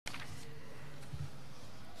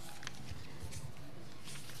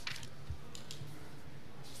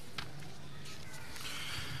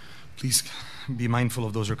Please be mindful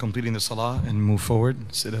of those who are completing the salah and move forward.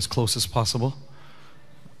 Sit as close as possible.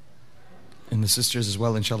 And the sisters as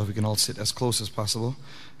well, inshallah, we can all sit as close as possible.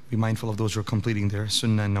 Be mindful of those who are completing their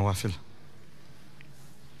sunnah and nawafil.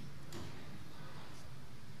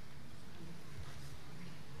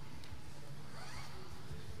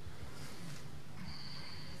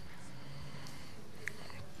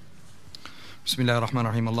 بسم الله الرحمن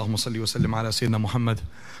الرحيم اللهم صل وسلم على سيدنا محمد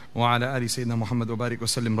وعلى آل سيدنا محمد وبارك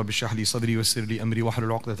وسلم رب اشرح لي صدري ويسر لي أمري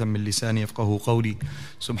واحلل عقدة من لساني يفقهوا قولي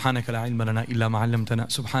سبحانك لا علم لنا إلا ما علمتنا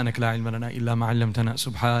سبحانك لا علم لنا إلا ما علمتنا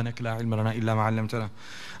سبحانك لا علم لنا إلا ما علمتنا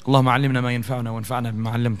اللهم علمنا ما ينفعنا وانفعنا بما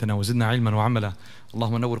علمتنا وزدنا علما وعملا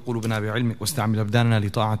اللهم نور قلوبنا بعلمك واستعمل أبداننا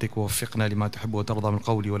لطاعتك ووفقنا لما تحب وترضى من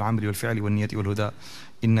القول والعمل والفعل والنية والهدى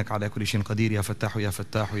إنك على كل شيء قدير يا فتاح يا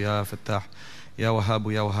فتاح يا فتاح يا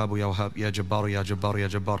وهاب يا وهاب يا وهاب يا جبار يا جبار يا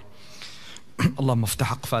جبار اللهم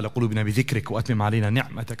افتح أقفال قلوبنا بذكرك وأتمم علينا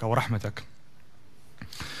نعمتك ورحمتك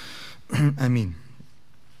Ameen.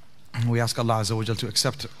 We ask Allah Azza wa Jal to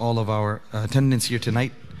accept all of our attendance here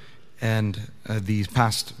tonight and these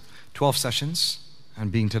past 12 sessions,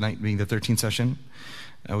 and tonight being the 13th session.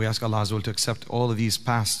 We ask Allah Azza wa Jal to accept all of these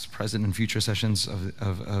past, present and future sessions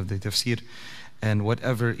of the tafsir, and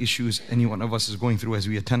whatever issues any one of us is going through as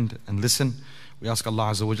we attend and listen. We ask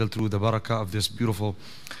Allah Azza wa Jal through the barakah of this beautiful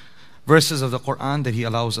verses of the Quran that He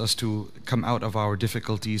allows us to come out of our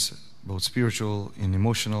difficulties, both spiritual and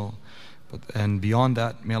emotional. And beyond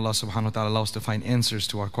that, may Allah subhanahu wa ta'ala allow us to find answers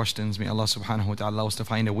to our questions. May Allah subhanahu wa ta'ala allow us to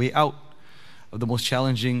find a way out of the most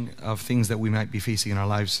challenging of things that we might be facing in our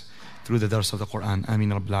lives through the dars of the Quran. Ameen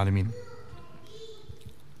Rabbil Alameen.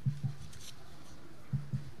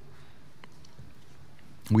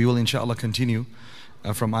 We will inshallah continue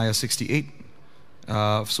from ayah 68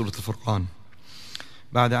 of Surah Al-Furqan.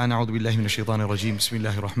 بعد أن أعوذ بالله من الشيطان الرجيم بسم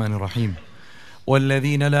الله الرحمن الرحيم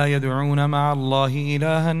والذين لا يدعون مع الله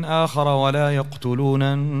إلها آخر ولا يقتلون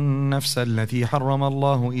النفس التي حرم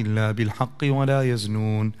الله إلا بالحق ولا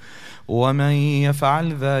يزنون ومن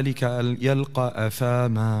يفعل ذلك يلقى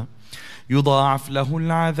أثاما يضاعف له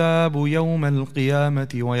العذاب يوم القيامة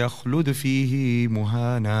ويخلد فيه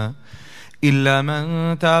مهانا إلا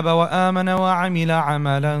من تاب وآمن وعمل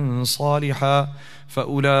عملا صالحا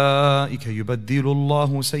فأولئك يبدل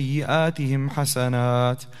الله سيئاتهم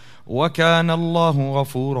حسنات وكان الله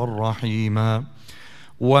غفورا رحيما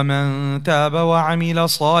ومن تاب وعمل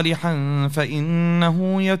صالحا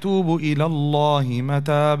فإنه يتوب إلى الله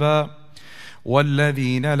متابا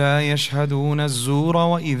والذين لا يشهدون الزور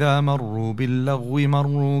وإذا مروا باللغو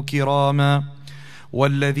مروا كراما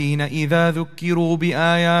والذين إذا ذكروا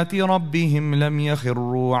بآيات ربهم لم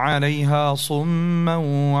يخروا عليها صما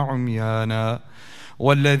وعميانا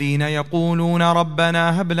والذين يقولون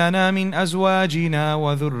ربنا هب لنا من أزواجنا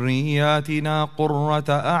وذرياتنا قرة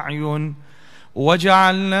أعين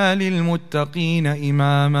وجعلنا للمتقين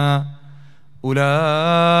إماما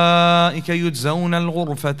أولئك يجزون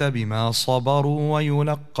الغرفة بما صبروا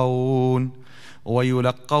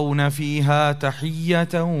ويلقون فيها تحية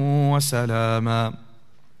وسلاما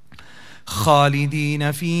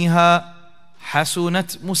خالدين فيها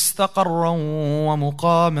حسنت مستقرا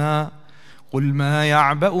ومقاما قل ما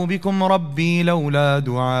يعبأ بكم ربي لولا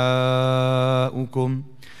دعاؤكم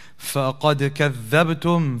فقد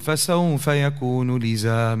كذبتم فسوف يكون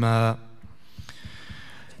لزاما.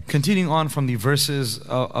 Continuing on from the verses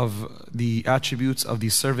of the attributes of the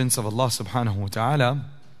servants of Allah subhanahu wa ta'ala,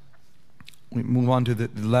 we move on to the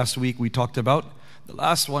last week we talked about. The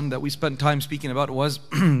last one that we spent time speaking about was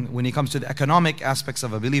when it comes to the economic aspects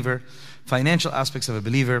of a believer, financial aspects of a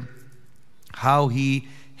believer, how he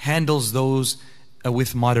handles those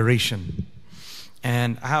with moderation,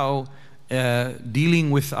 and how dealing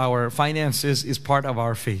with our finances is part of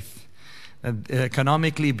our faith.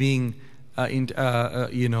 Economically being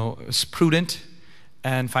prudent,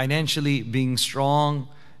 and financially being strong,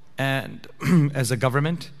 and as a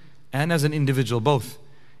government and as an individual both.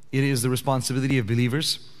 It is the responsibility of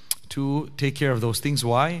believers to take care of those things.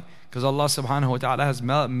 Why? Because Allah subhanahu wa ta'ala has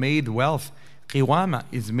made wealth qiwama,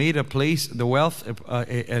 is made a place, the wealth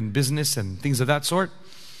and business and things of that sort,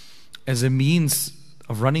 as a means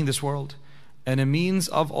of running this world and a means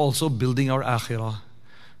of also building our akhirah.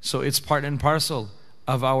 So it's part and parcel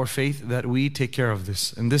of our faith that we take care of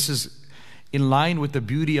this. And this is in line with the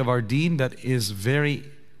beauty of our deen, that is very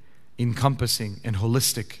encompassing and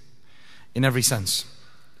holistic in every sense.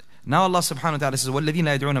 Now Allah subhanahu wa ta'ala says, وَالَّذِينَ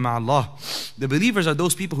لَا يَدْعُونَ مَعَ اللَّهِ. The believers are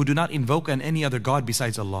those people who do not invoke any other God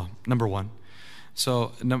besides Allah. Number one.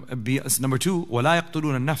 So number two, وَلَا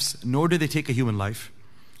يَقْتُلُونَ النَّفْسِ. Nor do they take a human life,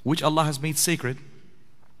 which Allah has made sacred,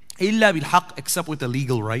 إِلَّا بِالْحَقِّ, except with the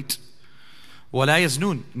legal right. وَلَا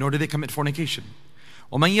يَزْنُونَ, nor do they commit fornication.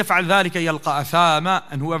 وَمَنْ يَفْعَلْ ذَلِكَ يَلْقَى أَثَامًا,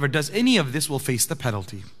 and whoever does any of this will face the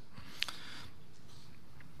penalty.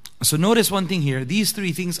 So notice one thing here. These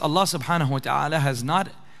three things, Allah subhanahu wa ta'ala has not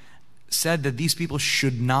said that these people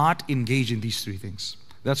should not engage in these three things.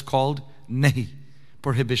 That's called nahi,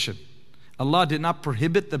 prohibition. Allah did not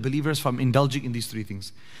prohibit the believers from indulging in these three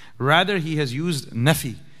things. Rather, He has used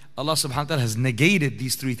nafi. Allah subhanahu wa ta'ala has negated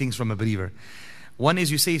these three things from a believer. One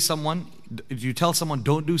is you tell someone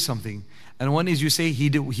don't do something. And one is you say he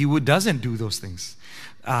doesn't do those things.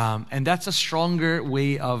 And that's a stronger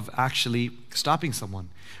way of actually stopping someone.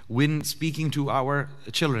 When speaking to our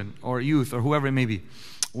children or youth or whoever it may be,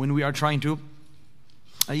 when we are trying to,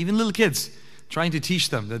 even little kids, trying to teach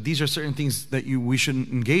them that these are certain things that we shouldn't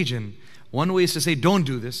engage in. One way is to say, don't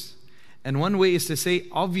do this. And one way is to say,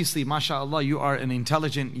 obviously, mashallah, you are an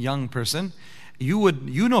intelligent young person. You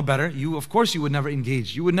know better. Of course, you would never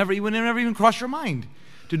engage. You would never even cross your mind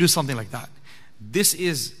to do something like that. This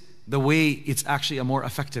is the way, it's actually a more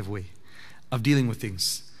effective way of dealing with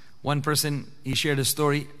things. One person, he shared a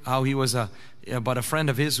story how he was about a friend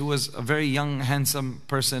of his who was a very young, handsome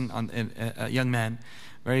person, a young man,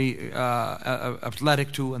 very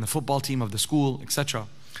athletic too, on the football team of the school, etc.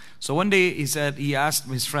 So one day he asked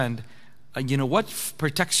his friend, what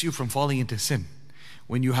protects you from falling into sin?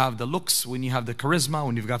 When you have the looks, when you have the charisma,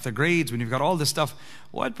 when you've got the grades, when you've got all this stuff,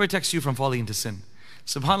 what protects you from falling into sin?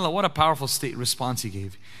 SubhanAllah, what a powerful response he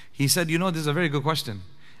gave. He said, this is a very good question.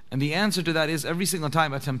 And the answer to that is, every single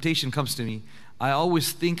time a temptation comes to me, I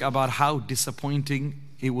always think about how disappointing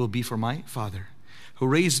it will be for my father, who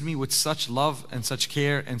raised me with such love and such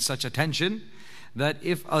care and such attention, that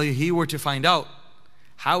if he were to find out,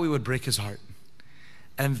 how it would break his heart.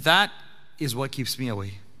 And that is what keeps me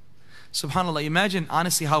away. SubhanAllah, imagine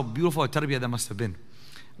honestly how beautiful a tarbiyah that must have been,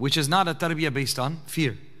 which is not a tarbiyah based on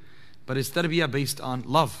fear, but it's tarbiyah based on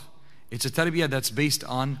love. It's a tarbiyah that's based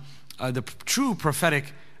on the true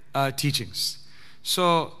prophetic teachings.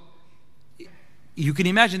 So you can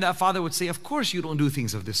imagine that father would say, of course you don't do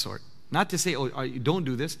things of this sort. Not to say, you don't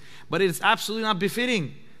do this, but it's absolutely not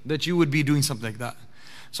befitting that you would be doing something like that.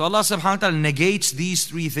 So Allah subhanahu wa ta'ala negates these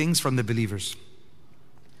three things from the believers.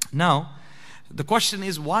 Now, the question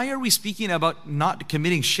is, why are we speaking about not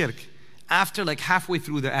committing shirk after like halfway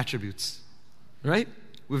through the attributes? Right?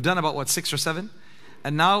 We've done about 6 or 7.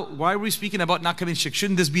 And now, why are we speaking about not committing shirk?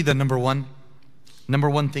 Shouldn't this be the number one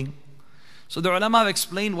thing? So the ulama have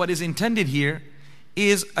explained what is intended here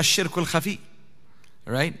is a shirkul khafi.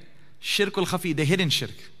 Right? Shirkul khafi, the hidden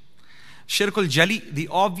shirk. Shirkul jali, the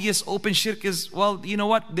obvious open shirk is, well, you know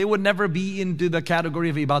what? They would never be into the category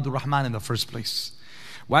of Ibadur Rahman in the first place.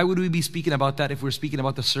 Why would we be speaking about that if we're speaking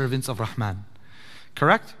about the servants of Rahman?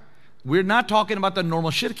 Correct? We're not talking about the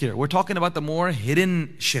normal shirk here. We're talking about the more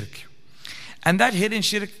hidden shirk. And that hidden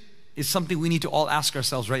shirk is something we need to all ask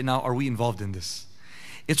ourselves right now. Are we involved in this?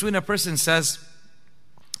 It's when a person says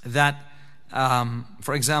that,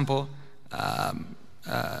 for example, I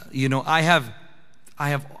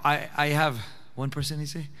have one person, he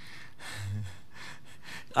say,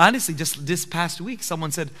 honestly, just this past week, someone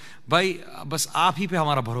said, "Bhai, bas aap hi pe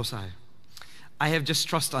hamara bharosa hai. I have just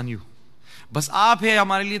trust on you. Bas aap hai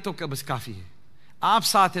hamare liye to bas kafi hai. Aap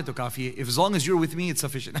saath hai to kafi hai. If as long as you're with me, it's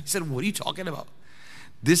sufficient." I said, "What are you talking about?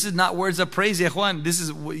 This is not words of praise, ikhwan. This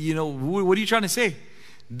is, what are you trying to say?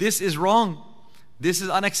 This is wrong. This is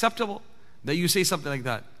unacceptable that you say something like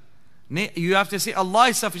that. You have to say Allah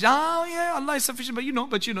is sufficient. Oh yeah, Allah is sufficient, but you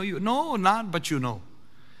know.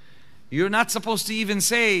 You're not supposed to even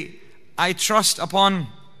say, I trust upon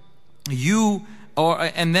you,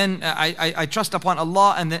 and then I trust upon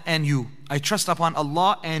Allah and you. I trust upon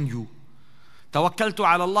Allah and you. Tawakkaltu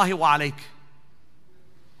ala Allahi wa alayk.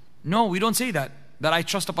 No, we don't say that I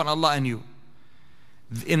trust upon Allah and you.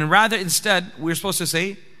 Rather, instead, we're supposed to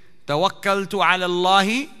say, Tawakkaltu ala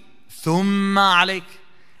Allahi thumma alayk.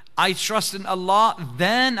 I trust in Allah,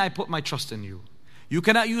 then I put my trust in you. You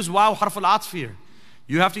cannot use wow harf al-atf here.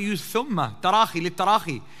 You have to use thumma, tarahi,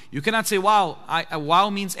 lit-tarahi. You cannot say wow. Wow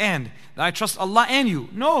means and. That I trust Allah and you.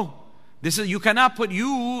 No. You cannot put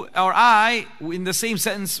you or I in the same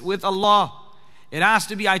sentence with Allah. It has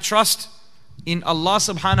to be I trust in Allah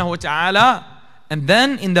subhanahu wa ta'ala, and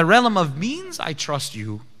then in the realm of means, I trust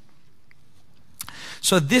you.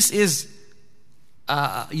 So this is,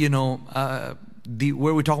 where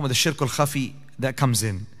we're talking about the shirk al-khafi that comes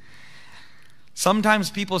in.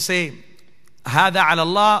 Sometimes people say, هذا على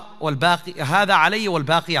الله والباقي هذا علي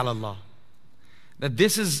والباقي على الله. That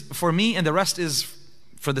this is for me and the rest is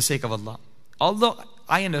for the sake of Allah. Although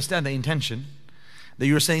I understand the intention That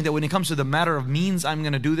you're saying that when it comes to the matter of means, I'm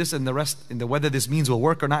going to do this, and the rest, whether this means will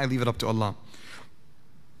work or not, I leave it up to Allah.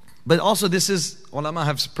 But also this is, ulama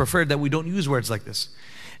have preferred that we don't use words like this.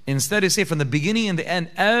 Instead, they say from the beginning and the end,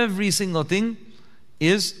 every single thing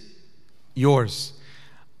is yours.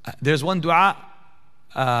 There's one dua,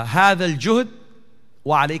 هذا الجهد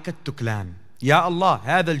وعليك التكلان. Ya Allah,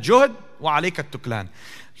 هذا الجهد وعليك التكلان.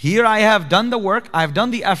 Here I have done the work, I have done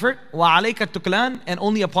the effort, وعليك التكلان, and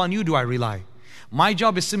only upon you do I rely. My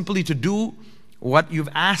job is simply to do what you've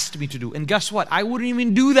asked me to do. And guess what? I wouldn't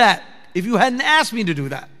even do that if you hadn't asked me to do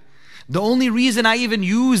that. The only reason I even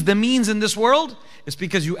use the means in this world is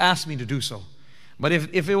because you asked me to do so. But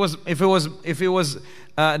if it was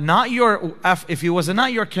not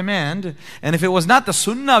your command, and if it was not the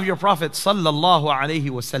sunnah of your Prophet sallallahu alaihi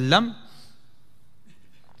wasallam,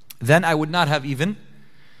 then I would not have even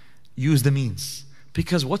used the means.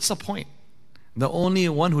 Because what's the point? The only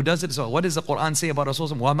one who does it is, what does the Quran say about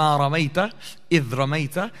Rasulullah? وَمَا رَمَيْتَ إِذْ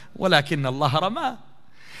رَمَيْتَ وَلَكِنَّ اللَّهَ رَمَى.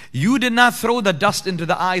 You did not throw the dust into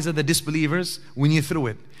the eyes of the disbelievers when you threw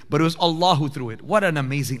it, but it was Allah who threw it. What an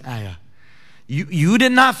amazing ayah. You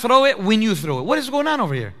did not throw it when you threw it. What is going on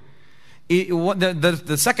over here?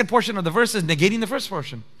 The second portion of the verse is negating the first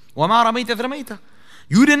portion. وَمَا رَمَيْتَ إِذْ رَمَيْتَ.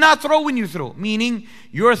 You did not throw when you throw, meaning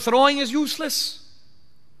your throwing is useless.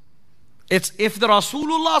 It's if the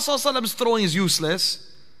Rasulullah ﷺ's throwing is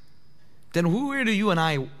useless, then where do you and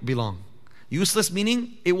I belong? Useless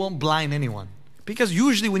meaning it won't blind anyone. Because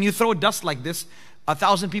usually when you throw dust like this,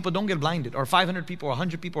 1,000 people don't get blinded, or 500 people, or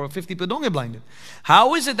 100 people, or 50 people don't get blinded.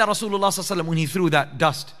 How is it that Rasulullah ﷺ, when he threw that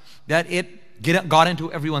dust, that it got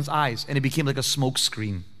into everyone's eyes and it became like a smoke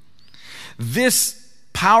screen? This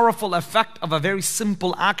powerful effect of a very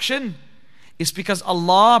simple action is because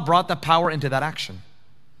Allah brought the power into that action.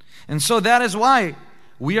 And so that is why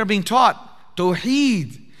we are being taught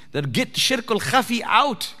Tawheed, that get Shirk al-Khafi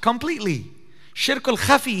out completely. Shirk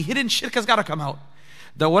al-Khafi, hidden shirk has got to come out.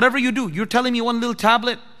 That whatever you do, you're telling me one little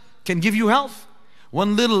tablet can give you health.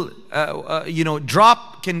 One little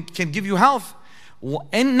drop can give you health.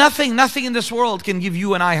 And nothing in this world can give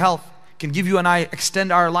you and I health, can give you and I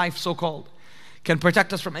extend our life, so-called, can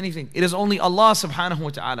protect us from anything. It is only Allah subhanahu wa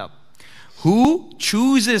ta'ala who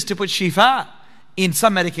chooses to put shifa in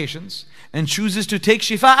some medications and chooses to take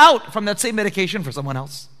shifa out from that same medication for someone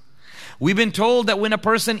else. We've been told that when a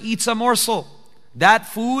person eats a morsel, that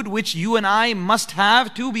food which you and I must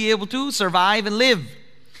have to be able to survive and live,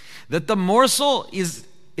 that the morsel is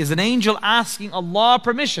an angel asking Allah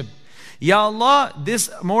permission. Ya Allah, this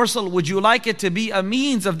morsel, would you like it to be a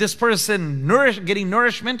means of this person getting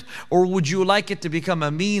nourishment, or would you like it to become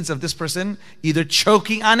a means of this person either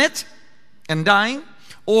choking on it and dying,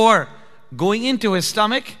 or going into his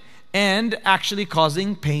stomach and actually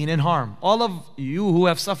causing pain and harm? All of you who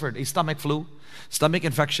have suffered a stomach flu, stomach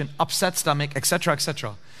infection, upset stomach, etc.,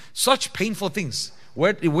 etc., such painful things,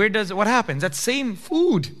 what happens? That same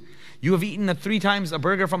food, you have eaten 3 times a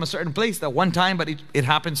burger from a certain place, that one time, but it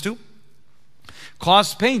happens to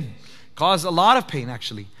cause pain, cause a lot of pain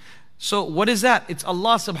actually. So what is that? It's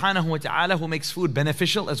Allah subhanahu wa ta'ala who makes food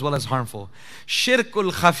beneficial as well as harmful.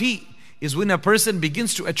 Shirkul khafi is when a person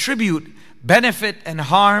begins to attribute benefit and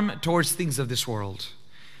harm towards things of this world.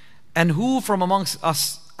 And who from amongst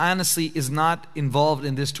us honestly is not involved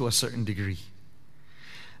in this to a certain degree?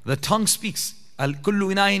 The tongue speaks.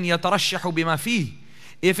 Al-kullu inayin yatarashshahu bima fihi.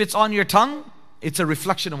 If it's on your tongue, it's a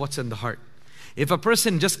reflection of what's in the heart. If a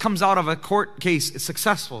person just comes out of a court case, is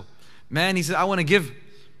successful, man, he says, I want to give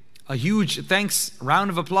a huge thanks, round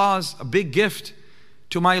of applause, a big gift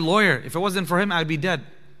to my lawyer. If it wasn't for him, I'd be dead.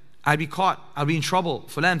 I'd be caught. I'd be in trouble.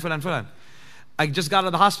 Fulan. I just got out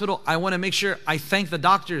of the hospital. I want to make sure I thank the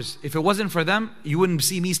doctors. If it wasn't for them, you wouldn't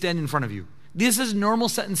see me standing in front of you. This is normal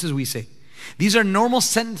sentences we say. These are normal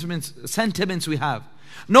sentiments we have.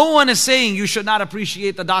 No one is saying you should not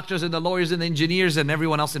appreciate the doctors and the lawyers and the engineers and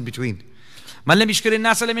everyone else in between.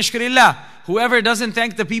 Whoever doesn't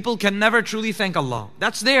thank the people can never truly thank Allah.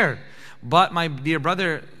 That's there. But my dear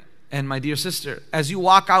brother and my dear sister, as you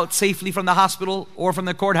walk out safely from the hospital or from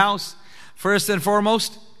the courthouse, first and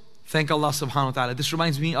foremost, thank Allah subhanahu wa ta'ala. This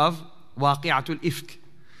reminds me of waqi'atul ifk.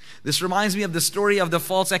 This reminds me of the story of the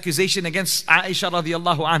false accusation against Aisha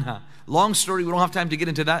radiallahu anha. Long story, we don't have time to get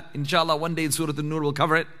into that. Inshallah, one day in Surah An-Nur we'll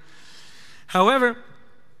cover it. However,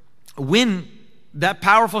 when that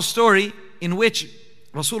powerful story in which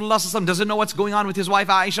Rasulullah ﷺ doesn't know what's going on with his wife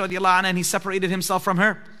Aisha radiallahu anha, and he separated himself from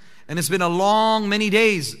her. And it's been a long, many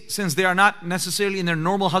days since they are not necessarily in their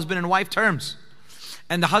normal husband and wife terms.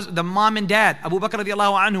 And the mom and dad, Abu Bakr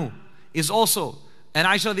radiallahu anhu, is also, and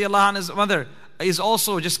Aisha radiallahu anha's mother, is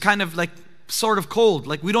also just kind of like, sort of cold.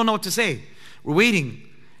 Like we don't know what to say. We're waiting.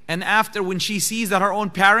 And after, when she sees that her own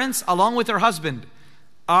parents, along with her husband,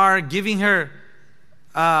 are giving her,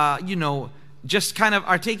 just kind of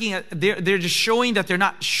are taking it, they're just showing that they're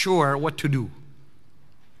not sure what to do.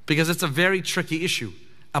 Because it's a very tricky issue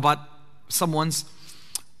about someone's,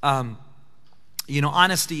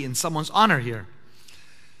 honesty and someone's honor here.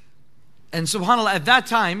 And subhanAllah, at that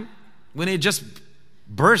time, when it just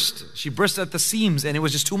burst, she burst at the seams and it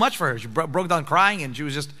was just too much for her. She broke down crying and she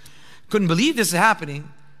was just, couldn't believe this is happening.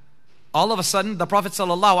 All of a sudden, the Prophet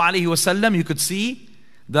ﷺ, you could see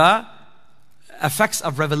the effects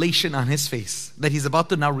of revelation on his face, that he's about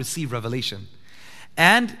to now receive revelation.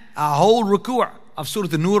 And a whole ruku' of Surah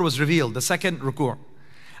An-Nur was revealed. The second ruku'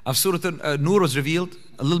 of Surah An-Nur was revealed,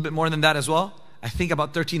 a little bit more than that as well. I think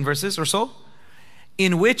about 13 verses or so,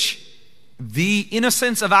 in which the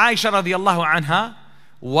innocence of Aisha radiallahu anha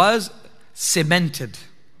was cemented.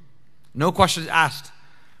 No questions asked.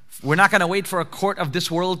 We're not going to wait for a court of this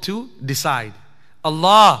world to decide.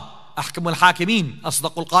 Allah, ahkamul hakimin,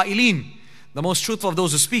 asdaqul qa'ilin, the most truthful of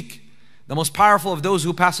those who speak, the most powerful of those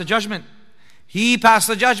who pass the judgment. He passed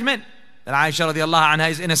the judgment that Aisha radiallahu anha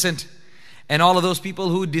is innocent. And all of those people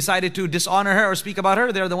who decided to dishonor her or speak about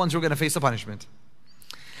her, they're the ones who are going to face the punishment.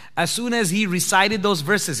 As soon as he recited those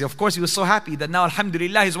verses, of course he was so happy that now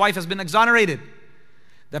alhamdulillah his wife has been exonerated.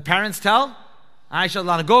 The parents tell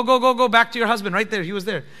Aisha, go back to your husband right there. He was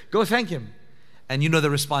there. Go thank him. And you know the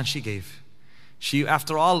response she gave. She,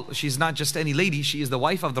 after all, she's not just any lady. She is the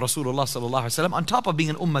wife of the Rasulullah sallallahu alaihi wasallam. On top of being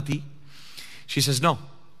an ummati, she says, no,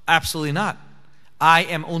 absolutely not. I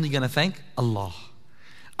am only going to thank Allah.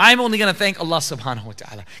 I'm only going to thank Allah subhanahu wa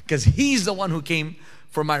ta'ala, because He's the one who came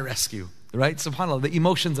for my rescue. Right? SubhanAllah, the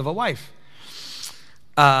emotions of a wife.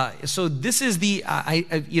 So this is the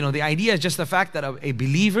idea is just the fact that a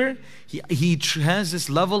believer, he has this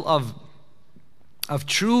level of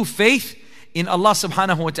true faith in Allah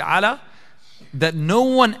subhanahu wa ta'ala, that no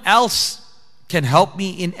one else can help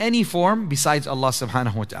me in any form besides Allah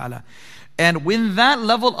subhanahu wa ta'ala. And when that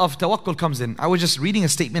level of tawakkul comes in, I was just reading a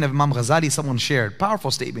statement of Imam Ghazali, someone shared, powerful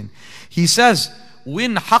statement. He says,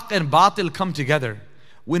 when haqq and batil come together,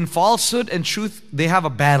 when falsehood and truth, they have a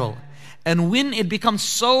battle, and when it becomes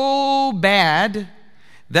so bad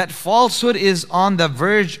that falsehood is on the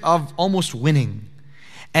verge of almost winning,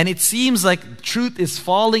 and it seems like truth is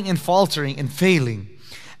falling and faltering and failing,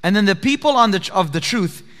 and then the people of the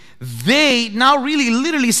truth, they now really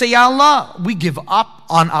literally say, Ya Allah, we give up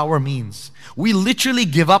on our means. We literally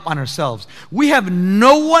give up on ourselves. We have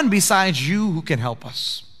no one besides you who can help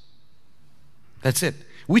us. That's it.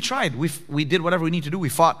 We tried. We did whatever we need to do. We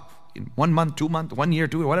fought in 1 month, 2 months, 1 year,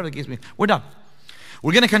 2 years, whatever the case may be. We're done.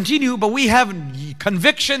 We're going to continue, but we have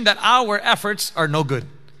conviction that our efforts are no good.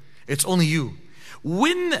 It's only you.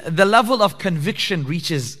 When the level of conviction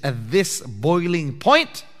reaches at this boiling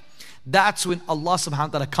point, that's when Allah subhanahu wa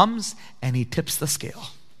ta'ala comes and He tips the scale.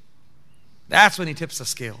 That's when He tips the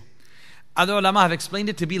scale. Other ulama have explained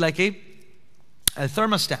it to be like a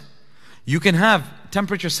thermostat. You can have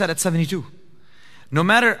temperature set at 72. No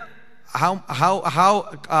matter how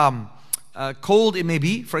cold it may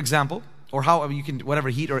be, for example, or how you can, whatever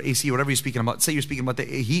heat or AC or whatever you're speaking about. Say you're speaking about the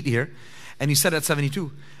heat here, and you set it at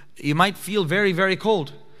 72. You might feel very, very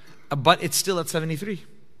cold, but it's still at 73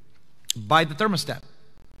 by the thermostat.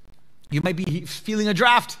 You might be feeling a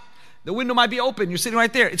draft. The window might be open. You're sitting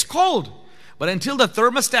right there. It's cold. But until the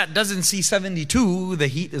thermostat doesn't see 72, the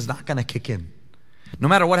heat is not going to kick in. No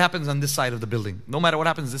matter what happens on this side of the building. No matter what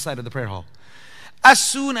happens this side of the prayer hall. As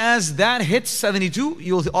soon as that hits 72,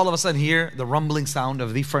 you'll all of a sudden hear the rumbling sound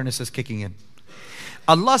of the furnaces kicking in.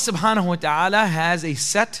 Allah subhanahu wa ta'ala has a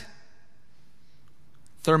set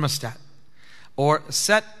thermostat or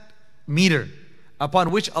set meter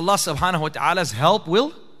upon which Allah subhanahu wa ta'ala's help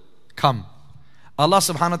will come. Allah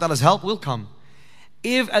subhanahu wa ta'ala's help will come.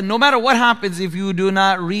 And no matter what happens, if you do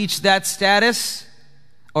not reach that status,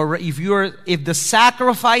 or if the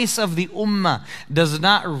sacrifice of the ummah does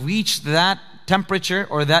not reach that temperature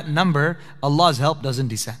or that number, Allah's help doesn't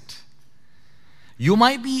descend. You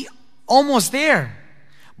might be almost there,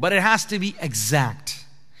 but it has to be exact.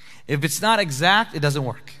 If it's not exact, it doesn't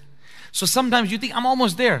work. So sometimes you think, I'm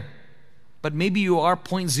almost there, but maybe you are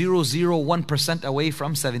 0.001% away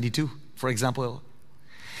from 72, for example.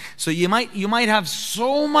 So you might have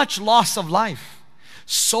so much loss of life,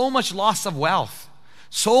 so much loss of wealth,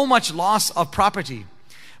 so much loss of property,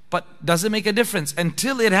 but does it make a difference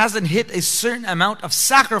until it hasn't hit a certain amount of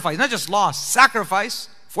sacrifice, not just loss, sacrifice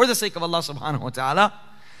for the sake of Allah subhanahu wa ta'ala.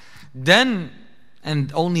 Then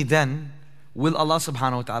and only then will Allah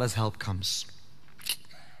subhanahu wa ta'ala's help comes.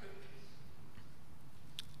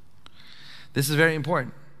 This is very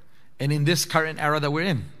important. and in this current era that we're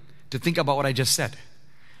in, to think about what I just said.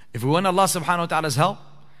 If we want Allah subhanahu wa ta'ala's help,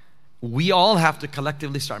 we all have to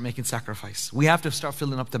collectively start making sacrifice. We have to start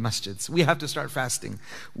filling up the masjids. We have to start fasting.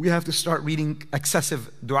 We have to start reading excessive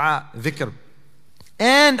dua, dhikr.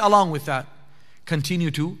 And along with that, continue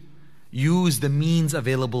to use the means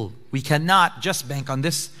available. We cannot just bank on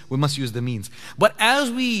this. We must use the means. But as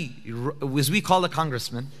we call the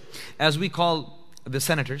congressmen, as we call the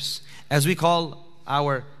senators, as we call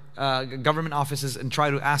our government offices and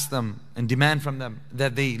try to ask them and demand from them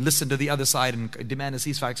that they listen to the other side and demand a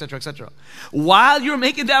ceasefire, etc., etc. While you're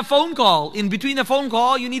making that phone call, in between the phone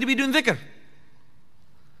call, you need to be doing dhikr.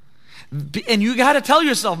 And you got to tell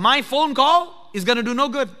yourself, my phone call is going to do no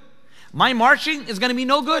good. My marching is going to be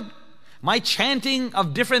no good. My chanting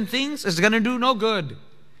of different things is going to do no good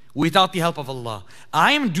without the help of Allah.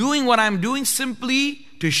 I am doing what I'm doing simply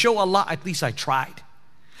to show Allah at least I tried.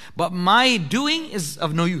 But my doing is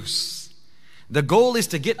of no use. The goal is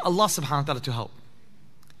to get Allah subhanahu wa ta'ala to help.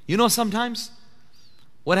 You know, sometimes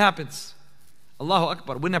what happens? Allahu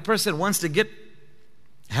Akbar. When a person wants to get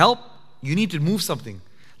help, you need to move something.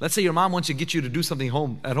 Let's say your mom wants to get you to do something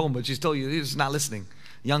at home, but she's told you it's not listening.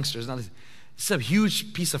 Youngsters, not listening. It's a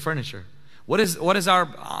huge piece of furniture. What is our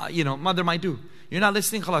mother might do? You're not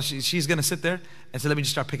listening. She's going to sit there and say, let me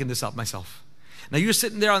just start picking this up myself. Now you're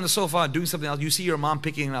sitting there on the sofa doing something else. You see your mom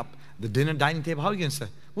picking up the dining table. How are you going to say?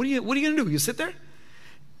 What are you going to do? You sit there?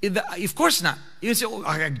 Of course not. You say, oh,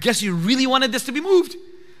 I guess you really wanted this to be moved.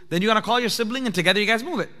 Then you're going to call your sibling and together you guys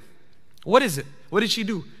move it. What is it? What did she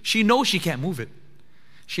do? She knows she can't move it.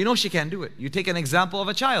 She knows she can't do it. You take an example of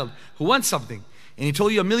a child who wants something and he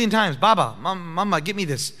told you a million times, Baba, Mama, get me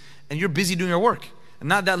this. And you're busy doing your work. And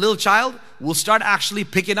now that little child will start actually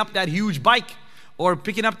picking up that huge bike or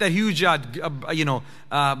picking up that huge toy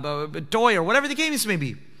or whatever the case may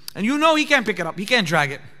be. And you know he can't pick it up. He can't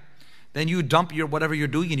drag it. Then you dump whatever you're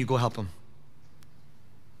doing and you go help him.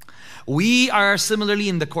 We are similarly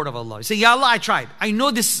in the court of Allah. You say, Ya Allah, I tried. I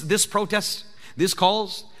know this protest, this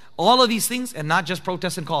calls, all of these things, and not just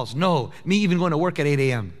protests and calls. No, me even going to work at 8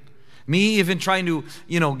 a.m. Me even trying to,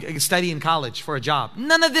 study in college for a job.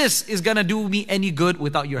 None of this is going to do me any good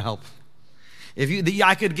without your help.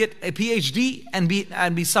 I could get a PhD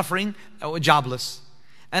and be suffering jobless.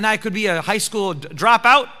 And I could be a high school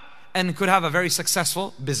dropout and could have a very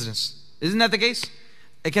successful business. Isn't that the case?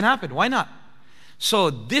 It can happen. Why not? So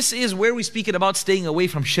this is where we speak about staying away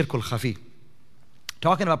from shirkul khafi.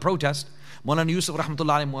 Talking about protest, Maulana Yusuf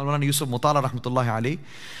rahmatullahi alayhi, Maulana Yusuf Mutala rahmatullahi alayhi,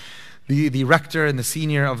 the rector and the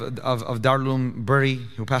senior of Darul Uloom Bury,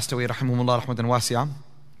 who passed away rahimahumullah rahmatan wasi'ah,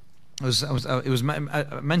 it was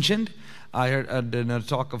mentioned. I heard in a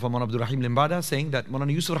talk of Maulana Abdul Rahim Limbada saying that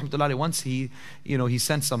Maulana Yusuf rahmatullahi once he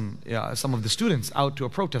sent some of the students out to a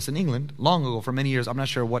protest in England long ago, for many years. I'm not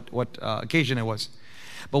sure what occasion it was,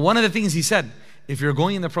 but one of the things he said, if you're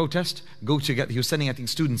going in the protest, go together. He was sending, I think,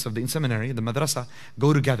 students of the seminary, the madrasa,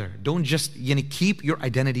 go together. Don't just keep your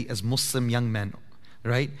identity as Muslim young men,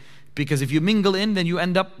 right? Because if you mingle in, then you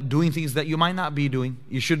end up doing things that you might not be doing,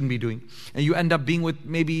 you shouldn't be doing. And you end up being with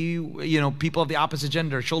maybe, people of the opposite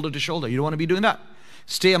gender, shoulder to shoulder. You don't want to be doing that.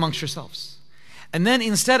 Stay amongst yourselves. And then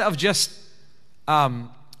instead of just, be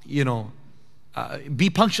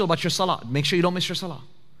punctual about your salah. Make sure you don't miss your salah.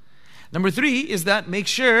 Number 3 is that make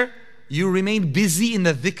sure you remain busy in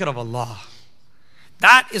the dhikr of Allah.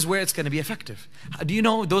 That is where it's going to be effective. Do you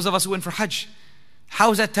know, those of us who went for Hajj,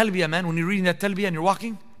 how's that talbiyah, man? When you're reading that talbiyah and you're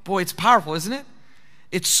walking, boy, it's powerful, isn't it?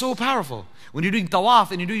 It's so powerful. When you're doing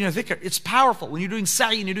tawaf and you're doing a dhikr, it's powerful. When you're doing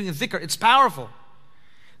sa'i and you're doing a dhikr, it's powerful.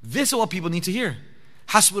 This is what people need to hear.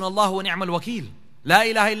 Hasbunallahu wa ni'mal wakil. La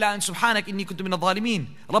ilaha illa ant subhanak inni kuntu min adh-dhalimin.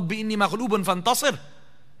 Rabbi inni maghlubun fantasir.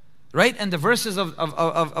 Right? And the verses of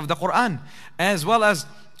the Quran, as well as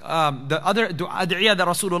the other ad'iyah that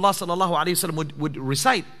Rasulullah sallallahu alayhi wasallam would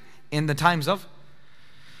recite in the times of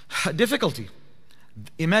difficulty.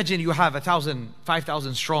 Imagine you have 1,000,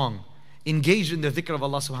 5,000 strong engaged in the dhikr of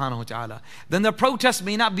Allah subhanahu wa ta'ala. Then the protest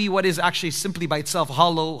may not be what is actually simply by itself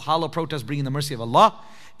hollow protest bringing the mercy of Allah.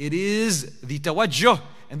 It is the tawajjuh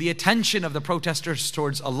and the attention of the protesters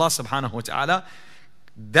towards Allah subhanahu wa ta'ala.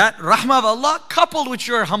 That rahmah of Allah coupled with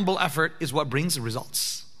your humble effort is what brings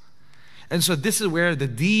results. And so this is where the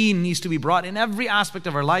deen needs to be brought in every aspect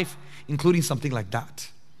of our life, including something like that.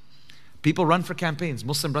 People run for campaigns,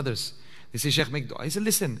 Muslim brothers. They say, Sheikh, make dua. He said,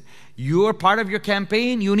 listen, you're part of your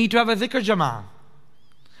campaign, you need to have a dhikr jama'ah.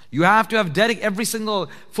 You have to have every single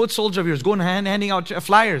foot soldier of yours going handing out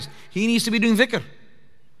flyers. He needs to be doing dhikr.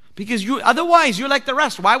 Because otherwise, you're like the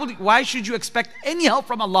rest. Why should you expect any help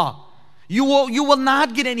from Allah? You will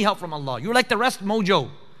not get any help from Allah. You're like the rest, mojo.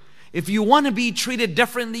 If you want to be treated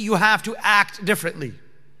differently, you have to act differently.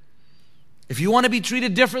 If you want to be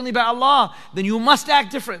treated differently by Allah, then you must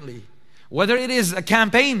act differently. Whether it is a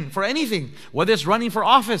campaign for anything, whether it's running for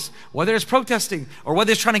office, whether it's protesting, or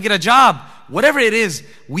whether it's trying to get a job, whatever it is,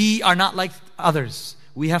 we are not like others.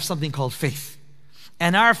 We have something called faith.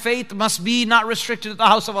 And our faith must be not restricted to the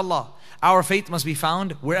house of Allah. Our faith must be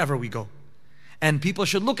found wherever we go. And people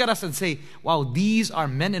should look at us and say, wow, these are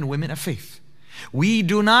men and women of faith. We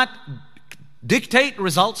do not dictate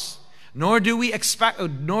results, nor do we expect,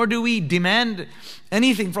 nor do we demand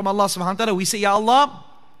anything from Allah subhanahu wa ta'ala. We say, Ya Allah,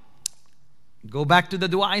 go back to the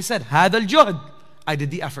dua I said, هذا الجهد, I did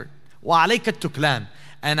the effort. وعليك التكلان,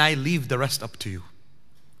 and I leave the rest up to you.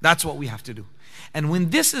 That's what we have to do. And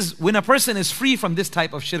when a person is free from this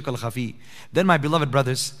type of shirk al-khafi, then my beloved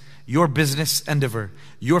brothers, your business endeavor,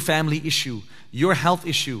 your family issue, your health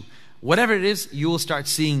issue, whatever it is, you will start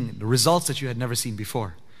seeing the results that you had never seen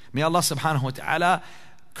before. May Allah subhanahu wa ta'ala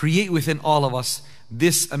create within all of us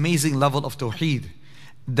this amazing level of tawheed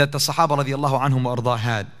that the Sahaba radiallahu anhum wa arda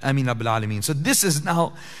had. Ameen Rabbil Alameen. So this is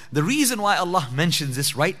now the reason why Allah mentions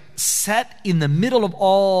this, right? Set in the middle of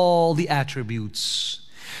all the attributes.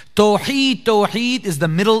 Tawheed is the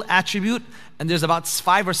middle attribute, and there's about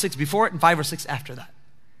 5 or 6 before it and 5 or 6 after that,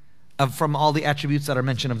 from all the attributes that are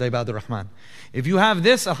mentioned of the Ibadur Rahman. If you have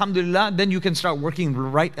this, alhamdulillah, then you can start working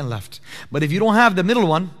right and left. But if you don't have the middle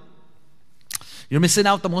one, you're missing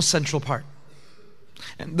out the most central part.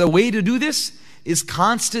 And the way to do this is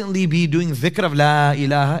constantly be doing dhikr of la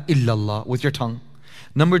ilaha illallah with your tongue.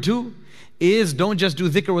 Number 2 is don't just do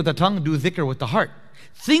dhikr with the tongue, do dhikr with the heart.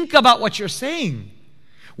 Think about what you're saying.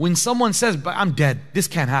 When someone says, but I'm dead, this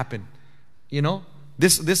can't happen, you know,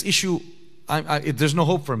 this issue, there's no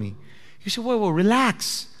hope for me. You say, well,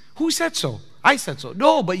 relax. Who said so? I said so.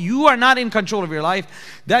 No, but you are not in control of your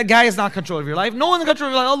life. That guy is not in control of your life. No one's in control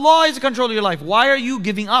of your life. Allah is in control of your life. Why are you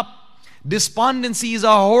giving up? Despondency is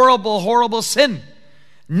a horrible, horrible sin.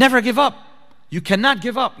 Never give up. You cannot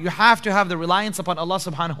give up. You have to have the reliance upon Allah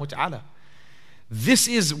subhanahu wa ta'ala. This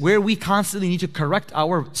is where we constantly need to correct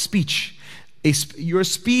our speech. Your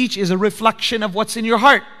speech is a reflection of what's in your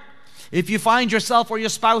heart. If you find yourself or your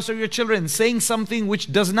spouse or your children saying something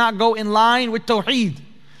which does not go in line with tawheed,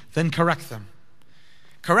 then correct them.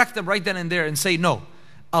 Correct them right then and there and say, no,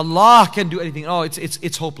 Allah can do anything. Oh,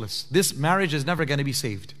 it's hopeless. This marriage is never going to be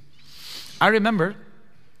saved. I remember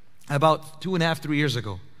about 2.5, 3 years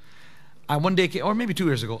ago, one day, or maybe 2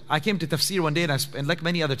 years ago, I came to tafsir one day, and like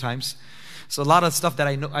many other times, so a lot of stuff that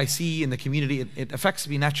I see in the community, it affects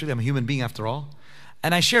me naturally. I'm a human being after all.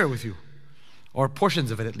 And I share it with you, or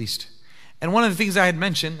portions of it at least. And one of the things I had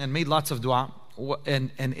mentioned and made lots of dua,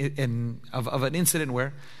 and of an incident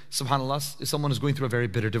where, subhanAllah, someone is going through a very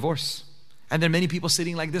bitter divorce. And there are many people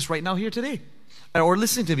sitting like this right now here today, or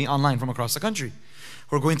listening to me online from across the country,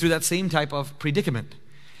 who are going through that same type of predicament.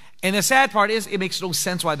 And the sad part is, it makes no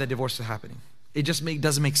sense why the divorce is happening. It just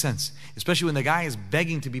doesn't make sense. Especially when the guy is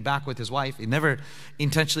begging to be back with his wife. It never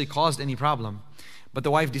intentionally caused any problem. But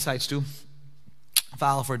the wife decides to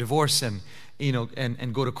file for divorce and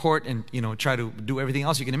go to court and try to do everything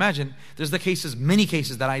else you can imagine. There's the cases, many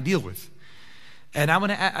cases that I deal with. And I'm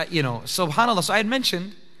going to, subhanAllah. So I had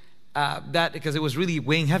mentioned that because it was really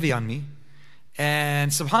weighing heavy on me. And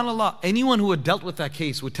subhanAllah, anyone who had dealt with that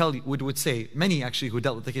case would say, many actually who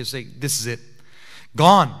dealt with the case say, this is it.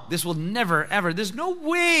 Gone. This will never, ever, there's no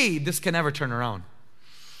way this can ever turn around.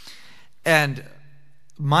 And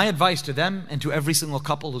my advice to them and to every single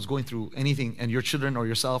couple who's going through anything, and your children or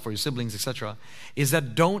yourself or your siblings, etc., is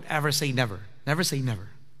that don't ever say never. Never say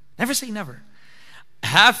never. Never say never.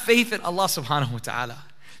 Have faith in Allah subhanahu wa ta'ala.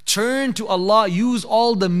 Turn to Allah. Use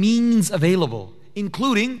all the means available,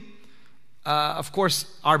 including, of course,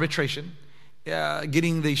 arbitration,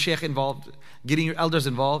 getting the sheikh involved, getting your elders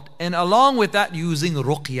involved, and along with that, using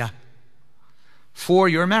ruqyah for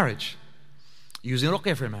your marriage. Using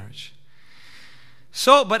ruqyah for your marriage.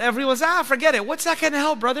 So, but everyone's, forget it. What's that going to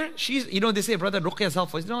help, brother? They say, brother, ruqyah is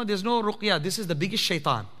helpful. No, there's no ruqyah. This is the biggest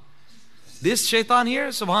shaitan. This shaitan here,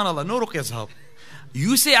 subhanAllah, no ruqyah is help.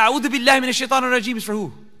 You say, a'udhu billahi minash shaitan ar-rajim is for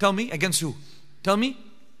who? Tell me, against who? Tell me.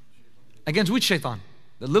 Against which shaitan?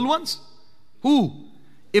 The little ones? Who?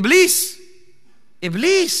 Iblis.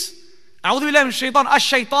 Iblis. A'udhu billahi minash shaitan.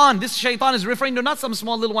 Ash-shaitan. This shaitan is referring to not some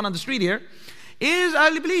small little one on the street here. Is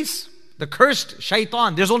al-Iblis. The cursed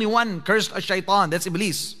shaitan. There's only one cursed shaitan. That's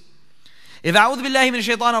Iblis. If a'udhu billahi minash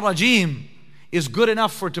shaitan ar-rajim is good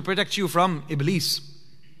enough to protect you from Iblis,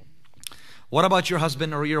 what about your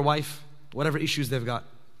husband or your wife? Whatever issues they've got.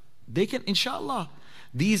 They can, inshallah,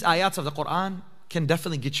 these ayats of the Quran can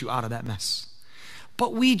definitely get you out of that mess.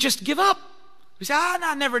 But we just give up. We say,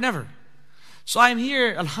 nah, never, never. So I'm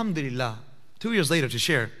here, alhamdulillah, 2 years later to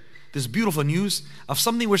share this beautiful news of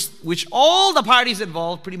something which all the parties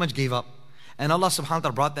involved pretty much gave up. And Allah subhanahu wa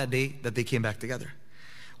ta'ala brought that day that they came back together.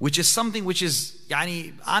 Which is something which is,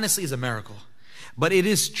 honestly is a miracle. But it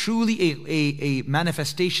is truly a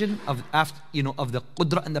manifestation of the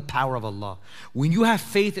qudra and the power of Allah. When you have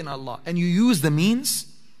faith in Allah and you use the means,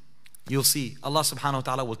 you'll see Allah subhanahu wa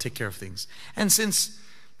ta'ala will take care of things. And since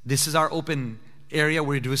this is our open area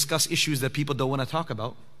where we discuss issues that people don't want to talk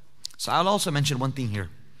about, so I'll also mention one thing here.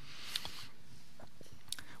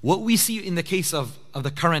 What we see in the case of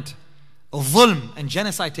the current dhulm and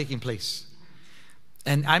genocide taking place,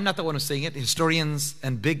 and I'm not the one who's saying it, historians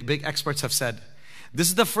and big experts have said, this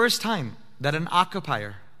is the first time that an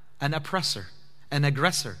occupier, an oppressor, an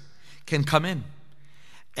aggressor can come in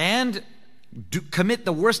and commit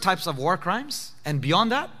the worst types of war crimes and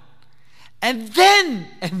beyond that, and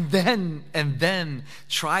then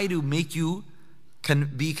try to make you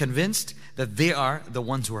be convinced that they are the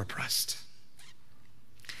ones who are oppressed.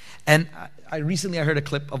 And I recently heard a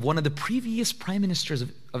clip of one of the previous prime ministers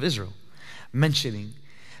of Israel mentioning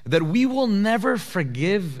that we will never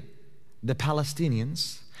forgive the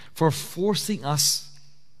Palestinians for forcing us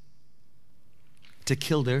to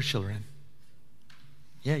kill their children.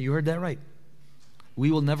 Yeah, you heard that right.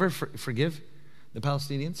 We will never forgive the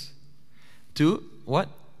Palestinians to what?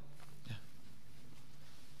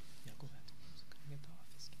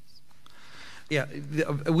 Yeah,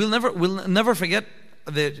 we'll never forget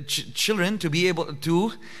the children to be able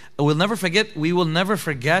to. We will never forget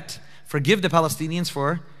forgive the Palestinians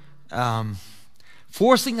for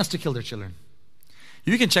forcing us to kill their children.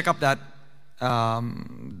 You can check up that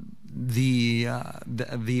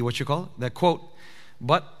the what you call that quote,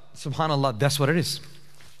 but subhanallah, that's what it is.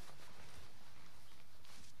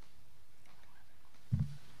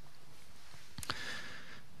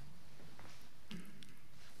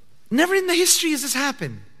 Never in the history has this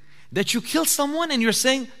happened, that you kill someone and you're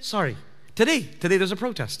saying sorry. Today there's a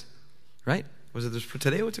protest, right? Was it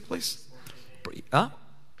today what took place? No,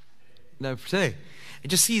 today. It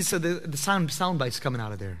just sees the sound bites coming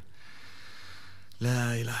out of there.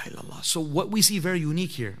 La ilaha illallah. So what we see very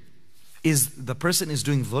unique here is the person is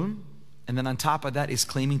doing dhulm, and then on top of that is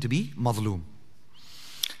claiming to be madloom.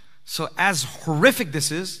 So as horrific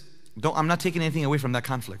this is, I'm not taking anything away from that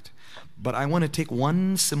conflict, but I want to take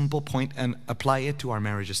one simple point and apply it to our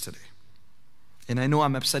marriages today. And I know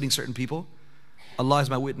I'm upsetting certain people. Allah is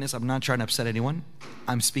my witness. I'm not trying to upset anyone.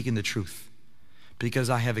 I'm speaking the truth, because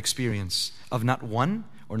I have experience of not one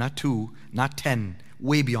or not two, not 10,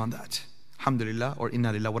 way beyond that. Alhamdulillah or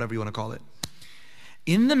inna lillah, whatever you want to call it.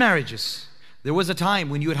 In the marriages, there was a time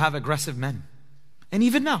when you would have aggressive men. And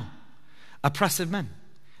even now, oppressive men.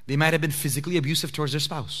 They might have been physically abusive towards their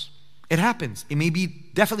spouse. It happens. It may be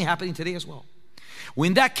definitely happening today as well.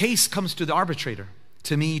 When that case comes to the arbitrator,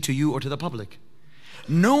 to me, to you, or to the public,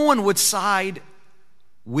 no one would side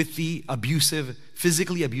with the abusive,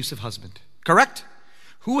 physically abusive husband. Correct?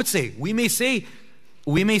 Who would say? We may say,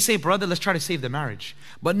 brother, let's try to save the marriage.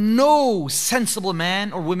 But no sensible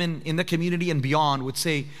man or woman in the community and beyond would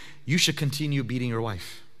say, you should continue beating your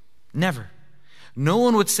wife. Never. No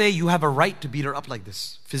one would say you have a right to beat her up like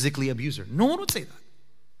this, physically abuse her. No one would say that.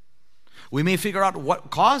 We may figure out what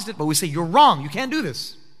caused it, but we say, you're wrong, you can't do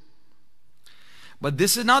this. But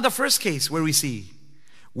this is not the first case where we see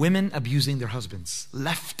women abusing their husbands,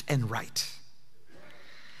 left and right.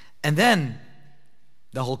 And then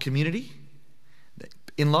the whole community, the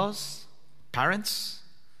in-laws, parents,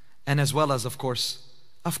 and as well as, of course,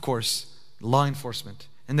 law enforcement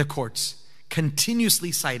and the courts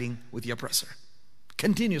continuously siding with the oppressor.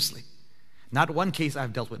 Continuously. Not one case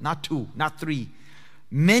I've dealt with, not two, not three.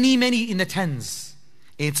 Many in the tens.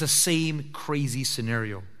 It's the same crazy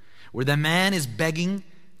scenario where the man is begging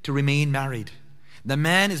to remain married. The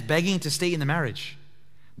man is begging to stay in the marriage.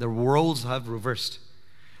 The roles have reversed.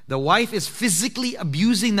 The wife is physically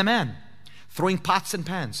abusing the man, throwing pots and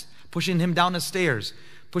pans, pushing him down the stairs,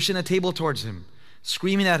 pushing a table towards him,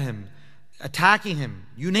 screaming at him, attacking him,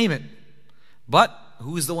 you name it. But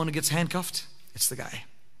who is the one who gets handcuffed? It's the guy.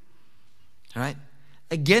 All right?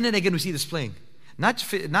 Again and again we see this playing. Not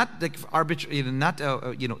like arbitrary,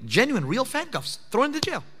 genuine, real handcuffs, thrown into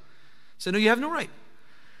jail. So no, you have no right.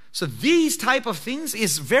 So these type of things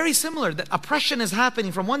is very similar. That oppression is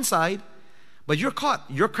happening from one side, but you're caught.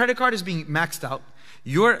 Your credit card is being maxed out.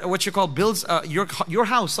 Your bills, your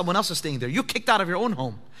house, someone else is staying there. You're kicked out of your own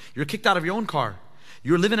home. You're kicked out of your own car.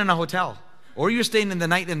 You're living in a hotel, or you're staying in the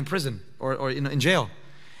night in prison or in jail,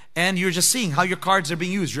 and you're just seeing how your cards are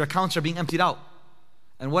being used. Your accounts are being emptied out.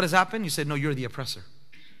 And what has happened? You said, no, you're the oppressor.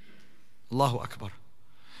 Allahu Akbar.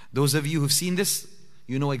 Those of you who've seen this,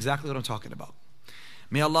 you know exactly what I'm talking about.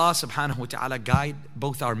 May Allah subhanahu wa ta'ala guide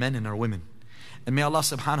both our men and our women. And may Allah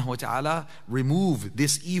subhanahu wa ta'ala remove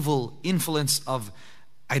this evil influence of,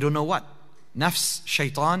 I don't know what, nafs,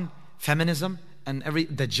 shaitan, feminism, and every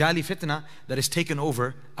dajjali fitna that has taken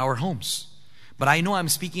over our homes. But I know I'm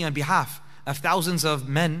speaking on behalf of thousands of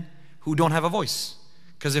men who don't have a voice.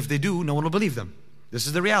 Because if they do, no one will believe them. This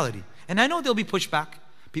is the reality. And I know they'll be pushed back.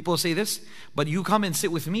 People will say this, but you come and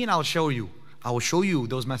sit with me and I'll show you. I will show you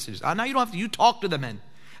those messages. Now you don't have to, you talk to the men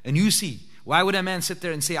and you see. Why would a man sit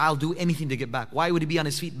there and say, I'll do anything to get back? Why would he be on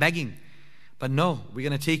his feet begging? But no, we're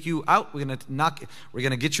going to take you out. We're going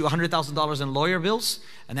to get you $100,000 in lawyer bills.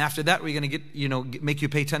 And after that, we're going to get, make you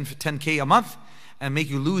pay 10K a month and make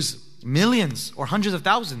you lose millions or hundreds of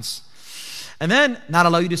thousands. And then not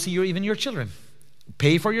allow you to see even your children.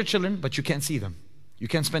 Pay for your children, but you can't see them. You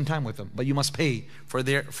can't spend time with them, but you must pay for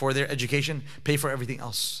their education, pay for everything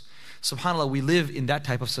else. SubhanAllah, we live in that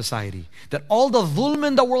type of society. That all the dhulm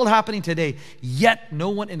in the world happening today, yet no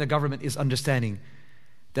one in the government is understanding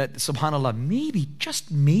that, SubhanAllah, maybe, just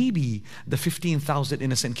maybe, the 15,000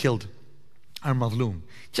 innocent killed are madloom.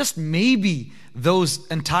 Just maybe those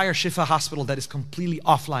entire Shifa hospital that is completely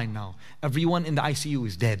offline now. Everyone in the ICU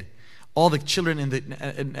is dead. All the children in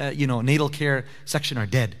the natal care section are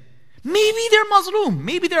dead. Maybe they're mazloom.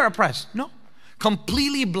 Maybe they're oppressed. No.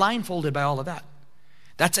 Completely blindfolded by all of that.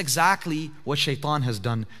 That's exactly what shaitan has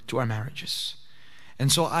done to our marriages.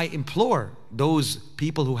 And so I implore those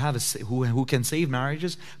people who can save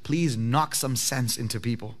marriages, please knock some sense into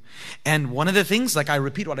people. And one of the things, like I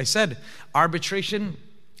repeat what I said, arbitration,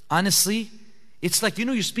 honestly, it's like,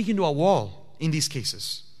 you're speaking to a wall in these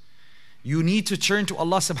cases. You need to turn to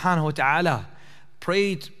Allah subhanahu wa ta'ala.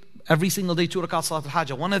 Pray every single day 2 rakat salat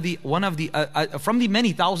al-hajjah. From the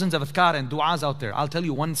many thousands of adhkar and du'as out there, I'll tell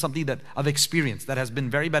you something that I've experienced that has been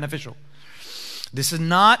very beneficial. This is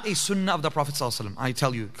not a sunnah of the Prophet ﷺ. I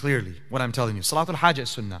tell you clearly what I'm telling you. Salat al-hajjah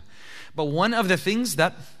is sunnah. But one of the things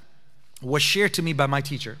that was shared to me by my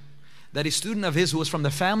teacher, that a student of his who was from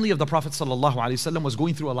the family of the Prophet ﷺ was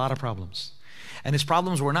going through a lot of problems. And his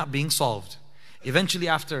problems were not being solved. Eventually,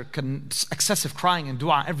 after excessive crying and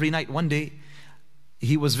dua every night, one day,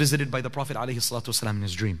 he was visited by the Prophet ﷺ in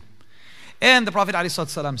his dream. And the Prophet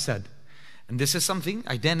ﷺ said, and this is something,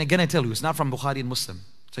 again I tell you, it's not from Bukhari and Muslim.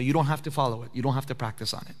 So you don't have to follow it. You don't have to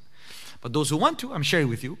practice on it. But those who want to, I'm sharing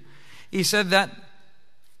with you. He said that,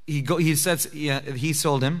 he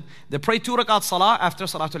told him, they pray 2 rakat salah after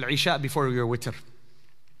Salatul Isha before your witr.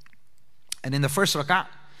 And in the first rak'ah,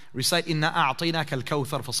 recite Inna a'atinaka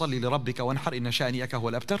al-kawthar fasalli li rabbika wanhar inna sha'niyaka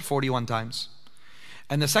huwa al-abtar 41 times.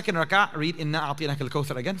 And the second rak'ah, read Inna a'atinaka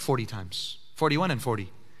al-kawthar again 40 times. 41 and 40.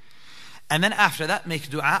 And then after that, make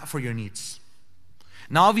dua for your needs.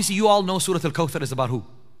 Now obviously you all know Surah Al-Kawthar is about who?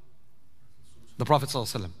 The Prophet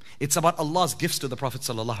ﷺ. It's about Allah's gifts to the Prophet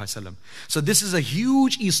ﷺ. So this is a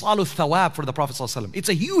huge isalu thawab for the Prophet ﷺ. It's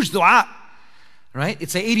a huge dua. Right?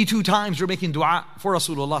 It's 82 times you're making dua for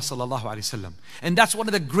Rasulullah sallallahu alaihi wasallam. And that's one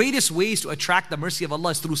of the greatest ways to attract the mercy of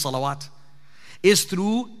Allah is through salawat. Is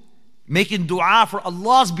through making dua for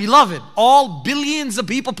Allah's beloved. All billions of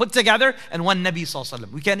people put together and one Nabi sallallahu alaihi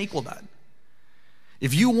wasallam. We can't equal that.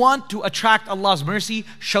 If you want to attract Allah's mercy,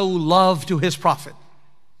 show love to His Prophet.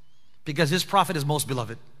 Because His Prophet is most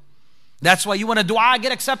beloved. That's why you want a dua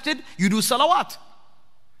get accepted, you do salawat.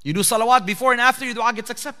 You do salawat before and after your dua gets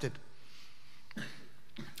accepted.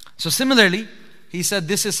 So similarly, he said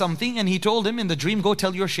this is something, and he told him in the dream, go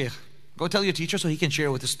tell your sheikh, go tell your teacher so he can share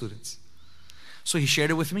it with his students. So he shared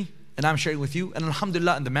it with me, and I'm sharing with you. And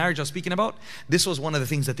alhamdulillah, in the marriage I was speaking about, this was one of the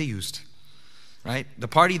things that they used. Right? The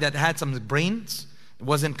party that had some brains,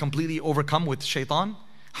 wasn't completely overcome with shaitan,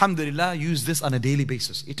 alhamdulillah, used this on a daily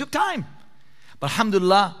basis. It took time. But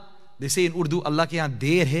alhamdulillah, they say in Urdu, Allah ke yahan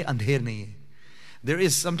der hai, andher nahi hai. There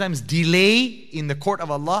is sometimes delay in the court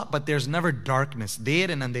of Allah, but there's never darkness. Der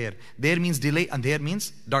and andher. Der means delay, andher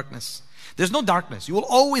means darkness. There's no darkness.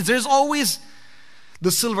 There's always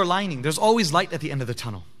the silver lining. There's always light at the end of the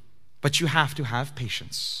tunnel. But you have to have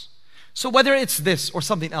patience. So whether it's this or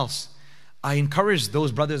something else, I encourage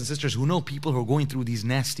those brothers and sisters who know people who are going through these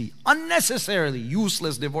nasty, unnecessarily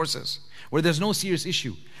useless divorces, where there's no serious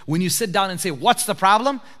issue. When you sit down and say, what's the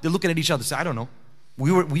problem? They're looking at each other and say, I don't know.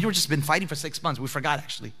 We were just been fighting for 6 months. We forgot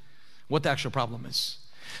actually what the actual problem is.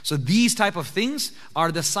 So these type of things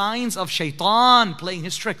are the signs of shaitan playing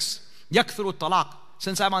his tricks. Yakthuru talaq.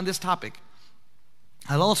 Since I'm on this topic,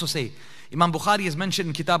 I'll also say, Imam Bukhari has mentioned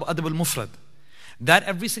in Kitab Adab al-Mufrad, that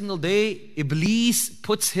every single day, Iblis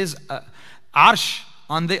puts his arsh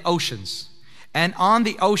on the oceans. And on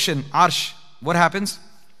the ocean, arsh, what happens?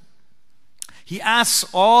 He asks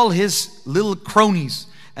all his little cronies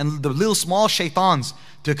and the little small shaitans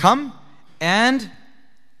to come and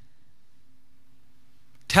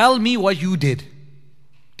tell me what you did.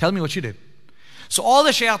 Tell me what you did. So all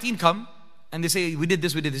the shayateen come and they say, we did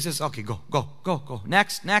this, we did this. He says, okay, go.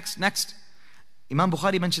 Next. Imam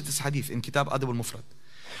Bukhari mentioned this hadith in Kitab Adab al-Mufrad.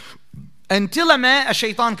 Until a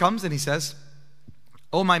shaitan comes and he says,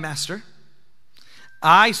 oh my master,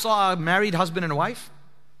 I saw a married husband and wife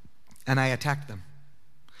and I attacked them.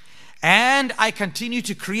 And I continue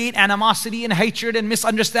to create animosity and hatred and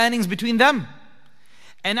misunderstandings between them.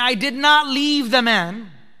 And I did not leave the man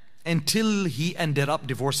until he ended up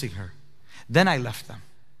divorcing her. Then I left them.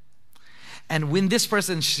 And when this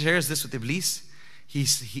person shares this with Iblis,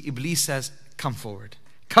 Iblis says, come forward.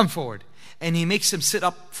 And he makes him sit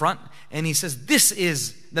up front and he says, this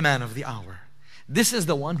is the man of the hour. This is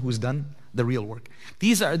the one who's done the real work.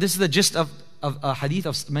 This is the gist of a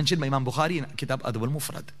hadith mentioned by Imam Bukhari in Kitab Adab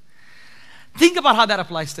al-Mufrad. Think about how that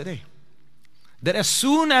applies today. That as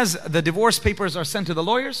soon as the divorce papers are sent to the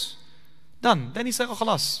lawyers, done. Then he said, oh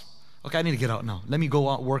khalas. Okay, I need to get out now. Let me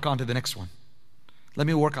go work on to the next one.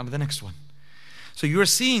 So you're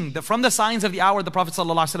seeing that from the signs of the hour, the Prophet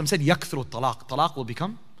ﷺ said, yakthru talaq. Talaq will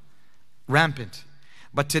become rampant.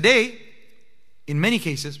 But today, in many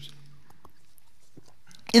cases,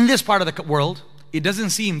 in this part of the world, it doesn't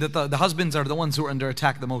seem that the husbands are the ones who are under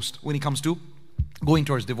attack the most when it comes to going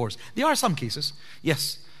towards divorce. There are some cases,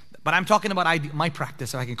 yes. But I'm talking about my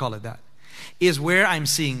practice, if I can call it that, is where I'm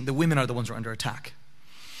seeing the women are the ones who are under attack.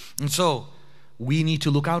 And so, we need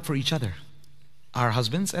to look out for each other. Our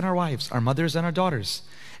husbands and our wives, our mothers and our daughters.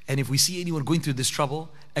 And if we see anyone going through this trouble,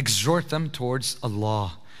 exhort them towards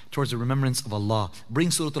Allah, towards the remembrance of Allah.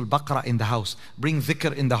 Bring Surah Al-Baqarah in the house. Bring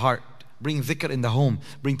dhikr in the heart. Bring dhikr in the home.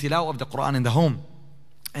 Bring tilawah of the Quran in the home.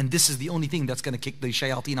 And this is the only thing that's going to kick the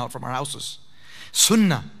shayateen out from our houses.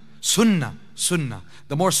 Sunnah.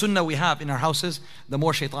 The more sunnah we have in our houses, the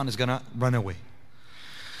more shaitan is going to run away.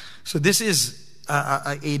 So this is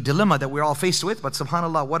a dilemma that we're all faced with. But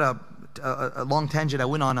subhanAllah, what a long tangent I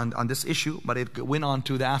went on this issue, but it went on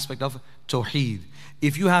to the aspect of tawheed.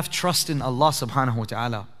 If you have trust in Allah subhanahu wa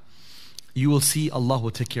ta'ala, you will see Allah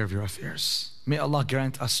will take care of your affairs. May Allah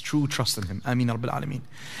grant us true trust in Him. Ameen Rabbil Alameen.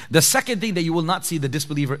 The second thing that you will not see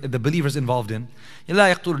the believers involved in,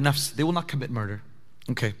 لا يقتل النفس, they will not commit murder.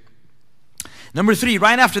 Okay. Number 3,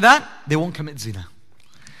 right after that, they won't commit zina.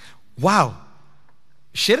 Wow.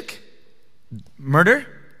 Shirk, murder,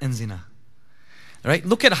 and zina. Right?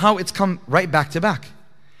 Look at how it's come right back to back.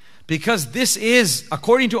 Because this is,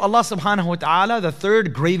 according to Allah subhanahu wa ta'ala, the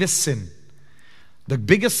third gravest sin. The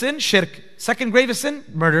biggest sin, shirk. Second gravest sin,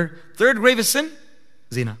 murder. Third gravest sin,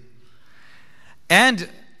 zina. And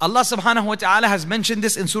Allah subhanahu wa ta'ala has mentioned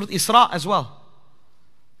this in Surah Isra as well.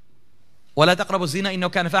 وَلَا تَقْرَبُوا الزِّنَا إِنَّهُ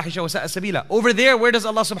كَانَ فَاحِشًا وَسَاءَ سَبِيلًا. Over there, where does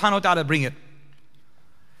Allah subhanahu wa ta'ala bring it?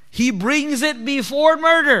 He brings it before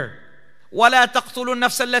murder. وَلَا تَقْتُلُوا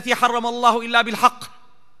النَّفْسَ الَّتِي حَرَّمَ اللَّهُ إِلَّا بِالْحَقِّ.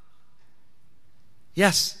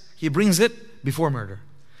 Yes, He brings it before murder.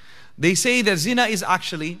 They say that zina is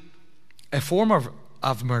actually a form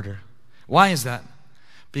of murder. Why is that?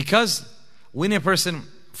 Because when a person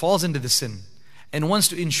falls into the sin and wants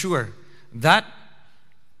to ensure that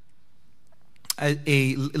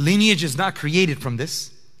a lineage is not created from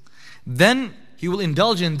this, then he will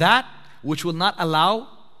indulge in that which will not allow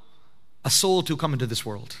a soul to come into this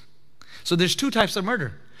world. So there's 2 types of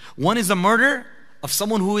murder. One is the murder of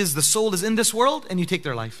someone who is the soul is in this world and you take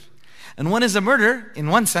their life. And one is a murder, in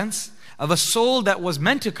one sense, of a soul that was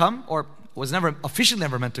meant to come, or was never officially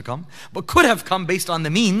never meant to come, but could have come based on the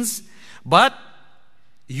means, but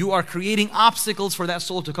you are creating obstacles for that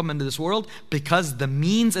soul to come into this world because the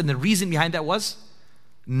means and the reason behind that was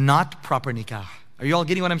not proper nikah. Are you all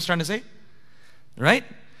getting what I'm trying to say? Right?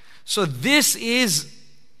 So this is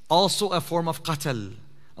also a form of qatl.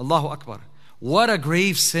 Allahu Akbar. What a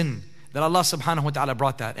grave sin that Allah subhanahu wa ta'ala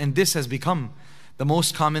brought that. And this has become the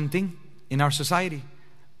most common thing in our society,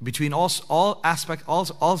 between all aspects,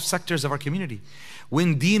 all sectors of our community.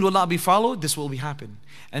 When deen will not be followed, this will be happen.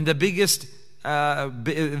 And the biggest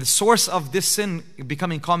the source of this sin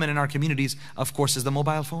becoming common in our communities, of course, is the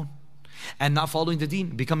mobile phone. And not following the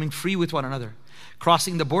deen, becoming free with one another,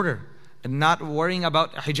 crossing the border, and not worrying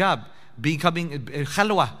about hijab, becoming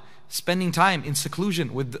khalwa, spending time in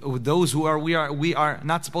seclusion with those who we are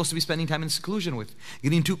not supposed to be spending time in seclusion with,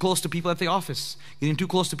 getting too close to people at the office, getting too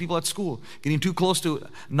close to people at school, getting too close to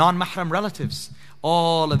non-mahram relatives.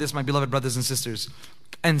 All of this, my beloved brothers and sisters,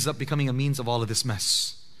 ends up becoming a means of all of this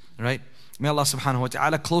mess. Right? May Allah subhanahu wa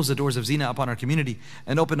ta'ala close the doors of zina upon our community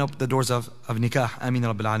and open up the doors of nikah. Ameen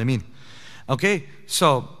Rabbil Alameen. Okay,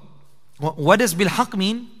 so What does bilhaq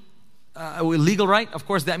mean? Legal right? Of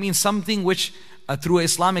course, that means something which through an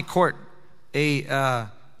Islamic court, something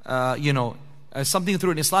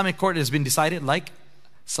through an Islamic court has been decided, like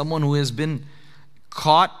someone who has been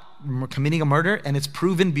caught committing a murder and it's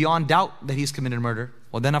proven beyond doubt that he's committed murder.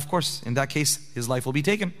 Well, then of course, in that case, his life will be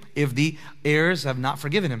taken if the heirs have not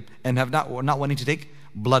forgiven him and have not wanting to take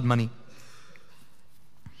blood money.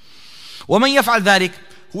 وَمَنْ يَفْعَلْ ذَلِكَ,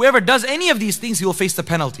 whoever does any of these things, he will face the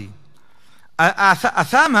penalty.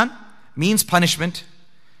 Athaman means punishment.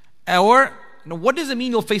 Or, what does it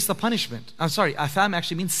mean you'll face the punishment? I'm sorry, atham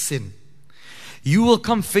actually means sin. You will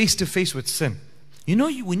come face to face with sin. You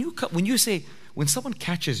know, when someone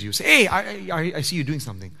catches you, say, hey, I see you doing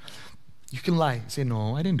something. You can lie. Say,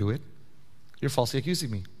 no, I didn't do it. You're falsely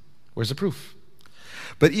accusing me. Where's the proof?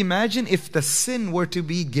 But imagine if the sin were to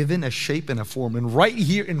be given a shape and a form, and right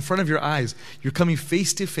here in front of your eyes, you're coming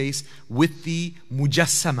face to face with the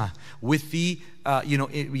mujassama, with the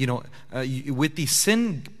with the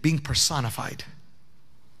sin being personified.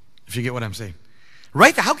 If you get what I'm saying,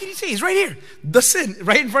 right? How can you say it's right here, the sin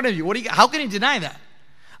right in front of you? How can you deny that?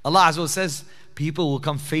 Allah Azza wa says, people will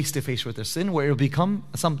come face to face with their sin, where it will become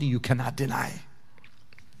something you cannot deny.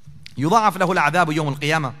 يُضَاعَفْ لَهُ الْعَذَابُ يَوْمَ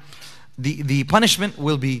الْقِيَامَةِ. The punishment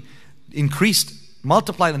will be increased,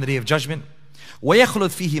 multiplied on the day of judgment. وَيَخْلُدْ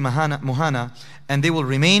فِيهِ مُهَانًا, and they will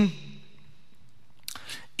remain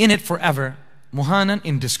in it forever. Muhanan,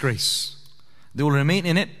 in disgrace. They will remain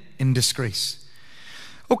in it in disgrace.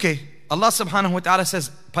 Okay, Allah subhanahu wa ta'ala says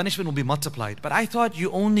punishment will be multiplied. But I thought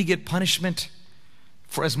you only get punishment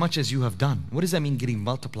for as much as you have done. What does that mean, getting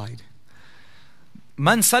multiplied?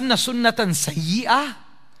 مَنْ سَنَّ سُنَّةً سَيِّئَةً,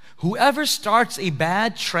 whoever starts a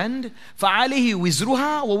bad trend, فَعَلَيْهِ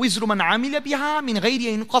وِزْرُهَا وَوِزْرُ مَنْ عَمِلَ بِهَا مِنْ غَيْرِ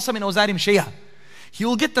أَنْ يُنْقَصَ مِنْ أَوْزَارِهِمْ شَيْئًا. He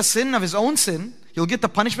will get the sin of his own sin, he'll get the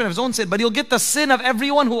punishment of his own sin, but he'll get the sin of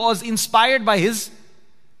everyone who was inspired by his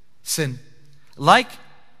sin. Like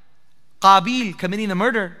Qabil committing a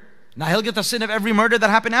murder, now he'll get the sin of every murder that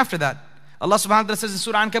happened after that. Allah subhanahu wa ta'ala says in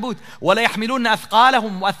Surah Ankabut, وَلَا يَحْمِلُونَ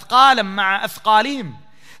أَثْقَالَهُمْ وَأَثْقَالًا مَعَ أَثْقَالِهِمْ.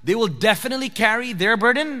 They will definitely carry their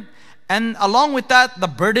burden, and along with that, the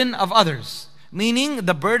burden of others. Meaning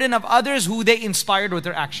the burden of others who they inspired with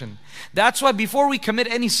their action. That's why before we commit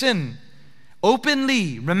any sin,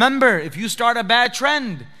 openly remember, if you start a bad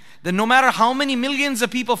trend, then no matter how many millions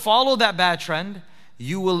of people follow that bad trend,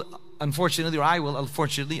 you will unfortunately, or I will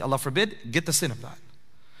unfortunately, Allah forbid, get the sin of that.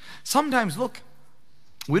 Sometimes, look,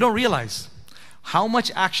 we don't realize how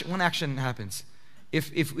much action, one action happens.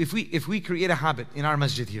 If we create a habit in our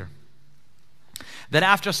masjid here, that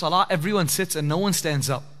after salah, everyone sits and no one stands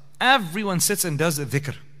up. Everyone sits and does a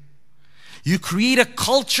dhikr. You create a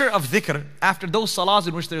culture of dhikr after those salahs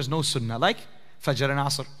in which there is no sunnah, like Fajr and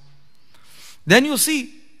Asr. Then you'll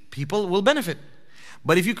see people will benefit.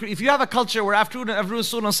 But if you have a culture where after every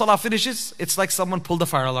sunnah and salah finishes, it's like someone pulled the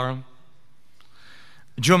fire alarm.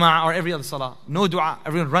 Jum'ah or every other salah, no dua,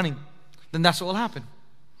 everyone running, then that's what will happen.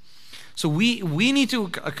 So we need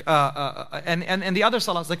to, and the other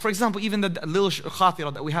salahs, like for example, even the little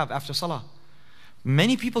khatira that we have after salah.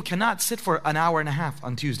 Many people cannot sit for an hour and a half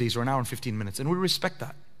on Tuesdays or an hour and 15 minutes, and we respect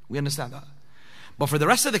that. We understand that. But for the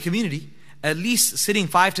rest of the community, at least sitting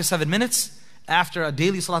 5 to 7 minutes after a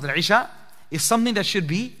daily salat al-isha is something that should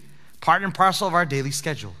be part and parcel of our daily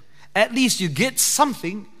schedule. At least you get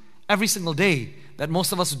something every single day that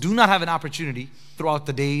most of us do not have an opportunity throughout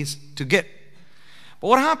the days to get. But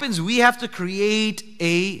what happens, we have to create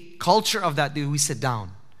a culture of that. We sit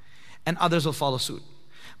down and others will follow suit.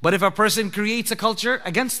 But if a person creates a culture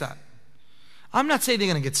against that, I'm not saying they're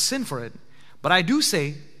going to get sin for it, but I do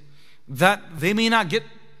say that they may not get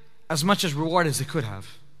as much as reward as they could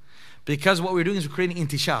have. Because what we're doing is we're creating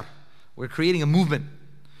intishar. We're creating a movement.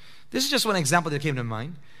 This is just one example that came to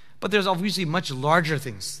mind. But there's obviously much larger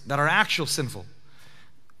things that are actual sinful.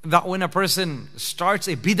 That when a person starts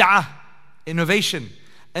a bid'ah, innovation,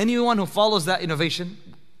 anyone who follows that innovation,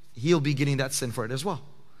 he'll be getting that sin for it as well.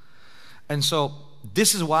 And so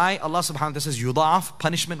this is why Allah subhanahu wa ta'ala says yudha'af,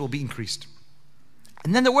 punishment will be increased.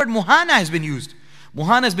 And then the word muhana has been used.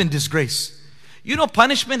 Muhana has been disgrace. You know,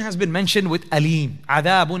 punishment has been mentioned with alim,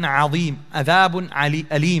 adabun azim, adabun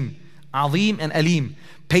alim, azim and alim,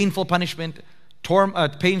 painful punishment,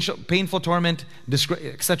 painful torment,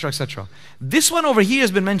 etc., etc. This one over here has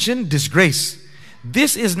been mentioned disgrace.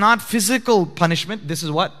 This is not physical punishment. This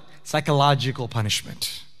is what? Psychological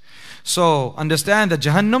punishment. So understand that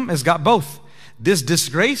Jahannam has got both. This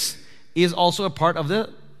disgrace is also a part of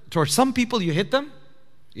the torture. Some people, you hit them,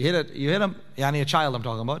 you hit them, yani a child I'm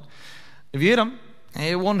talking about. If you hit him,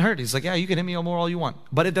 it won't hurt. He's like, yeah, you can hit me more all you want.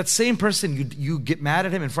 But if that same person, you get mad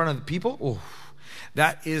at him in front of the people, oh,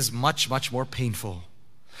 That is much, much more painful.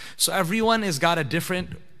 So everyone has got a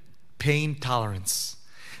different pain tolerance.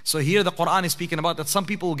 So here the Quran is speaking about that some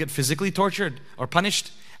people will get physically tortured or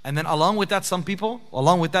punished, and then along with that,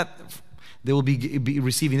 they will be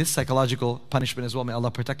receiving this psychological punishment as well. May Allah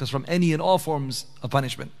protect us from any and all forms of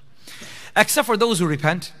punishment. Except for those who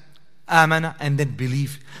repent, amana, and then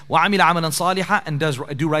believe. وَعَمِلَ عَمَلًا صَالِحًا,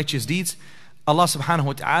 and do righteous deeds. Allah subhanahu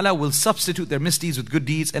wa ta'ala will substitute their misdeeds with good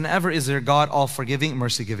deeds, and ever is their God all forgiving,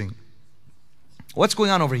 mercy giving. What's going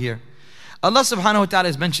on over here? Allah subhanahu wa ta'ala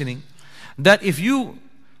is mentioning that if you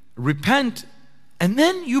repent and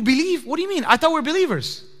then you believe, what do you mean? I thought we're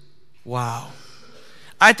believers. Wow.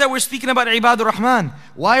 I thought we're speaking about Ibadur Rahman.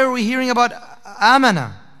 Why are we hearing about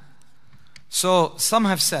Amana? So some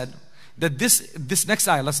have said that this next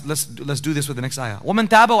ayah, let's do this with the next ayah. وَمَنْ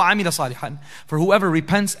تَابَ وَعَمِلَ صَالِحًا, for whoever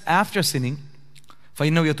repents after sinning,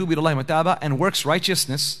 فَإِنَّهُ يَتُوبُ إِلَى اللَّهِ مَتَابًا, and works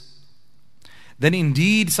righteousness, then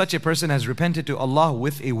indeed such a person has repented to Allah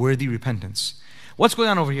with a worthy repentance. What's going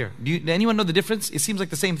on over here? Does anyone know the difference? It seems like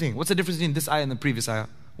the same thing. What's the difference between this ayah and the previous ayah?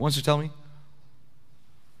 Who wants to tell me?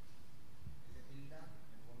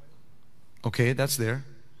 Okay, that's there.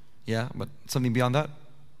 Yeah, but something beyond that?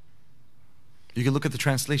 You can look at the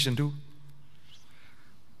translation too.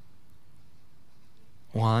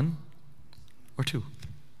 1 or 2?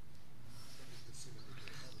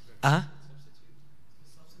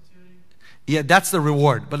 Yeah, that's the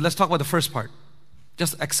reward. But let's talk about the first part.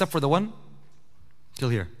 Just except for the one till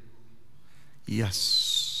here.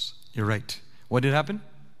 Yes, you're right. What did happen?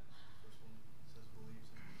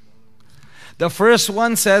 The first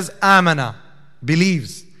one says amana,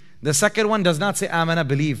 believes. The second one does not say amana,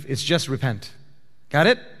 believe. It's just repent. Got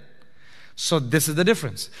it? So this is the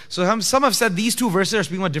difference. So some have said these two verses are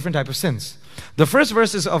speaking about different type of sins. The first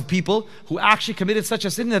verse is of people who actually committed such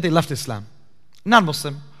a sin that they left Islam.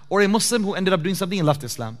 Non-Muslim. Or a Muslim who ended up doing something and left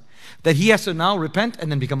Islam. That he has to now repent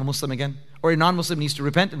and then become a Muslim again. Or a non-Muslim needs to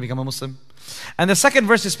repent and become a Muslim. And the second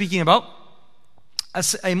verse is speaking about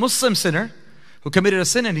a Muslim sinner who committed a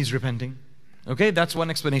sin and he's repenting. Okay, that's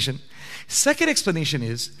one explanation. Second explanation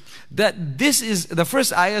is that the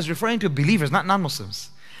first ayah is referring to believers, not non-Muslims.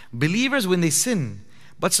 Believers when they sin.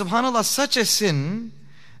 But subhanAllah, such a sin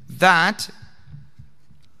that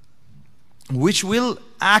which will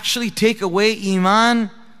actually take away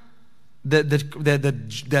iman,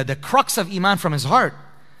 the crux of iman from his heart.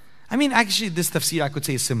 I mean, actually this tafsir I could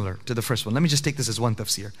say is similar to the first one. Let me just take this as one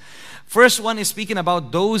tafsir. First one is speaking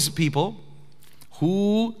about those people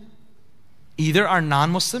who either are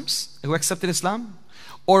non-Muslims who accepted Islam,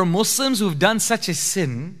 or Muslims who've done such a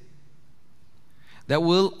sin that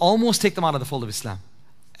will almost take them out of the fold of Islam.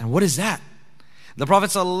 And what is that? The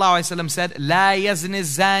Prophet ﷺ said, "La yazni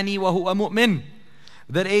zani wa huwa mu'min,"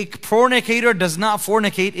 that a fornicator does not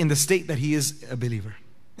fornicate in the state that he is a believer.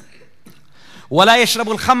 وَلَا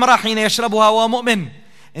يَشْرَبُ الْخَمْرَ حِينَ يَشْرَبُهَا وَهُوَ مُؤْمِنٌ,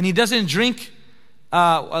 and he doesn't drink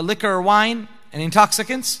liquor or wine and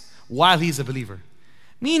intoxicants while he's a believer.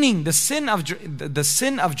 Meaning the sin of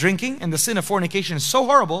drinking and the sin of fornication is so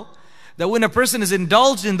horrible that when a person is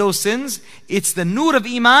indulged in those sins, it's the nur of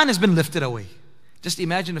iman has been lifted away. Just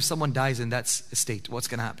imagine if someone dies in that state, what's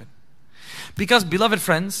going to happen? Because, beloved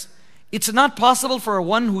friends, it's not possible for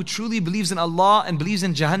one who truly believes in Allah and believes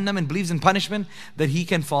in Jahannam and believes in punishment that he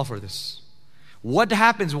can fall for this. What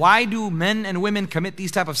happens? Why do men and women commit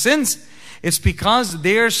these type of sins? It's because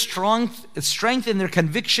their strength in their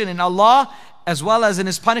conviction in Allah as well as in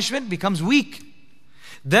His punishment becomes weak.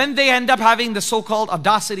 Then they end up having the so-called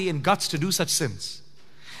audacity and guts to do such sins.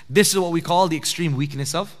 This is what we call the extreme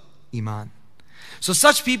weakness of iman. So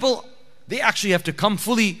such people, they actually have to come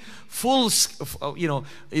they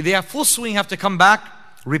have full swing, have to come back,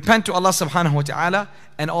 repent to Allah subhanahu wa ta'ala,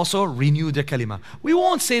 and also renew their kalima. We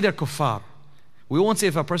won't say they're kuffar. We won't say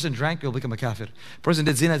if a person drank, he'll become a kafir. A person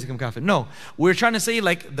did zina, he'll become kafir. No, we're trying to say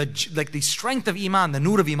like the strength of iman, the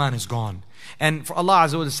nur of iman is gone. And for Allah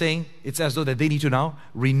Azza wa Jalla is saying, it's as though that they need to now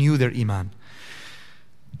renew their iman.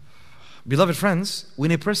 Beloved friends,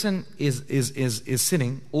 when a person is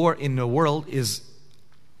sinning, or in the world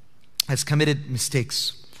has committed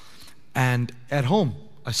mistakes, and at home,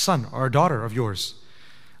 a son or a daughter of yours,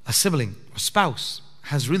 a sibling or spouse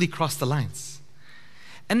has really crossed the lines.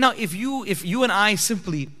 And now if you and I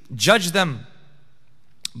simply judge them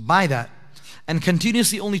by that and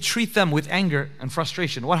continuously only treat them with anger and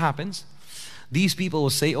frustration, what happens? These people will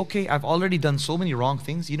say, okay, I've already done so many wrong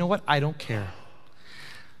things. You know what? I don't care.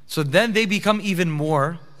 So then they become even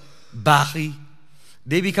more baghi.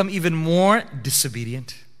 They become even more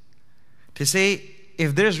disobedient. To say,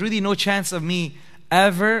 if there's really no chance of me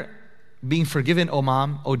ever being forgiven, oh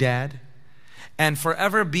mom, oh dad, and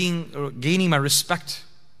forever gaining my respect.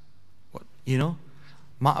 You know,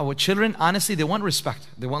 with children, honestly, they want respect.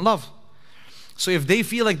 They want love. So if they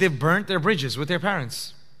feel like they've burnt their bridges with their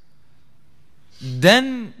parents,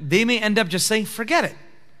 then they may end up just saying, forget it.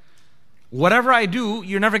 Whatever I do,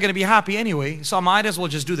 you're never going to be happy anyway, so I might as well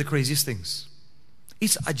just do the craziest things.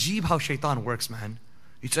 It's ajib how shaitan works, man.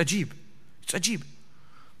 It's ajib. It's ajib.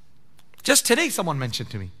 Just today someone mentioned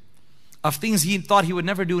to me of things he thought he would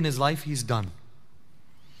never do in his life, he's done.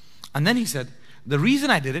 And then he said, the reason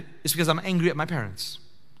I did it is because I'm angry at my parents.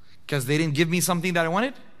 Because they didn't give me something that I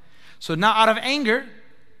wanted. So now out of anger,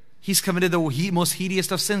 he's committed the most hideous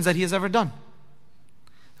of sins that he has ever done.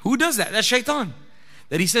 Who does that? That's shaitan.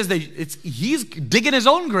 That he says that he's digging his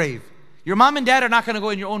own grave. Your mom and dad are not going to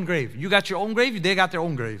go in your own grave. You got your own grave, they got their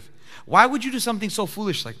own grave. Why would you do something so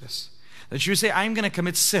foolish like this? That you say, I'm going to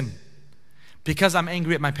commit sin because I'm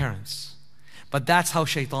angry at my parents. But that's how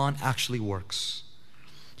shaitan actually works.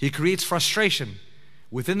 He creates frustration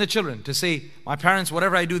within the children to say, my parents,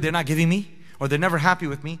 whatever I do, they're not giving me, or they're never happy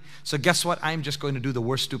with me. So guess what? I'm just going to do the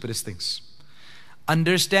worst, stupidest things.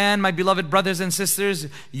 Understand, my beloved brothers and sisters,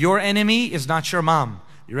 your enemy is not your mom.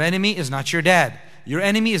 Your enemy is not your dad. Your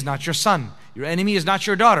enemy is not your son. Your enemy is not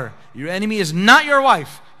your daughter. Your enemy is not your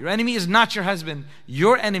wife. Your enemy is not your husband.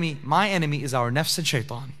 Your enemy, my enemy, is our nafs and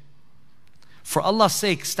shaitan. For Allah's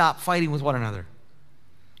sake, stop fighting with one another.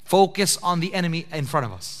 Focus on the enemy in front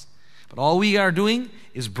of us. But all we are doing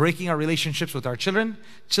is breaking our relationships with our children,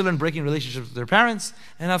 children breaking relationships with their parents,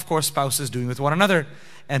 and of course spouses doing with one another.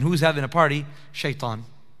 And who's having a party? Shaitan.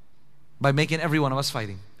 By making every one of us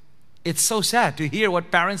fighting. It's so sad to hear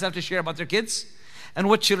what parents have to share about their kids and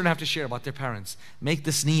what children have to share about their parents. Make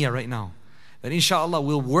this niyyah right now, that inshallah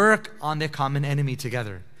we'll work on the common enemy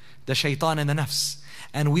together, the shaitan and the nafs.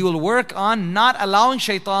 And we will work on not allowing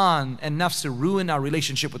shaitan and nafs to ruin our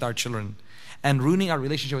relationship with our children and ruining our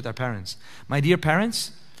relationship with our parents. My dear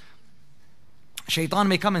parents, shaitan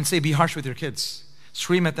may come and say, be harsh with your kids.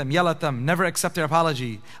 Scream at them, yell at them, never accept their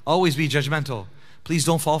apology, always be judgmental. Please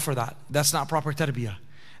don't fall for that. That's not proper tarbiyah.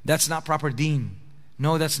 That's not proper deen.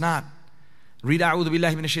 No, that's not. Read A'udhu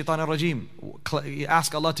Billahi Minash Shaitanir Rajeem.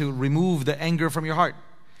 Ask Allah to remove the anger from your heart.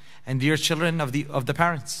 And dear children of the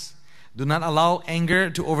parents, do not allow anger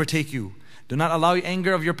to overtake you. Do not allow the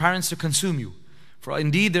anger of your parents to consume you. For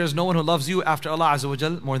indeed there is no one who loves you after Allah Azza wa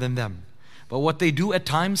Jal more than them. But what they do at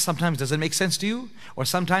times, sometimes doesn't make sense to you, or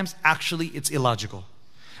sometimes actually it's illogical.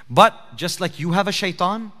 But just like you have a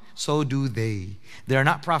shaitan, so do they. They are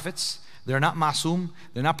not prophets. They're not ma'soom.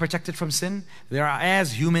 They're not protected from sin. They are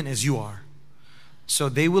as human as you are. So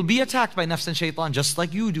they will be attacked by nafs and shaitan just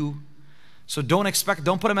like you do. So don't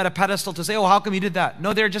put them at a pedestal to say, oh, how come you did that?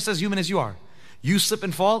 No, they're just as human as you are. You slip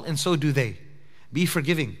and fall, and so do they. Be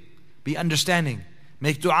forgiving. Be understanding.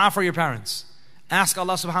 Make dua for your parents. Ask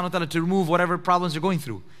Allah subhanahu wa ta'ala to remove whatever problems you're going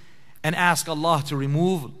through. And ask Allah to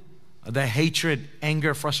remove the hatred,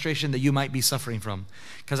 anger, frustration that you might be suffering from.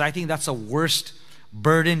 Because I think that's the worst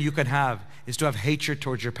burden you could have, is to have hatred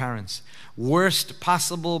towards your parents. Worst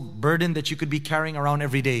possible burden that you could be carrying around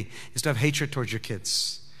every day is to have hatred towards your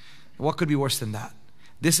kids. What could be worse than that?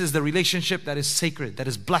 This is the relationship that is sacred, that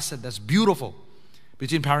is blessed, that's beautiful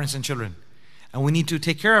between parents and children. And we need to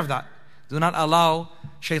take care of that. Do not allow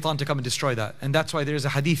shaitan to come and destroy that. And that's why there is a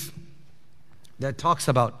hadith that talks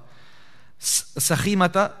about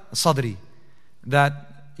sakhimata sadri. That,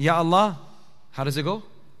 Ya Allah, how does it go?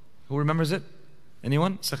 Who remembers it?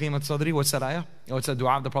 Anyone? Sakhimat sadri, what's that ayah? What's that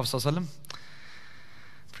dua of the Prophet ﷺ?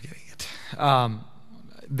 Forgetting it.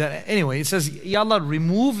 Anyway, it says, Ya Allah,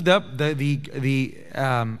 remove the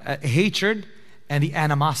hatred and the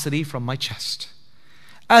animosity from my chest.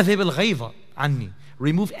 Adhib al-ghayza anni.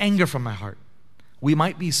 Remove anger from my heart. We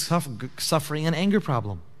might be suffering an anger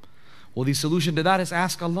problem. Well, the solution to that is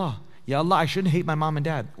ask Allah. Ya Allah, I shouldn't hate my mom and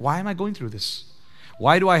dad. Why am I going through this?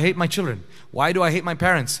 Why do I hate my children? Why do I hate my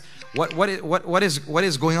parents? What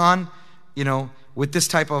is going on, with this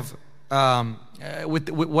type of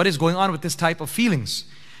what is going on with this type of feelings?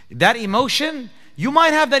 That emotion, you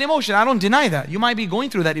might have that emotion. I don't deny that. You might be going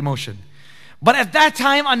through that emotion. But at that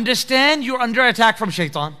time, understand you're under attack from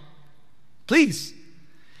shaitan. Please.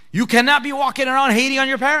 You cannot be walking around hating on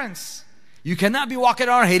your parents. You cannot be walking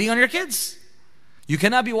around hating on your kids. You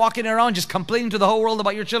cannot be walking around just complaining to the whole world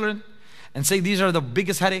about your children and say these are the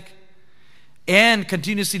biggest headache, and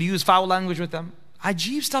continuously to use foul language with them.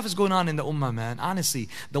 Ajib stuff is going on in the ummah, man. Honestly,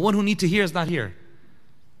 the one who need to hear is not here.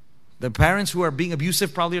 The parents who are being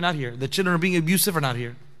abusive probably are not here. The children who are being abusive are not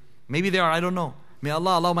here. Maybe they are, I don't know. May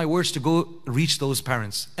Allah allow my words to go reach those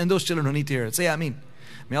parents and those children who need to hear it. Say Ameen.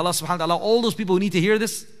 May Allah subhanahu wa ta'ala allow all those people who need to hear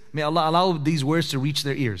this, may Allah allow these words to reach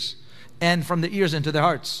their ears. and from their ears into their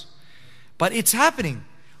hearts. But it's happening.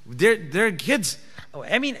 They're kids.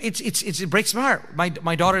 I mean, it breaks my heart.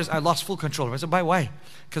 My daughters, I lost full control. I said, why?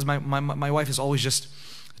 Because my wife is always just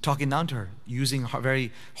talking down to her, using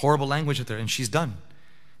very horrible language with her, and she's done.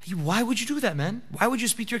 Why would you do that, man? Why would you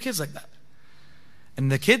speak to your kids like that?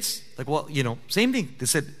 And the kids, like, well, same thing. They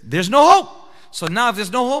said, there's no hope. So now if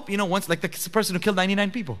there's no hope, once, like the person who killed 99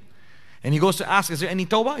 people. And he goes to ask, is there any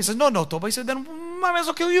tawbah? He says, no tawbah. He said, then I might as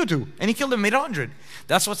well kill you too. And he killed them, made 100.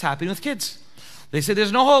 That's what's happening with kids. They say,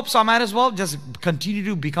 there's no hope, so I might as well just continue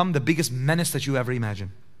to become the biggest menace that you ever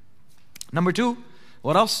imagine. Number 2,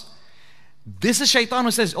 what else? This is shaitan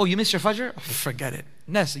who says, oh, you missed your fajr? Forget it.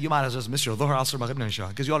 Yes, you might as well miss your dhuhr, asr, maghrib, and isha,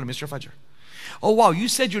 because you already missed your fajr. Oh, wow, you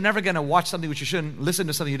said you're never going to watch something which you shouldn't, listen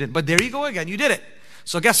to something you didn't. But there you go again, you did it.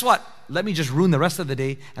 So guess what? Let me just ruin the rest of the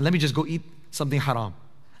day, and let me just go eat something haram.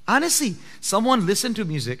 Honestly, someone listened to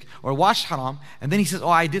music or watched haram, and then he says, oh,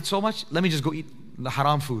 I did so much, let me just go eat the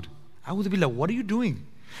haram food. A'udhu billah, what are you doing?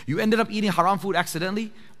 You ended up eating haram food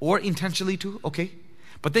accidentally or intentionally too, okay.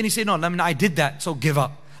 But then you say, no, I did that, so give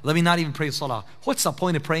up. Let me not even pray salah. What's the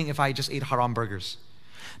point of praying if I just ate haram burgers?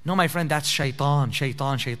 No, my friend, that's shaitan.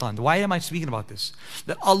 Why am I speaking about this?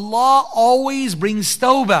 That Allah always brings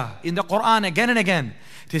tawbah in the Quran again and again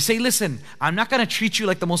to say, listen, I'm not going to treat you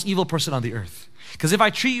like the most evil person on the earth. Because if I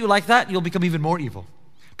treat you like that, you'll become even more evil.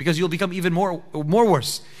 Because you'll become even more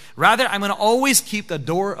worse. Rather, I'm going to always keep the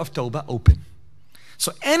door of tawbah open.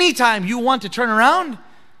 So anytime you want to turn around,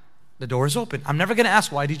 the door is open. I'm never going to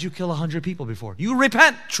ask, why did you kill 100 people before? You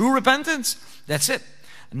repent. True repentance. That's it.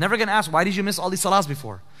 I'm never going to ask, why did you miss all these salahs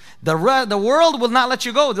before? The world will not let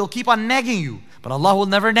you go. They'll keep on nagging you. But Allah will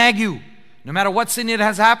never nag you. No matter what sin it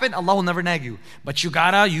has happened, Allah will never nag you. But you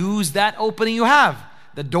got to use that opening you have.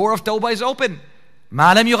 The door of tawbah is open.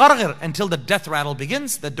 مَا لَمْ يُغَرْغِرْ. Until the death rattle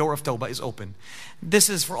begins, the door of tawbah is open. This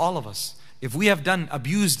is for all of us. If we have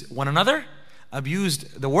abused one another,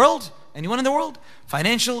 abused the world, anyone in the world,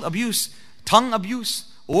 financial abuse, tongue abuse,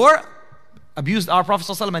 or abused our Prophet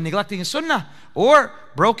ﷺ and neglecting his sunnah, or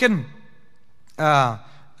broken our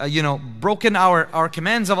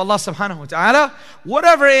commands of Allah subhanahu wa ta'ala,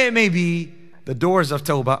 whatever it may be, the doors of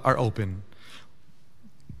tawbah are open.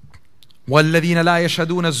 وَالَّذِينَ لَا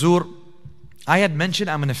يَشْهَدُونَ الزُّورِ. I had mentioned,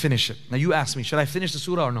 I'm going to finish it. Now you ask me, should I finish the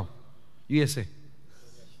surah or no? You guys say.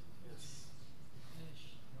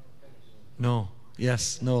 No.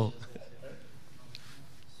 Yes. No.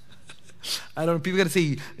 I don't know. People are going to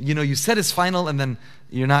say, you said it's final and then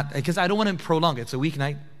you're not. Because I don't want to prolong it. It's a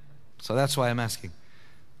weeknight. So that's why I'm asking.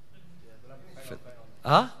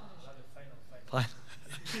 Huh?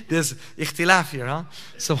 There's ikhtilaf here, huh?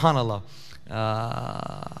 Subhanallah.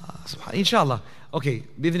 Inshallah. Okay,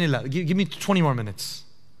 bidhnillah. Give me 20 more minutes.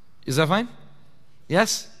 Is that fine?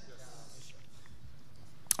 Yes?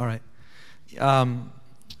 All right.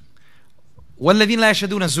 وَالَّذِينَ لَا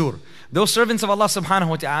يَشْهَدُونَ الزُّورَ. Those servants of Allah subhanahu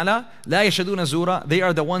wa ta'ala, لَا يَشْهَدُونَ الزُّورَ, they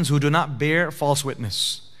are the ones who do not bear false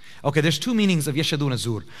witness. Okay, there's two meanings of يَشْهَدُونَ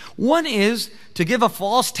الزُّورَ. One is to give a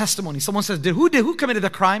false testimony. Someone says, who committed the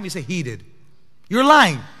crime? You say, he did. You're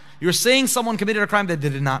lying. You're saying someone committed a crime that they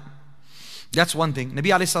did not. That's one thing. Nabi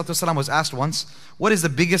ﷺ was asked once, what is the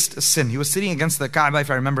biggest sin? He was sitting against the Kaaba,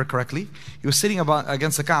 if I remember correctly. He was sitting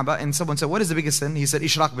against the Kaaba, and someone said, what is the biggest sin? He said,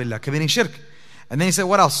 Ishraq billah, committing shirk. And then he said,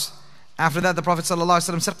 what else? After that, the Prophet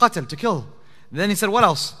ﷺ said, qatl, to kill. Then he said, what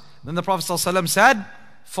else? Then the Prophet ﷺ said,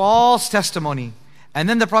 false testimony. And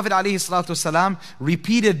then the Prophet ﷺ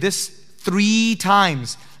repeated this 3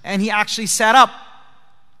 times. And he actually sat up.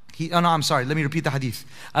 Let me repeat the hadith.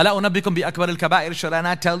 أَلَا أُنَبِّكُمْ بِأَكْبَرِ الْكَبَائِرِ. Shall I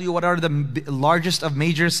not tell you what are the largest of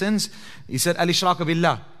major sins? He said, al-ishraq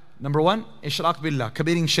billah. Number 1, ishraq billah,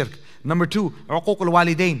 committing shirk. Number 2, uquq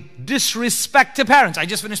al-walidain, disrespect to parents. I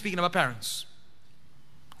just finished speaking about parents.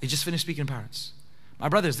 My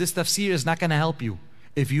brothers, this tafsir is not going to help you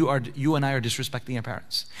if you and I are disrespecting our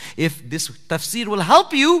parents. If this tafsir will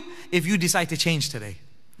help you if you decide to change today.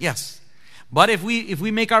 Yes. But if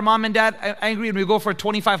we make our mom and dad angry and we go for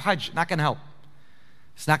 25 hajj, not going to help.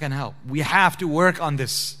 It's not going to help. We have to work on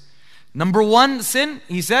this. Number 1 sin,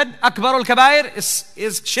 he said, akbar al-kabair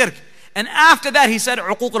is shirk. And after that, he said,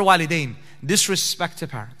 uquq al-walidain, disrespect to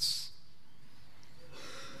parents.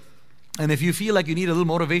 And if you feel like you need a little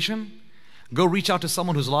motivation, go reach out to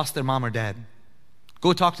someone who's lost their mom or dad.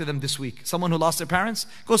 Go talk to them this week. Someone who lost their parents,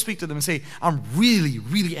 go speak to them and say, I'm really,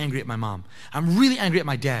 really angry at my mom. I'm really angry at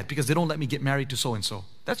my dad because they don't let me get married to so-and-so.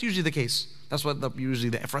 That's usually the case. That's what usually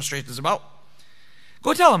the frustration is about.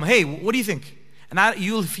 Go tell them, hey, what do you think? And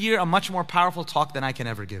you'll hear a much more powerful talk than I can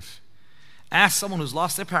ever give. Ask someone who's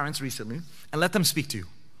lost their parents recently and let them speak to you.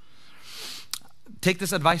 Take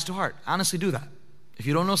this advice to heart. Honestly do that. If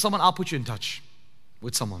you don't know someone, I'll put you in touch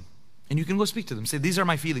with someone. And you can go speak to them. Say, these are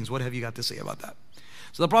my feelings. What have you got to say about that?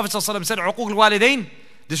 So the Prophet ﷺ said, عقوق الوالدين,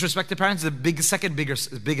 disrespect to parents is the second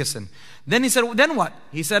biggest sin. Then he said, then what?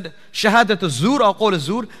 He said, shahadat az-zur or qawl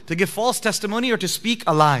az-zur, to give false testimony or to speak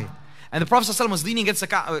a lie. And the Prophet ﷺ was leaning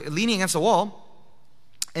against a wall,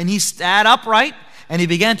 and he sat upright, and he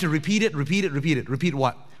began to repeat it. Repeat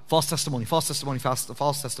what? False testimony, false testimony,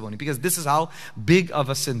 false testimony. Because this is how big of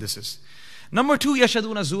a sin this is. Number two,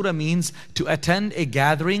 yashaduna zura means to attend a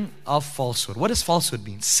gathering of falsehood. What does falsehood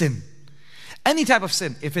mean? Sin. Any type of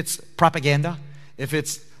sin. If it's propaganda, if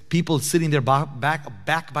it's people sitting there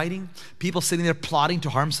backbiting, people sitting there plotting to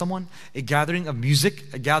harm someone, a gathering of music,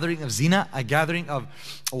 a gathering of zina, a gathering of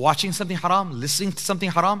watching something haram, listening to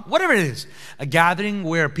something haram, whatever it is. A gathering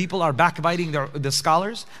where people are backbiting the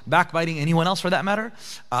scholars, backbiting anyone else for that matter,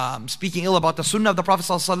 speaking ill about the sunnah of the Prophet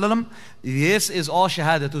ﷺ. This is all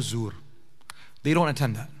shahadatul zur. They don't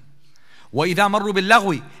attend that. وَإِذَا مَرُّوا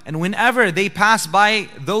بِاللَّغْوِ, and whenever they pass by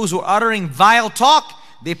those who are uttering vile talk,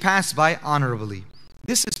 they pass by honorably.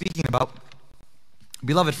 This is speaking about,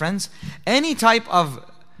 beloved friends, any type of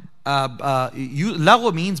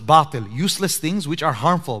lagwa means batil, useless things which are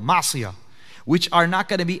harmful, ma'siyah, which are not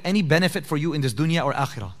going to be any benefit for you in this dunya or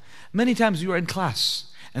akhirah. Many times you are in class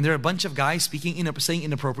and there are a bunch of guys saying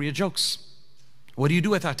inappropriate jokes. What do you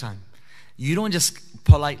do at that time? You don't just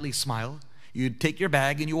politely smile. You take your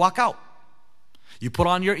bag and you walk out. You put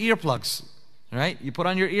on your earplugs, right? You put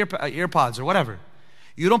on your earpods or whatever.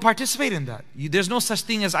 You don't participate in that. There's no such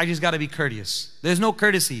thing as I just got to be courteous. There's no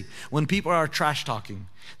courtesy when people are trash talking.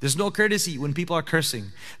 There's no courtesy when people are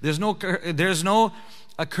cursing. There's no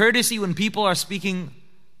courtesy when people are speaking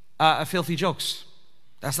filthy jokes.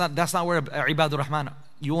 That's not where Ibadur Rahman.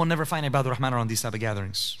 You will never find Ibadur Rahman around these type of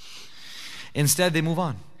gatherings. Instead, they move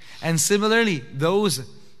on. And similarly, those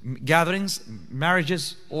gatherings,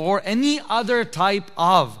 marriages, or any other type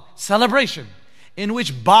of celebration in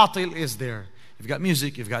which batil is there. You've got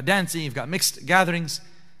music, you've got dancing, you've got mixed gatherings,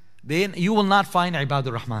 then you will not find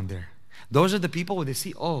Ibadur Rahman there. Those are the people where they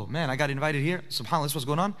see, oh man, I got invited here, subhanAllah, this was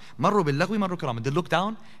going on. Marru bil-lagwi marru kirama. They look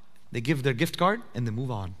down, they give their gift card, and they move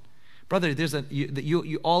on. Brother,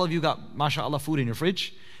 all of you got, mashallah, food in your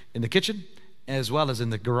fridge, in the kitchen, as well as in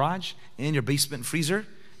the garage, in your basement freezer,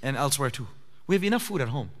 and elsewhere too. We have enough food at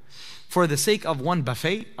home. For the sake of one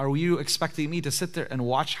buffet, are you expecting me to sit there and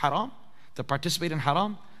watch haram? To participate in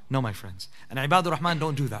haram? No, my friends. And Ibadur Rahman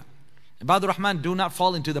don't do that. Ibadur Rahman do not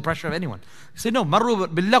fall into the pressure of anyone. Say no, marru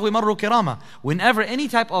billahi marru kirama. Whenever any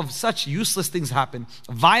type of such useless things happen,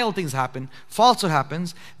 vile things happen, falsehood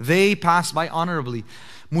happens, they pass by honorably.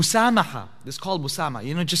 Musamaha, this is called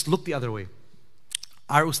musamaha. Just look the other way.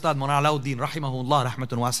 Our Ustad Mawlana Alauddin, rahimahullah,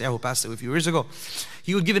 rahmatun wasi'ah, who passed away a few years ago,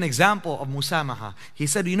 he would give an example of musamaha. He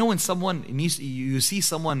said, when you see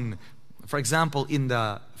someone, for example, in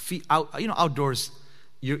the outdoors,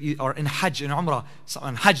 or in Hajj, in Umrah,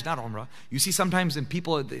 in Hajj, not Umrah, you see sometimes in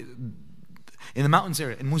people in the mountains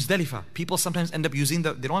area, in Muzdalifah, people sometimes end up using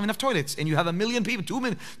they don't have enough toilets, and you have 1 million people, 2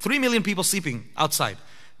 million, 3 million people sleeping outside.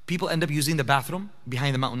 People end up using the bathroom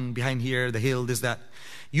behind the mountain, behind here, the hill, this, that.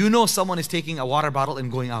 Someone is taking a water bottle and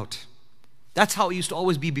going out. That's how it used to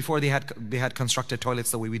always be before they had constructed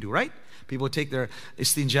toilets the way we do, right? People would take their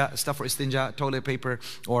istinja, stuff for istinja, toilet paper,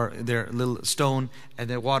 or their little stone, and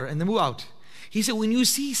their water, and they move out. He said, when you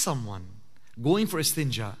see someone going for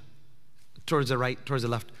istinja, towards the right, towards the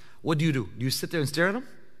left, what do? Do you sit there and stare at him?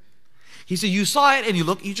 He said, you saw it and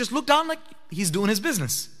you just look down like he's doing his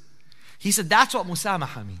business. He said, that's what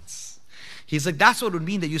musamaha means. He's like, that's what it would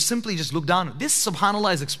mean, that you simply just look down. This,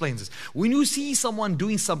 subhanAllah, explains this. When you see someone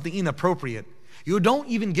doing something inappropriate, you don't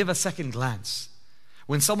even give a second glance.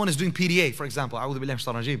 When someone is doing PDA, for example, A'udhu billahi minash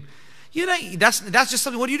shaitanir rajim, that's just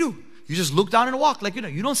something, what do? You just look down and walk. Like,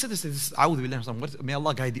 you don't sit there and say, A'udhu billahi minash shaitanir rajim, may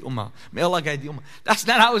Allah guide the ummah. May Allah guide the ummah. That's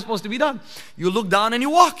not how it's supposed to be done. You look down and you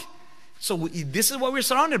walk. So this is what we're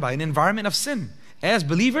surrounded by, an environment of sin. As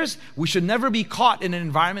believers, we should never be caught in an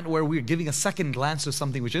environment where we're giving a second glance to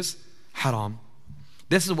something which is haram.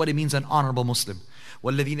 This is what it means, an honorable Muslim.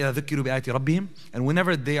 وَالَّذِينَ إِذَا ذُكِّرُوا بِآيَاتِ رَبِّهِمْ, and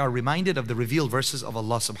whenever they are reminded of the revealed verses of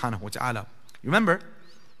Allah subhanahu wa ta'ala. Remember,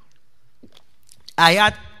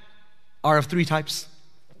 ayat are of 3 types.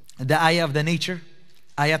 The ayat of the nature,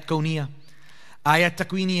 ayat kawniyah, ayat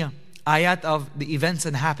takwiniyah, ayat of the events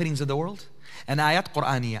and happenings of the world, and ayat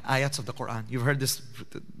Qur'aniyah, ayats of the Qur'an. You've heard this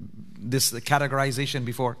categorization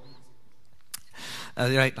before.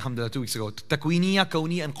 Right, alhamdulillah, 2 weeks ago. Takwiniya,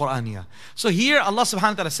 Kawniyya, and Qur'aniyya. So here Allah subhanahu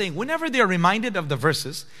wa ta'ala is saying, whenever they are reminded of the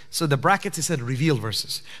verses, so the brackets he said revealed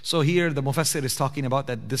verses. So here the Mufassir is talking about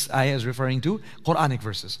that this ayah is referring to Quranic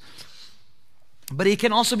verses. But it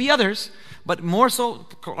can also be others, but more so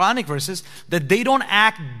Quranic verses, that they don't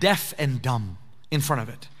act deaf and dumb in front of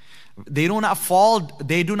it. They do not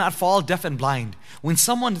fall deaf and blind. When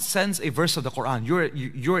someone sends a verse of the Quran,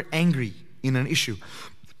 you're angry in an issue.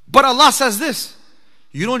 But Allah says this.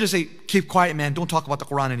 You don't just say, keep quiet, man, don't talk about the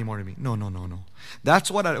Quran anymore to me. No.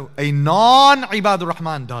 That's what a non-Ibadur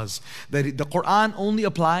Rahman does. That the Quran only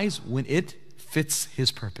applies when it fits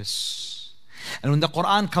his purpose. And when the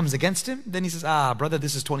Quran comes against him, then he says, brother,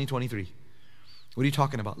 this is 2023. What are you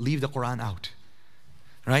talking about? Leave the Quran out.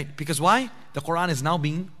 Right? Because why? The Quran is now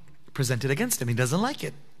being presented against him. He doesn't like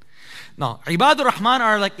it. Now, Ibadur Rahman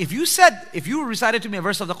are like, if you recited to me a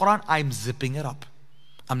verse of the Quran, I'm zipping it up.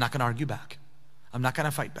 I'm not going to argue back. I'm not going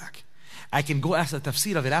to fight back. I can go ask the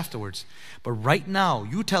tafsir of it afterwards. But right now,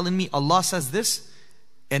 you telling me Allah says this,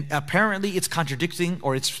 and apparently it's contradicting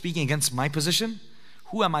or it's speaking against my position,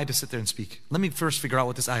 who am I to sit there and speak? Let me first figure out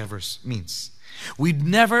what this ayah verse means. We'd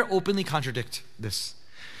never openly contradict this.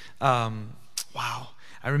 Wow.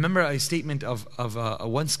 I remember a statement of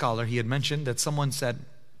one scholar. He had mentioned that someone said,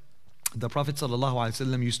 the Prophet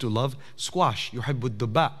ﷺ used to love squash. يُحِبُّ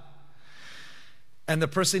الدُّبَّاء. And the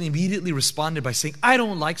person immediately responded by saying, I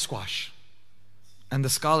don't like squash. And the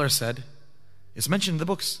scholar said, it's mentioned in the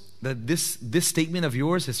books, that this statement of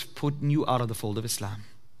yours has put you out of the fold of Islam.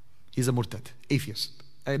 He's a murtad, atheist,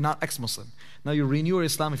 not ex-Muslim. Now you renew your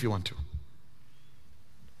Islam if you want to.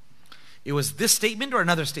 It was this statement or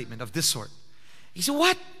another statement of this sort. He said,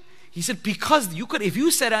 what? He said, because you could, if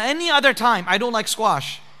you said at any other time, I don't like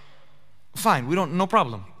squash, fine, no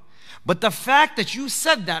problem. But the fact that you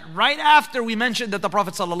said that right after we mentioned that the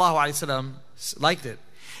Prophet ﷺ liked it,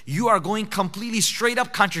 you are going completely straight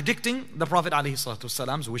up contradicting the Prophet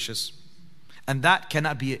ﷺ's wishes. And that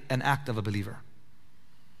cannot be an act of a believer.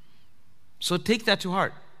 So take that to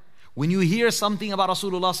heart. When you hear something about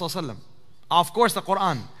Rasulullah ﷺ, of course the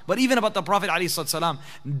Quran, but even about the Prophet ﷺ,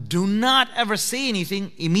 do not ever say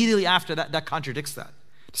anything immediately after that contradicts that.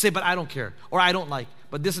 Say, but I don't care, or I don't like,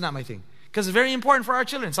 but this is not my thing. Because it's very important for our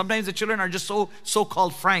children. Sometimes the children are just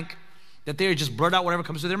so-called frank that they just blurt out whatever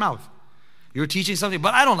comes to their mouth. You're teaching something,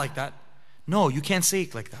 but I don't like that. No, you can't say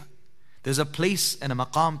it like that. There's a place and a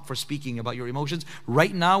maqam for speaking about your emotions.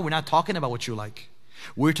 Right now, we're not talking about what you like.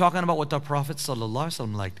 We're talking about what the Prophet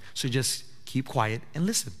ﷺ liked. So just keep quiet and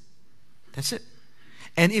listen. That's it.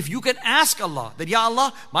 And if you can ask Allah that, Ya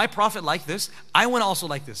Allah, my Prophet liked this, I want to also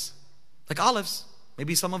like this. Like olives.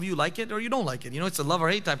 Maybe some of you like it or you don't like it. It's a love or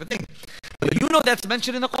hate type of thing. But that's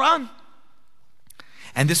mentioned in the Quran.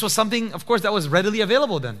 And this was something, of course, that was readily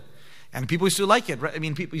available then. And people used to like it. I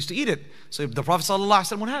mean, people used to eat it. So the Prophet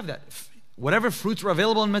ﷺ would have that. Whatever fruits were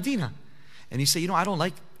available in Medina. And you say, I don't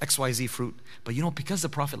like XYZ fruit. But because the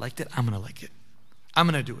Prophet liked it, I'm going to like it. I'm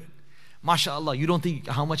going to do it. MashaAllah, you don't think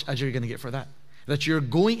how much ajr you're going to get for that. That you're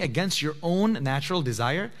going against your own natural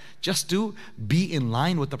desire just to be in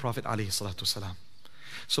line with the Prophet ﷺ.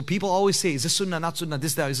 So people always say, is this sunnah, not sunnah,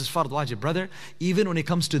 this, that, is this fard, wajib? Brother, even when it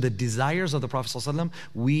comes to the desires of the Prophet ﷺ,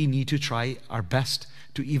 we need to try our best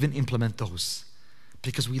to even implement those.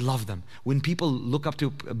 Because we love them. When people look up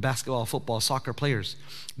to basketball, football, soccer players,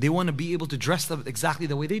 they want to be able to dress them exactly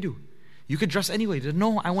the way they do. You could dress anyway.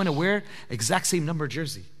 No, I want to wear exact same number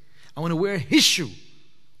jersey. I want to wear his shoe.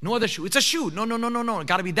 No other shoe. It's a shoe. No. It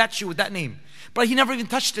got to be that shoe with that name. But he never even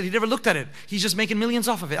touched it. He never looked at it. He's just making millions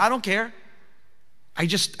off of it. I don't care.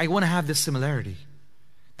 I want to have this similarity.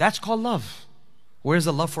 That's called love. Where's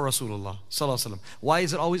the love for Rasulullah sallallahu alaihi wasallam? Why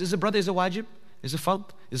is it always, is it wajib? Is it fard?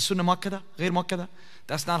 Is it sunnah muakkada? Ghair muakkada?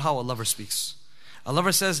 That's not how a lover speaks. A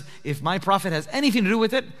lover says, if my Prophet has anything to do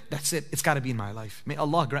with it, that's it. It's got to be in my life. May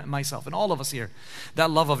Allah grant myself and all of us here that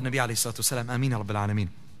love of Nabi alayhi salatu wasalam. Ameen Rabbil Alameen.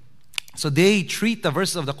 So they treat the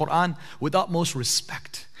verses of the Quran with utmost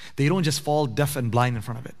respect. They don't just fall deaf and blind in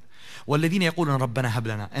front of it. وَالَّذِينَ يَقُولُونَ رَبَّنَا هَبْ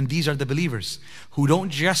لَنَا. And these are the believers who don't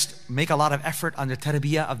just make a lot of effort on the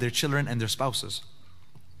tarbiyah of their children and their spouses.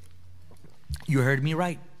 You heard me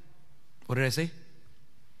right. What did I say?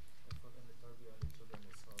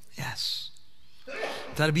 Yes.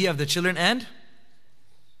 Tarbiyah of the children and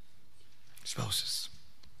spouses.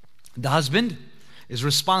 The husband is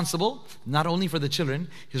responsible not only for the children,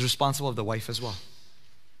 he's responsible of the wife as well.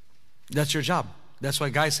 That's your job. That's why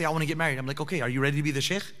guys say, I want to get married. I'm like, okay, are you ready to be the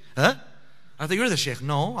sheikh? Huh? I thought you're the sheikh.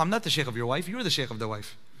 No, I'm not the sheikh of your wife. You're the sheikh of the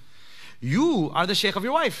wife. You are the sheikh of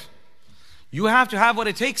your wife. You have to have what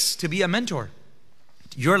it takes to be a mentor.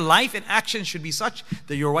 Your life and action should be such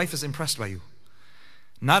that your wife is impressed by you.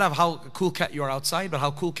 Not of how cool cat you are outside, but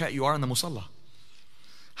how cool cat you are in the musalla.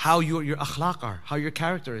 How your akhlaq are, how your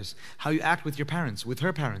character is, how you act with your parents, with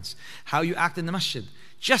her parents, how you act in the masjid.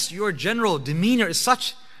 Just your general demeanor is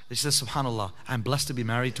such She says, SubhanAllah, I'm blessed to be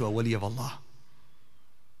married to a wali of Allah.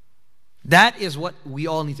 That is what we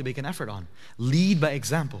all need to make an effort on. Lead by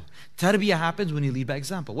example. Tarbiyah happens when you lead by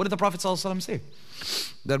example. What did the Prophet ﷺ say?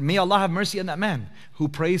 That may Allah have mercy on that man who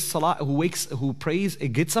prays salah, who prays,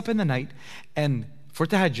 gets up in the night and for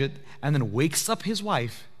tahajjud, and then wakes up his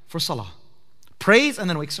wife for salah. Prays and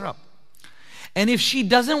then wakes her up. And if she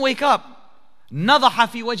doesn't wake up, نَضَحَ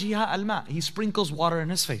فِي وَجْهِهَا الْمَاءِ, he sprinkles water in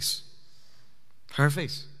his face. Her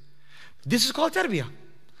face. This is called tarbiyah.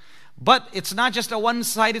 But it's not just a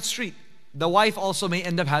one-sided street. The wife also may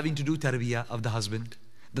end up having to do tarbiyah of the husband.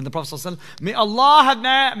 Then the Prophet ﷺ, may Allah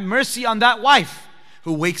have mercy on that wife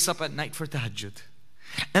who wakes up at night for tahajjud.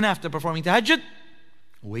 And after performing tahajjud,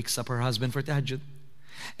 wakes up her husband for tahajjud.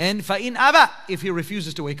 And فَإِنْ أَبَى, if he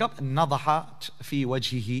refuses to wake up, نَضَحَ فِي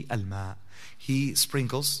وَجْهِهِ الْمَاءِ, he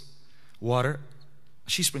sprinkles water,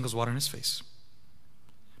 she sprinkles water in his face.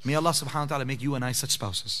 May Allah subhanahu wa ta'ala make you and I such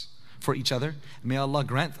spouses for each other. May Allah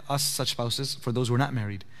grant us such spouses for those who are not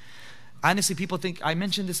married. Honestly, people think, I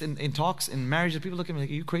mentioned this in talks, in marriage, and people look at me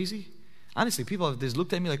like, are you crazy? Honestly, people have just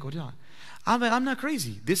looked at me like, what? I'm not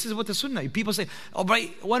crazy. This is what the sunnah. People say, oh, but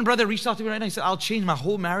one brother reached out to me right now. He said, I'll change my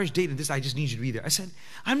whole marriage date and this, I just need you to be there. I said,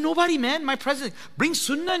 I'm nobody, man. My presence, bring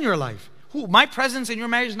sunnah in your life. My presence in your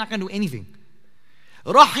marriage is not going to do anything.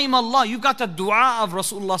 Rahim Allah, you've got the dua of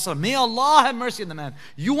Rasulullah. May Allah have mercy on the man.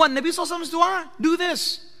 You want Nabi Sallallahu dua? Do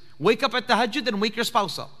this. Wake up at tahajjud and wake your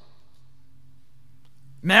spouse up.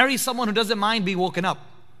 Marry someone who doesn't mind being woken up.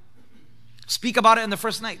 Speak about it in the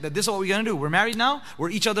first night, that this is what we're going to do. We're married now,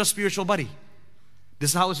 we're each other's spiritual buddy.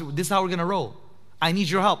 This is how we're going to roll. I need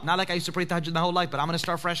your help. Not like I used to pray tahajjud my whole life, but I'm going to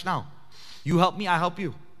start fresh now. You help me, I help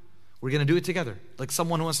you. We're going to do it together. Like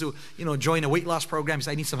someone who wants to, join a weight loss program,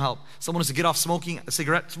 says, I need some help. Someone wants to get off smoking,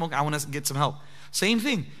 cigarette smoking, I want to get some help. Same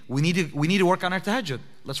thing. We need to work on our tahajjud.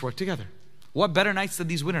 Let's work together. What better nights than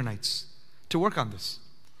these winter nights to work on this?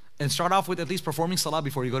 And start off with at least performing salah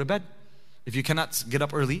before you go to bed. If you cannot get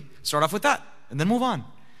up early, start off with that and then move on.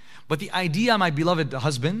 But the idea, my beloved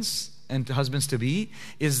husbands and husbands-to-be,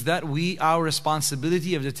 is that our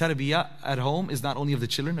responsibility of the tarbiyah at home is not only of the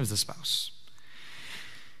children, of the spouse.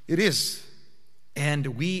 It is. And the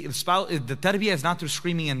tarbiyah is not through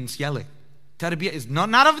screaming and yelling. Tarbiyah is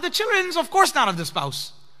not of the children, of course not of the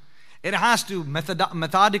spouse. It has to,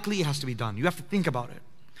 methodically, it has to be done. You have to think about it.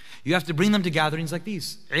 You have to bring them to gatherings like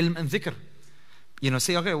these. Ilm and dhikr.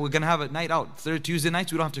 Say, okay, we're going to have a night out. Tuesday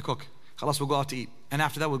nights, we don't have to cook. Khalas, we'll go out to eat. And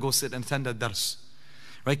after that, we'll go sit and attend a dars.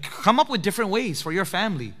 Right? Come up with different ways for your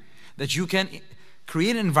family that you can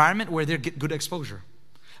create an environment where they get good exposure.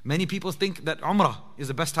 Many people think that Umrah is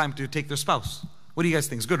the best time to take their spouse. What do you guys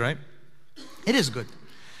think? It's good, right? It is good.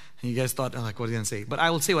 And you guys thought, like, what are you going to say? But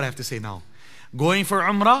I will say what I have to say now. Going for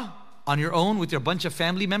Umrah on your own with your bunch of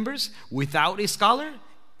family members without a scholar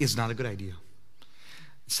is not a good idea.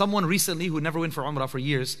 Someone recently who never went for Umrah for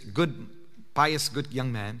years, good, pious, good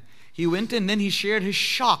young man, he went and then he shared his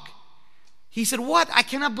shock. He said, what? I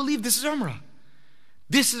cannot believe this is Umrah.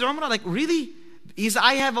 This is Umrah? Like, really?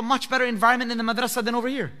 I have a much better environment in the madrasa than over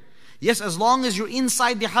here. Yes, as long as you're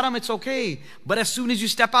inside the haram, it's okay. But as soon as you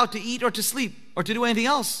step out to eat or to sleep or to do anything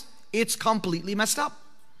else, it's completely messed up.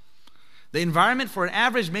 The environment for an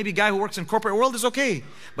average, maybe guy who works in corporate world is okay.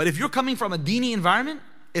 But if you're coming from a dini environment,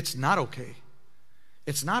 it's not okay.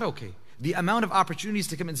 It's not okay. The amount of opportunities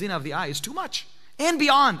to commit zina of the eye is too much. And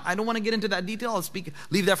beyond. I don't want to get into that detail.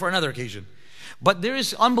 Leave that for another occasion. But there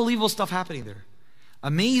is unbelievable stuff happening there.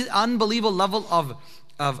 Unbelievable level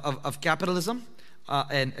of capitalism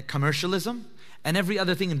and commercialism and every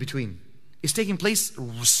other thing in between is taking place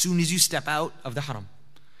as soon as you step out of the haram.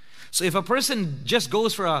 So if a person just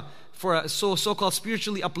goes for a so-called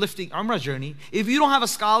spiritually uplifting Umrah journey, if you don't have a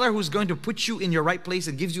scholar who's going to put you in your right place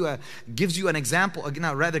and gives you an example,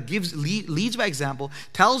 leads by example,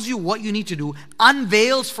 tells you what you need to do,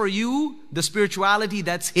 unveils for you the spirituality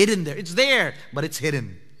that's hidden there. It's there, but it's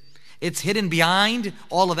hidden. It's hidden behind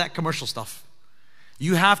all of that commercial stuff.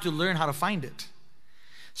 You have to learn how to find it.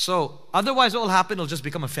 So otherwise what will happen, it'll just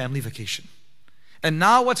become a family vacation. And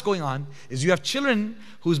now what's going on is you have children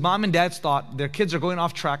whose mom and dads thought their kids are going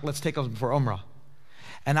off track, let's take them for Umrah.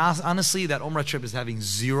 And honestly, that Umrah trip is having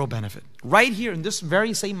zero benefit. Right here in this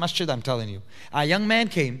very same masjid, I'm telling you. A young man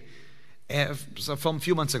came from a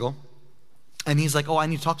few months ago, and he's like, oh, I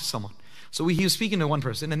need to talk to someone. So he was speaking to one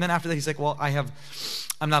person, and then after that he's like, well,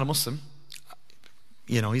 I'm not a Muslim.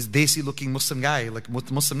 He's Desi looking Muslim guy, like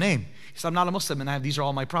with Muslim name. He said, I'm not a Muslim and these are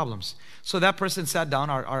all my problems. So that person sat down,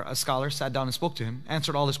 our scholar sat down and spoke to him,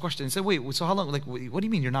 answered all his questions and said, wait, so how long, like, what do you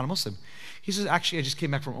mean you're not a Muslim? He says, actually, I just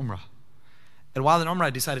came back from Umrah. And while in Umrah, I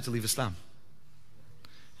decided to leave Islam.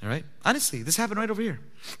 All right? Honestly, this happened right over here.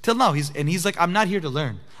 Till now, he's like, I'm not here to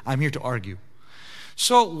learn. I'm here to argue.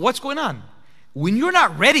 So what's going on? When you're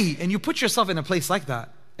not ready and you put yourself in a place like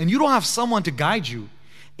that, and you don't have someone to guide you,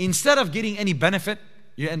 instead of getting any benefit,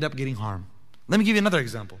 you end up getting harm. Let me give you another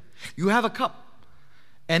example. You have a cup,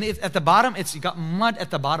 and at the bottom, you got mud at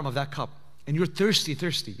the bottom of that cup, and you're thirsty.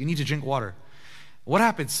 You need to drink water. What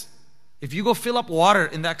happens? If you go fill up water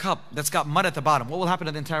in that cup that's got mud at the bottom, what will happen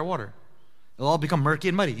to the entire water? It'll all become murky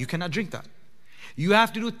and muddy. You cannot drink that. You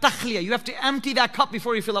have to do takhliya. You have to empty that cup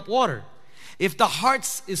before you fill up water. If the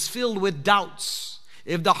heart is filled with doubts,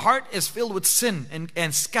 if the heart is filled with sin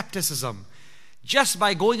and skepticism, just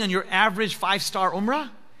by going on your average 5-star umrah,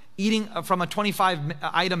 eating from a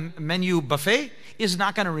 25-item menu buffet is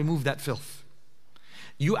not going to remove that filth.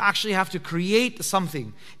 You actually have to create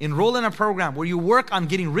something, enroll in a program where you work on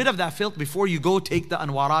getting rid of that filth before you go take the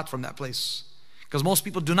anwarat from that place. Because most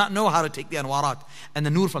people do not know how to take the anwarat and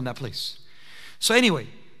the nur from that place. So anyway,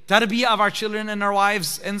 tarbiyah of our children and our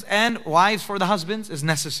wives and wives for the husbands is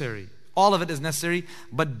necessary. All of it is necessary,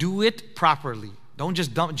 but do it properly. Don't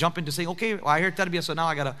just jump into saying, okay, well, I heard tarbiyah, so now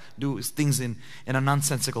I gotta do things in a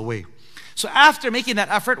nonsensical way. So after making that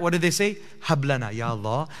effort, what did they say? Hablana, Ya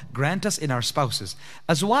Allah, grant us in our spouses.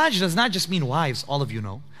 Azwaj does not just mean wives, all of you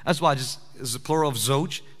know. Azwaj is the plural of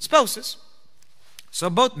zoj, spouses. So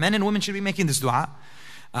both men and women should be making this dua.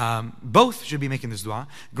 Both should be making this dua.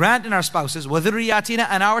 Grant in our spouses, وَذُرِّيَّاتِنَا,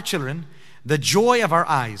 and our children, the joy of our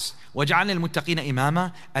eyes. وَجَعَلْنَا الْمُتَّقِينَ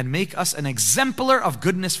إِمَامًا, and make us an exemplar of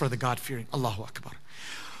goodness for the God-fearing. Allahu Akbar.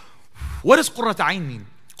 What does قُرَّةَ عَيْن mean?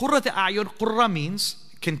 قُرَّةَ أَعْيُن, قُرَّة means,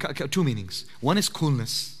 two meanings. One is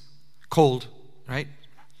coolness, cold, right?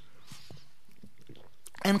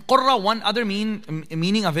 And قُرَّة, one other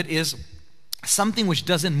meaning of it is something which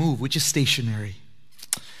doesn't move, which is stationary.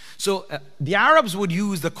 So the Arabs would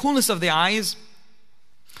use the coolness of the eyes,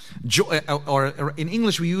 or in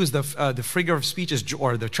English we use the figure of speech is,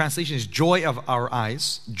 or the translation is joy of our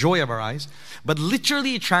eyes, but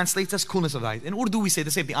literally it translates as coolness of the eyes. In Urdu we say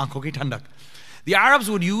the same thing, aankhon ki thandak. The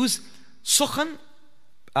Arabs would use sukhan,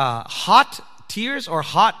 hot tears, or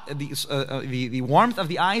hot, the warmth of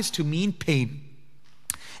the eyes to mean pain,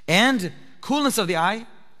 and coolness of the eye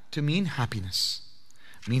to mean happiness,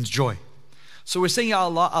 means joy. So we're saying, Ya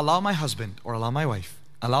Allah, allow my husband or allow my wife,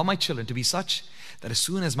 allow my children to be such that as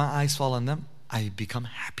soon as my eyes fall on them, I become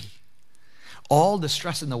happy. All the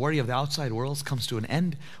stress and the worry of the outside world comes to an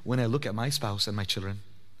end when I look at my spouse and my children.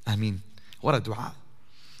 I mean, what a dua.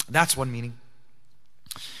 That's one meaning.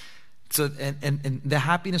 So, and the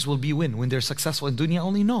happiness will be when they're successful in dunya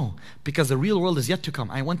only? No, because the real world is yet to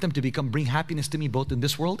come. I want them to bring happiness to me both in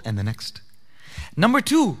this world and the next. Number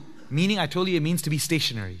two, meaning I told you it means to be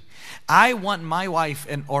stationary. I want my wife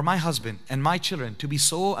or my husband and my children to be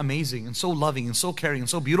so amazing and so loving and so caring and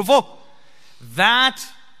so beautiful that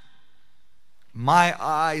my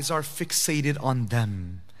eyes are fixated on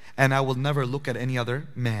them, and I will never look at any other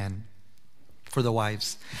man for the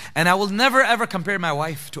wives, and I will never ever compare my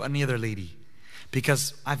wife to any other lady,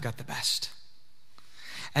 because I've got the best.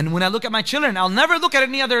 And when I look at my children, I'll never look at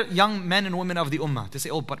any other young men and women of the ummah to say,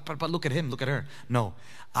 oh, but look at him, look at her. No,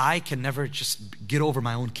 I can never just get over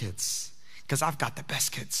my own kids, because I've got the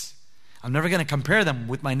best kids. I'm never going to compare them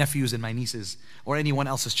with my nephews and my nieces or anyone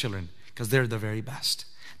else's children, because they're the very best.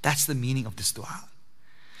 That's the meaning of this dua.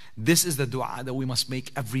 This is the dua that we must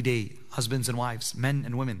make every day, husbands and wives, men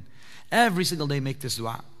and women. Every single day make this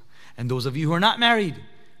dua. And those of you who are not married,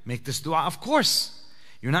 make this dua, of course.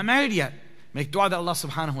 You're not married yet. Make dua that Allah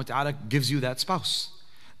subhanahu wa ta'ala gives you that spouse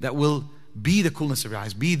that will be the coolness of your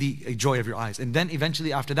eyes, be the joy of your eyes. And then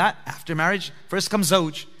eventually after that, after marriage, first comes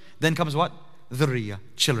zawj, then comes what? Dhurriya,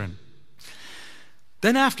 children.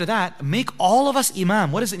 Then after that, make all of us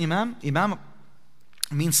imam. What is an imam? Imam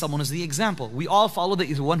means someone is the example. We all follow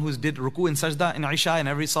the one who did ruku and sajda in Isha and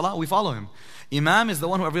every salah, we follow him. Imam is the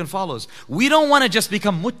one who everyone follows. We don't want to just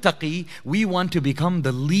become muttaqi, we want to become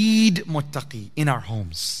the lead muttaqi in our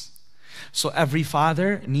homes. So every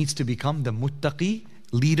father needs to become the muttaqi,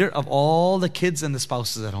 leader of all the kids and the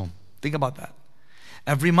spouses at home. Think about that.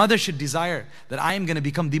 Every mother should desire that I am going to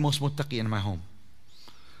become the most muttaqi in my home.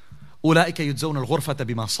 أُولَٰئِكَ يُجْزَوْنَ الْغُرْفَةَ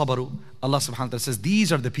بِمَا صَبَرُوا. Allah subhanahu wa ta'ala says,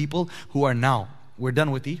 these are the people who are now. We're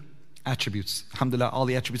done with the attributes. Alhamdulillah, all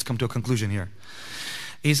the attributes come to a conclusion here.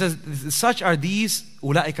 He says, such are these,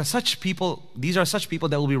 أُولَٰئِكَ, such people, these are such people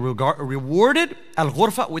that will be rewarded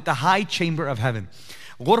al-ghurfa, with the high chamber of heaven.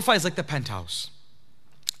 Ghurfa is like the penthouse.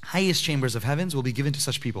 Highest chambers of heavens will be given to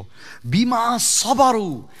such people. Bima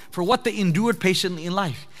sabaru, for what they endured patiently in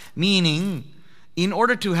life. Meaning, in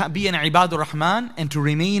order to be an ibadur rahman and to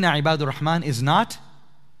remain an ibadur rahman is not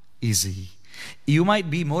easy. You might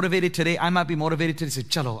be motivated today, I might be motivated today, say,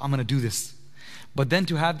 chalo, I'm going to do this. But then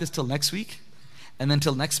to have this till next week, and then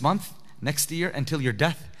till next month, next year, until your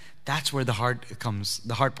death, that's where the hard comes.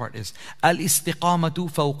 The hard part is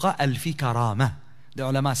al-istiqamatu fawqa alfi karama. The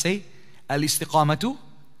ulama say al-istiqamatu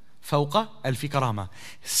fawqa alfi karama.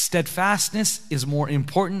 Steadfastness is more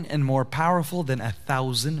important and more powerful than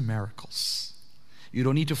 1,000 miracles. You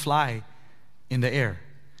don't need to fly in the air.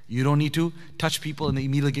 You don't need to touch people and they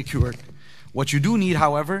immediately get cured. What you do need,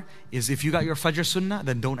 however, is if you got your Fajr Sunnah,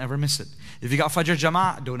 then don't ever miss it. If you got Fajr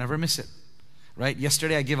Jama'ah, don't ever miss it. Right?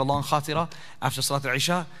 Yesterday I gave a long khatira after Salat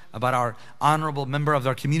al-Isha about our honorable member of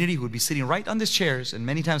our community who would be sitting right on these chairs and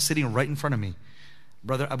many times sitting right in front of me.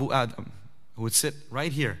 Brother Abu Adam, who would sit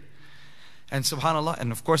right here. And subhanAllah,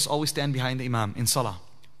 and of course always stand behind the Imam in Salah.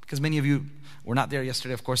 Because many of you were not there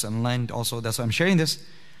yesterday, of course, and online also. That's why I'm sharing this.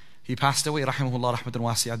 He passed away, rahimahullah, rahmatan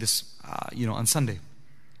wasi'ah, this, on Sunday.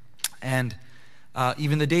 And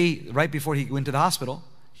even the day right before he went to the hospital,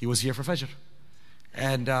 he was here for Fajr.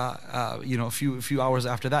 And a few hours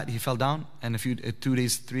after that, he fell down, and 3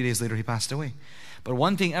 days later, he passed away. But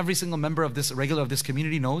one thing every single member of this, regular of this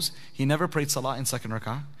community knows, he never prayed salah in second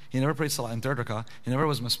rak'ah, he never prayed salah in third rak'ah, he never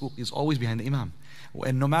was masbooq, he was always behind the imam.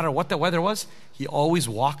 And no matter what the weather was, he always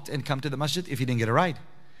walked and come to the masjid if he didn't get a ride.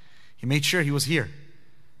 He made sure he was here.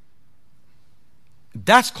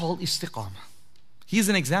 That's called istiqamah. He's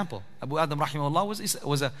an example. Abu Adam rahimahullah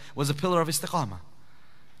was a pillar of istiqamah.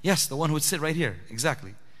 Yes, the one who would sit right here,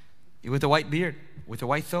 exactly. With a white beard, with a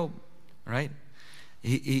white thobe, right?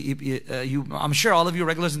 I'm sure all of you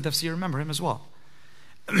regulars in tafsir remember him as well.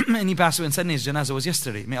 And he passed away, and suddenly his janazah was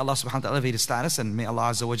yesterday. May Allah subhanahu wa ta'ala elevate his status, and may Allah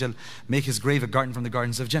azza wa jal make his grave a garden from the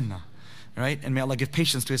gardens of Jannah. Right? And may Allah give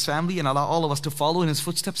patience to his family, and allow all of us to follow in his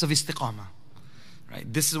footsteps of istiqamah.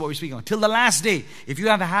 Right? This is what we're speaking on. Till the last day. If you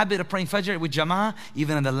have a habit of praying Fajr with Jama'ah,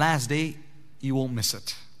 even on the last day, you won't miss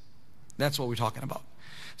it. That's what we're talking about.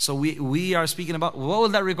 So we are speaking about what will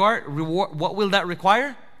that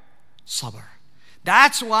require? Sabr.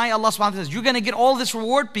 That's why Allah subhanahu wa ta'ala says, you're going to get all this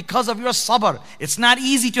reward because of your sabr. It's not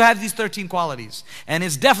easy to have these 13 qualities. And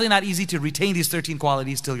it's definitely not easy to retain these 13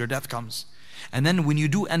 qualities till your death comes. And then when you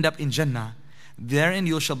do end up in Jannah, therein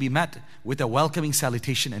you shall be met with a welcoming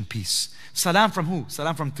salutation and peace. Salam from who?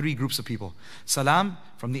 Salam from 3 groups of people. Salam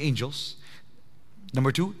from the angels.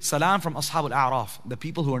 Number 2, salam from Ashab al-A'raf, the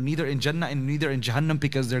people who are neither in Jannah and neither in Jahannam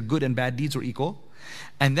because their good and bad deeds were equal.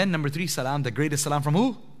 And then number 3, salam, the greatest salam from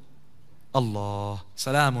who? Allah.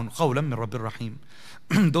 Salamun qawlan min Rabbir Rahim.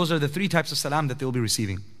 Those are the 3 types of salam that they will be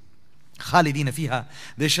receiving. Khalidina fiha,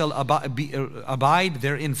 they shall abide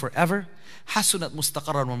therein forever. Hasunat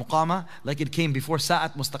mustaqarran wa muqama, like it came before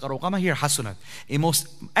sa'at mustaqarran wa muqama. Here hasunat, a most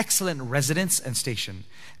excellent residence and station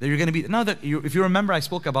that you're going to be. Now that if you remember, I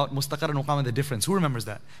spoke about mustaqarran wa muqama, the difference. Who remembers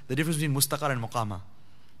that? The difference between mustaqar and muqama.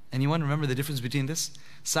 Anyone remember the difference between this?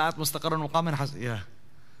 Sa'at mustaqarran wa muqama and hasunat. Yeah.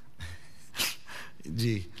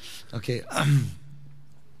 Gee. Okay.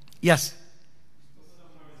 Yes.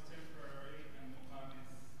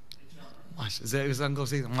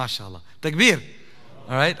 MashaAllah. Takbir.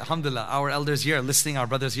 All right, alhamdulillah. Our elders here are listening, our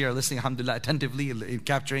brothers here are listening, alhamdulillah, attentively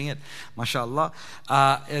capturing it, mashallah.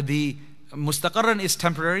 The mustaqarran is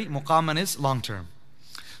temporary, muqaman is long term.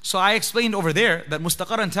 So I explained over there that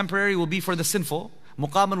mustaqarran temporary will be for the sinful,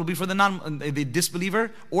 muqaman will be for the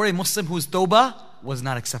disbeliever, or a Muslim whose tawbah was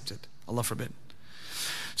not accepted. Allah forbid.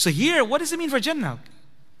 So here, what does it mean for Jannah?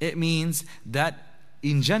 It means that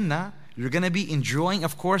in Jannah, you're going to be enjoying,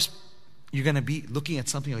 of course, you're going to be looking at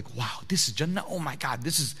something like, wow, this is Jannah. Oh my God,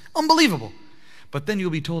 this is unbelievable. But then you'll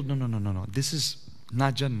be told, no. This is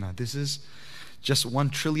not Jannah. This is just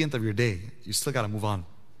 1/1,000,000th of your day. You still got to move on.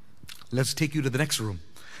 Let's take you to the next room.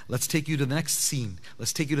 Let's take you to the next scene.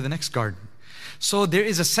 Let's take you to the next garden. So there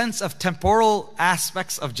is a sense of temporal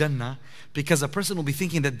aspects of Jannah because a person will be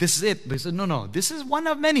thinking that this is it. But he said, no, this is one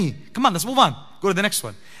of many. Come on, let's move on. Go to the next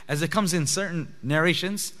one. As it comes in certain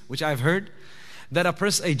narrations, which I've heard, that a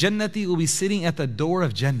Jannati will be sitting at the door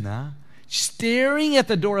of Jannah, staring at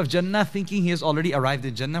the door of Jannah, thinking he has already arrived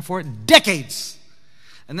in Jannah for decades.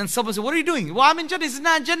 And then someone said, what are you doing? Well, I'm in Jannah. This is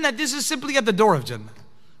not Jannah. This is simply at the door of Jannah.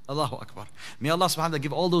 Allahu Akbar. May Allah subhanahu wa ta'ala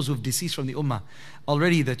give all those who have deceased from the ummah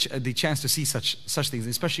already the chance to see such things,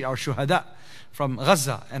 especially our shuhada from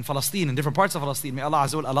Gaza and Palestine and different parts of Palestine. May Allah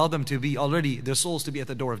azza wa allow them to be already, their souls to be at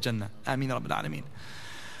the door of Jannah. Ameen Rabbil Alameen.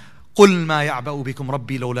 قُلْ مَا يَعْبَأُ بِكُمْ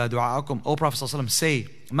رَبِّي لَوْلَا دُعَاءَكُمْ. O Prophet ﷺ, say,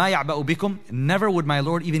 مَا يَعْبَأُ بِكُمْ, never would my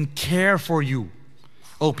Lord even care for you,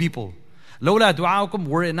 O people. لَوْلَا دُعَاءَكُمْ,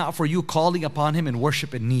 were it not for you calling upon Him in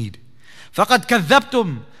worship and need. فَقَدْ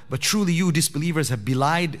كَذَّبْتُمْ, but truly you disbelievers have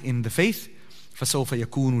belied in the faith. فَسَوْفَ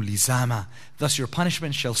يَكُونُ لِزَامًا. Thus your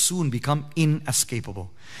punishment shall soon become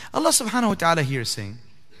inescapable. Allah subhanahu wa ta'ala here is saying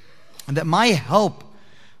that my help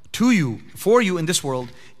to you, for you in this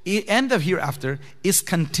world, and of hereafter, is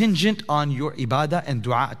contingent on your ibadah and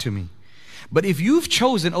dua to me. But if you've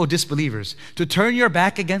chosen, O disbelievers, to turn your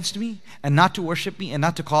back against me and not to worship me and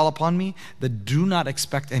not to call upon me, then do not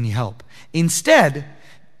expect any help. Instead,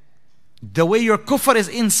 the way your kufr is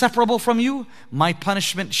inseparable from you, my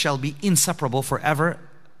punishment shall be inseparable forever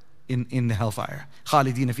in the hellfire.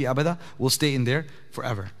 Khalidina fi abada, will stay in there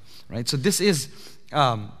forever. Right? So this is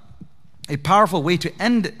a powerful way to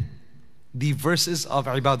end the verses of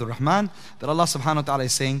Ibadur Rahman, that Allah subhanahu wa ta'ala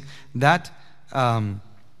is saying that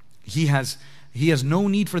He has no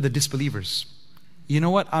need for the disbelievers. You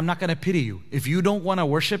know what? I'm not going to pity you. If you don't want to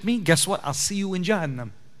worship me, guess what? I'll see you in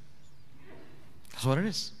Jahannam. That's what it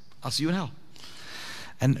is. I'll see you in hell.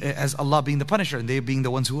 And as Allah being the punisher, and they being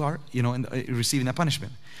the ones who are, receiving that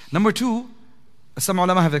punishment. Number two, some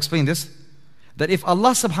ulama have explained this, that if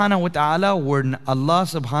Allah subhanahu wa ta'ala were Allah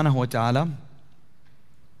subhanahu wa ta'ala,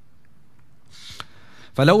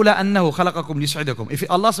 فَلَوْلَا أَنَّهُ خَلَقَكُمْ لِيُسْعِدَكُمْ. If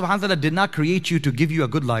Allah subhanahu wa ta'ala did not create you to give you a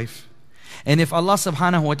good life, and if Allah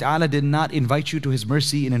subhanahu wa ta'ala did not invite you to His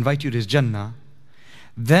mercy and invite you to His Jannah,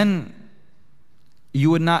 then you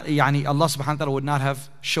would not, Allah subhanahu wa ta'ala would not have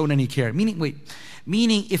shown any care.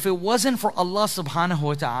 Meaning if it wasn't for Allah subhanahu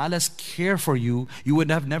wa ta'ala's care for you, you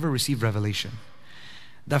would have never received revelation.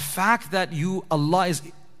 The fact that Allah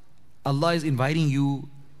is inviting you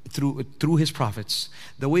through His prophets,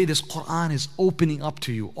 the way this Quran is opening up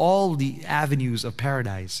to you all the avenues of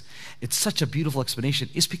paradise, it's such a beautiful explanation.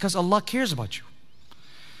 It's because Allah cares about you.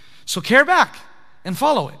 So care back and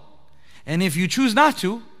follow it. And if you choose not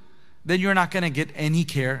to, then you're not going to get any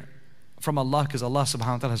care from Allah, because Allah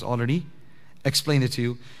subhanahu wa ta'ala has already explained it to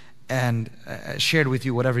you and shared with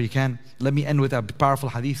you whatever He can. Let me end with a powerful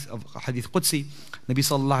hadith Qudsi. Nabi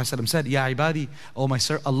sallallahu alayhi wa sallam said, Ya ibadi, Allah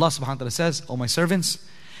subhanahu wa ta'ala says, O my servants,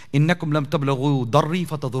 إِنَّكُمْ لَمْ تَبْلَغُوا ضَرِّي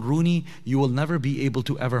فَتَضُرُّونِي. You will never be able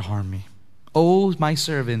to ever harm me. O my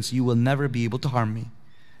servants, you will never be able to harm me.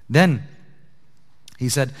 Then He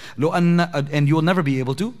said, and you will never be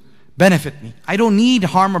able to benefit me. I don't need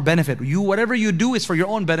harm or benefit. Whatever you do is for your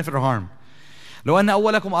own benefit or harm. لو أن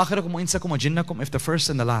أولكم وآخركم وإنسكم وجنكم. If the first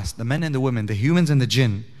and the last, the men and the women, the humans and the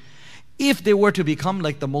jinn, if they were to become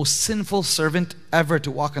like the most sinful servant ever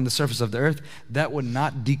to walk on the surface of the earth, that would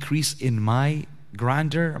not decrease in my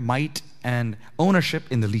grandeur, might, and ownership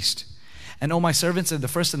in the least. And O my servants, the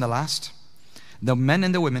first and the last, the men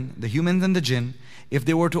and the women, the humans and the jinn, if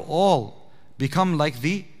they were to all become like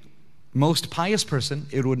the most pious person,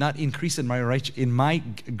 it would not increase in my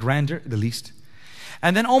grandeur the least.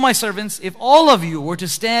 And then, O my servants, if all of you were to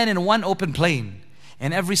stand in one open plain,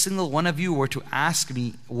 and every single one of you were to ask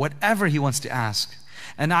me whatever he wants to ask,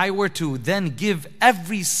 and I were to then give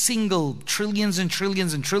every single trillions and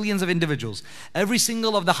trillions and trillions of individuals, every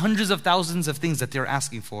single of the hundreds of thousands of things that they're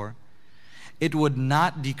asking for, it would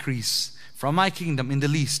not decrease from my kingdom in the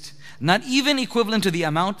least, not even equivalent to the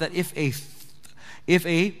amount that if a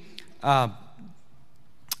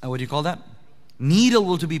what do you call that? Needle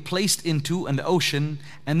were to be placed into an ocean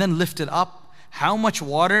and then lifted up, how much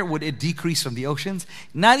water would it decrease from the oceans?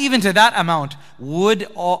 Not even to that amount would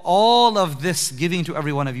all of this giving to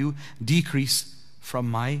every one of you decrease from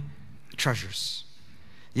my treasures.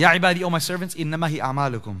 Ya ibadi, O my servants, innama hi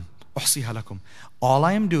a'malukum uhsiha lakum. All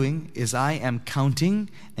I am doing is I am counting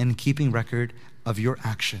and keeping record of your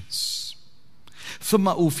actions.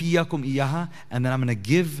 Thumma ufiyakum iyaha, and then I'm going to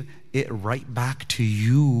give it right back to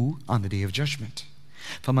you on the day of judgment.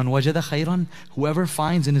 فَمَنْ وَجَدَ خَيْرًا, whoever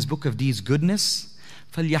finds in his book of deeds goodness,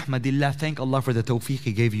 فَلْيَحْمَدِ اللَّهِ, thank Allah for the tawfiq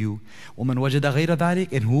He gave you. وَمَنْ وَجَدَ غَيْرَ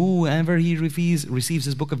ذَلِكَ, and whoever he receives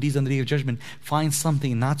his book of deeds on the day of judgment finds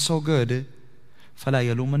something not so good,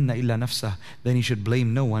 فَلَا يَلُومَنَّ إِلَّا نَفْسَهُ, then he should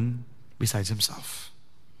blame no one besides himself.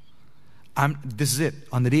 This is it.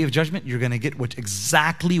 On the day of judgment, you're going to get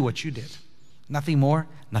exactly what you did. Nothing more,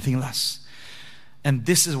 nothing less. And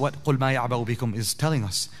this is what قُلْ مَا يَعْبَأُ بِكُمْ is telling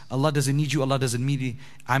us. Allah doesn't need you, Allah doesn't need you.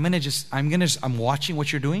 I'm watching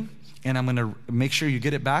what you're doing, and I'm going to make sure you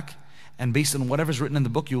get it back, and based on whatever's written in the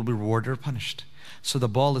book, you will be rewarded or punished. So the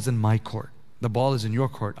ball is in my court. The ball is in your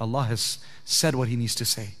court. Allah has said what He needs to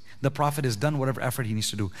say. The Prophet has done whatever effort he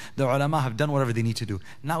needs to do. The ulama have done whatever they need to do.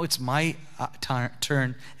 Now it's my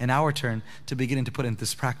turn and our turn to begin to put into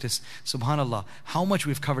this practice. SubhanAllah, how much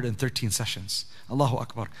we've covered in 13 sessions. Allahu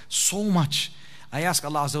Akbar. So much. I ask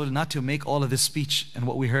Allah Azza wa Jalla not to make all of this speech and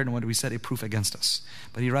what we heard and what we said a proof against us,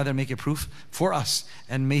 but He rather make it proof for us.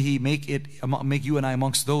 And may He make you and I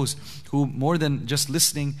amongst those who, more than just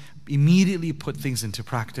listening, immediately put things into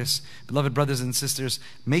practice. Beloved brothers and sisters,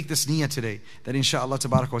 make this niyyah today, that inshaAllah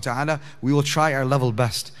tabarak wa ta'ala, we will try our level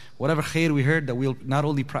best. Whatever khair we heard, that we'll not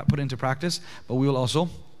only put into practice, but we will also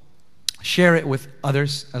share it with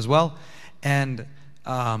others as well. And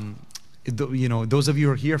those of you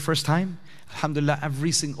who are here first time, alhamdulillah,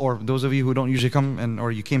 or those of you who don't usually come,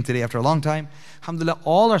 or you came today after a long time, alhamdulillah,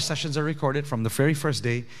 all our sessions are recorded from the very first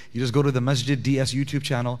day. You just go to the Masjid DS YouTube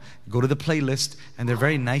channel, go to the playlist, and they're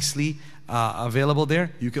very nicely available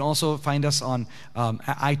there. You can also find us on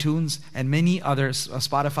iTunes and many others,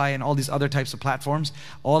 Spotify and all these other types of platforms.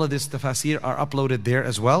 All of this tafasir are uploaded there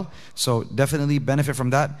as well. So definitely benefit from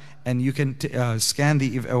that. And you can scan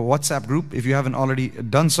the WhatsApp group if you haven't already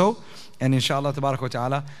done so. And inshallah tabarak wa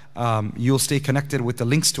ta'ala, you'll stay connected with the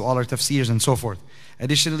links to all our tafsirs and so forth.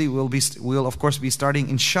 Additionally, we'll of course be starting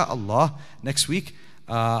inshallah next week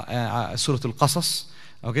Surah Al-Qasas.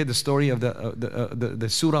 Okay, the story of the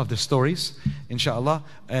surah of the stories, inshallah.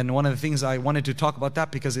 And one of the things I wanted to talk about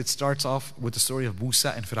that, because it starts off with the story of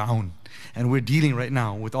Musa and Fir'aun, and we're dealing right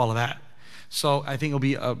now with all of that. So I think it'll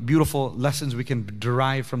be beautiful lessons we can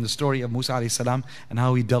derive from the story of Musa alayhi salam and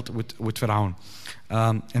how he dealt with Fir'aun.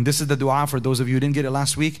 And this is the dua for those of you who didn't get it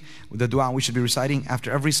last week. The dua we should be reciting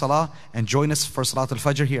after every salah, and join us for Salat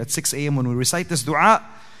al-Fajr here at 6 a.m. when we recite this dua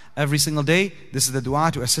every single day. This is the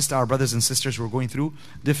dua to assist our brothers and sisters who are going through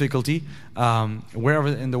difficulty wherever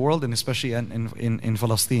in the world, and especially in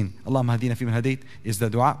Palestine. Allahumma hadina fi man hadayt is the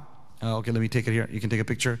dua. Okay, let me take it here. You can take a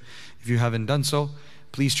picture. If you haven't done so,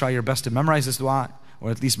 please try your best to memorize this dua,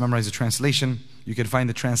 or at least memorize the translation. You can find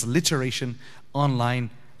the transliteration online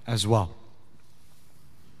as well.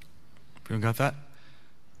 Everyone got that?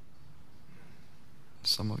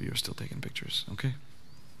 Some of you are still taking pictures, okay?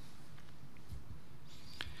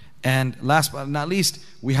 And last but not least,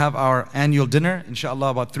 we have our annual dinner,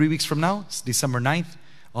 inshallah, about 3 weeks from now. It's December 9th.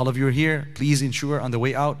 All of you are here. Please ensure on the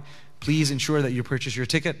way out, please ensure that you purchase your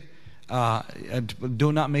ticket.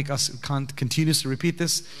 Do not make us continuously repeat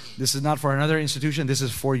this. This is not for another institution. This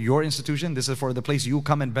is for your institution. This is for the place you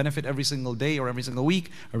come and benefit every single day, or every single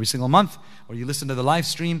week, or every single month, or you listen to the live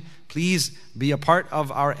stream. Please be a part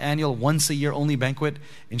of our annual once a year only banquet.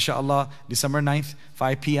 Inshallah, December 9th,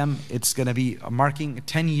 5 p.m. It's going to be marking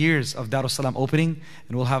 10 years of Darus Salam opening,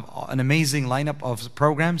 and we'll have an amazing lineup of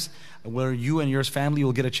programs where you and your family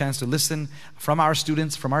will get a chance to listen from our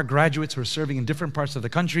students, from our graduates who are serving in different parts of the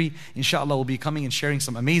country. Inshallah, we'll be coming and sharing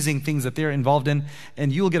some amazing things that they're involved in,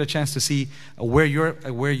 and you'll get a chance to see where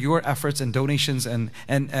your efforts and donations and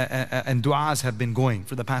du'as have been going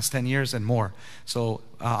for the past 10 years and more. So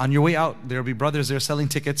on your way out, there'll be brothers there selling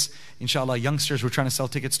tickets, inshallah, youngsters we're trying to sell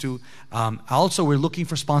tickets to. Also, we're looking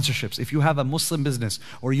for sponsorships. If you have a Muslim business,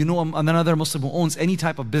 or you know another Muslim who owns any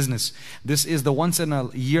type of business, this is the once in a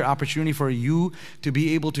year opportunity for you to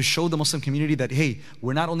be able to show the Muslim community that, hey,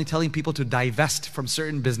 we're not only telling people to divest from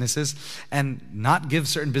certain businesses and not give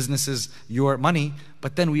certain businesses your money,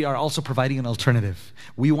 but then we are also providing an alternative.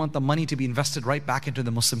 We want the money to be invested right back into the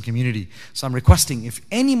Muslim community. So I'm requesting, if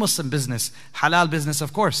any Muslim business, halal business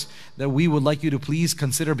of course, that we would like you to please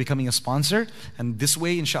consider becoming a sponsor. And this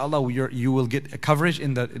way, inshallah, you will get a coverage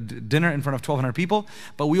in the dinner in front of 1,200 people.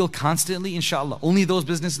 But we will constantly, inshallah, only those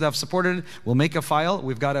businesses that have supported it will make a file.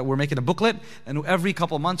 We're making a booklet, and every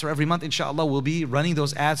couple months or every month, inshallah, we'll be running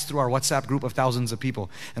those ads through our WhatsApp group of thousands of people.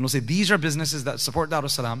 And we'll say, these are businesses that support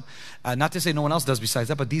Darus Salam. Not to say no one else does besides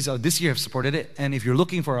that, but these are this year have supported it. And if you're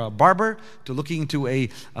looking for a barber, to looking into a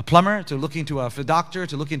plumber, to looking to a doctor,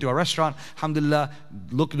 to looking into a restaurant, alhamdulillah,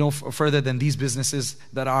 look no further than these businesses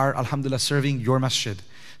that are, alhamdulillah, serving your masjid.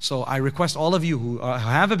 So I request all of you who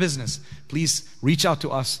have a business, please reach out to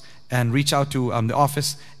us and reach out to the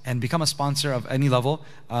office and become a sponsor of any level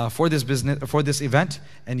for this business, for this event,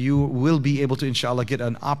 and you will be able to, inshallah, get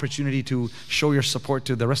an opportunity to show your support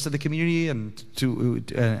to the rest of the community, and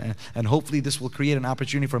hopefully this will create an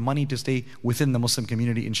opportunity for money to stay within the Muslim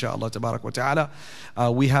community, inshallah, tabarak wa ta'ala.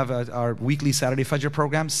 We have our weekly Saturday Fajr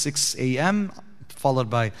program, 6 a.m., followed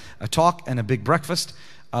by a talk and a big breakfast.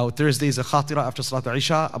 Thursday is a khatira after Salat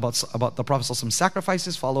al-Isha about the Prophet ﷺ's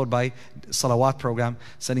sacrifices, followed by salawat program,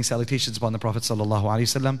 sending salutations upon the Prophet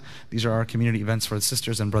ﷺ. These are our community events for the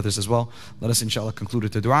sisters and brothers as well. Let us inshallah conclude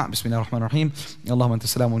with the dua. Bismillah ar-Rahman ar-Rahim. Allahumma anta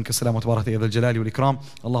salamu wa minka salamu wa tabarakta ya dhal jalali wal ikram.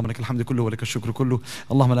 Allahumma lakal hamdu kullu wa lakal shukru kullu.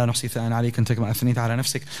 Allahumma la nuhsi tha'an alayka anta kama athnayta ala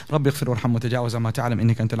nafsik. Rabbi ighfir warham wa tajawaz amma ta'lam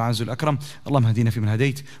innaka antal azizul akram. Allahumma hadina fi man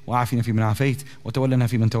hadayt wa afina fi man afayt wa tawallana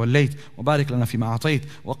fi man tawallayt wa barik lana fi ma a'tayt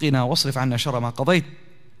wa qina wasrif 'anna sharra ma qadayt.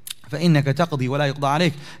 فإنك تقضي ولا يقضى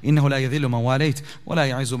عليك إنه لا يذل من واليت ولا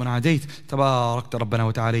يعز من عاديت تباركت ربنا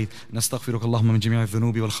وتعاليت نستغفرك اللهم من جميع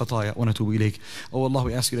الذنوب والخطايا ونتوب إليك. Oh Allah,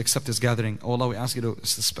 we ask you to accept this gathering. Oh Allah, we ask you to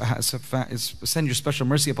send your special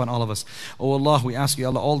mercy upon all of us. Oh Allah, we ask you,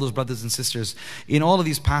 Allah, all those brothers and sisters in all of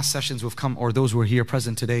these past sessions who have come, or those who are here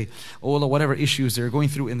present today, oh Allah, whatever issues they're going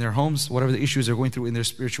through in their homes, whatever the issues they're going through in their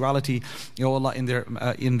spirituality, oh Allah,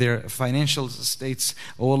 in their financial states,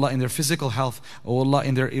 oh Allah, in their physical health, oh Allah,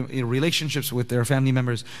 in their relationships with their family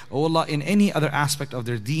members, oh Allah, in any other aspect of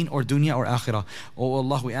their deen or dunya or akhirah, oh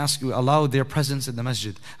Allah, we ask you, allow their presence in the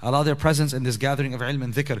masjid, allow their presence in this gathering of ilm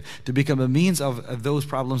and dhikr to become a means of those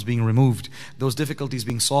problems being removed, those difficulties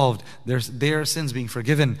being solved, their sins being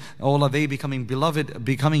forgiven, oh Allah, they becoming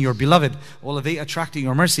your beloved, oh Allah, they attracting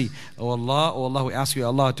your mercy, oh Allah, we ask you,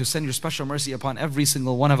 Allah, to send your special mercy upon every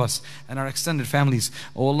single one of us and our extended families.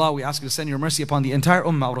 Oh Allah, we ask you to send your mercy upon the entire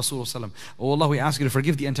ummah of Rasulullah. Oh Allah, we ask you to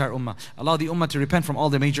forgive the entire ummah. Allow the ummah to repent from all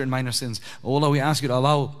their major and minor sins. Oh Allah, we ask you to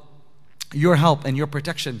allow your help and your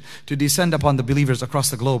protection to descend upon the believers across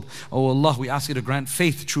the globe. Oh Allah, we ask you to grant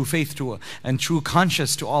true faith and true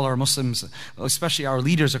conscience to all our Muslims, especially our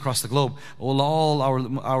leaders across the globe. Oh Allah, all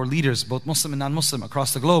our leaders, both Muslim and non-Muslim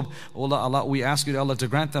across the globe. Oh Allah, we ask you, Allah, to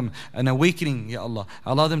grant them an awakening, Ya Allah.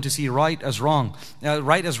 Allow them to see right as wrong,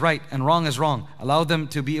 right as right and wrong as wrong. Allow them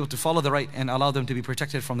to be able to follow the right and allow them to be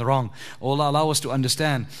protected from the wrong. Oh Allah, allow us to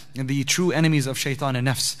understand the true enemies of shaitan and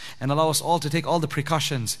nafs, and allow us all to take all the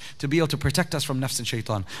precautions to be able to protect us from nafs and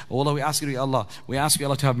shaitan. Oh Allah, we ask you, Allah,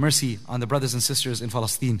 to have mercy on the brothers and sisters in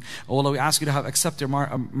Palestine. Oh Allah, we ask you to accept their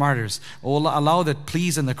martyrs. Oh Allah, allow the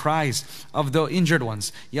pleas and the cries of the injured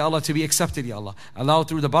ones, Ya Allah, to be accepted, Ya Allah. Allow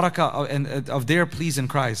through the barakah of their pleas and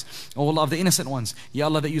cries, oh Allah, of the innocent ones, Ya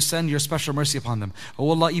Allah, that you send your special mercy upon them.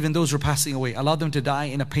 Oh Allah, even those who are passing away, allow them to die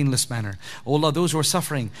in a painless manner. Oh Allah, those who are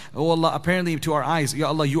suffering, oh Allah, apparently to our eyes, Ya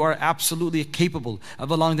Allah, you are absolutely capable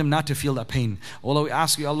of allowing them not to feel that pain. Oh Allah, we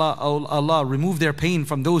ask you, Allah, oh Allah, remove their pain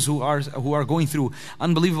from those who are going through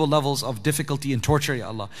unbelievable levels of difficulty and torture, Ya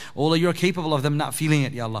Allah. Oh Allah, you're capable of them not feeling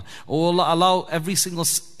it, Ya Allah. Oh Allah, allow every single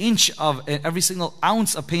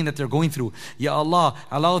ounce of pain that they're going through, Ya Allah,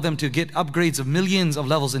 allow them to get upgrades of millions of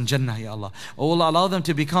levels in Jannah, Ya Allah. Oh Allah, allow them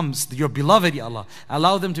to become your beloved, Ya Allah.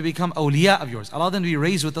 Allow them to become awliya of yours. Allow them to be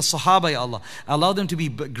raised with the Sahaba, Ya Allah. Allow them to be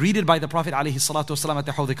greeted by the Prophet alayhi salatu wasalam at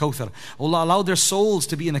the Hawd al-Kawthar. Oh Allah, allow their souls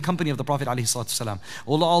to be in the company of the Prophet alayhi salatu wasalam.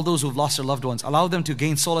 Oh Allah, all those who have lost their loved ones, allow them to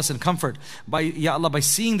gain solace and comfort by, Ya Allah, by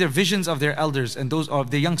seeing their visions of their elders and those of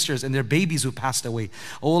their youngsters and their babies who passed away.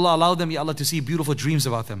 Oh Allah, allow them, Ya Allah, to see beautiful dreams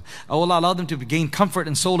about them. Oh Allah, allow them to gain comfort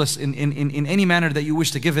and solace in any manner that you wish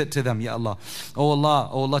to give it to them, Ya Allah. Oh Allah,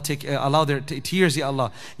 allow their tears, Ya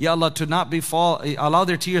Allah, to not allow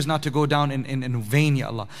their tears not to go down in vain, Ya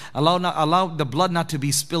Allah. Allow the blood not to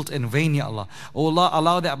be spilt in vain, Ya Allah. Oh Allah,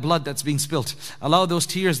 allow that blood that's being spilt, allow those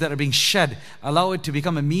tears that are being shed, allow it to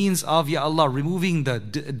become a means of, Ya Allah, removing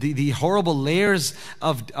the horrible layers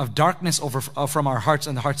of darkness from our hearts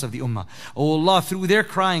and the hearts of the ummah. Oh Allah, through their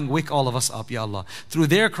crying, wake all of us up, Ya Allah. Through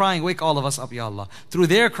their crying, wake all of us up, Ya Allah. Through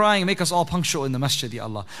their crying, make us all punctual in the masjid, Ya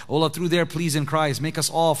Allah. Oh Allah, through their pleas and cries, make us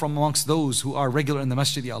all from amongst those who are regular in the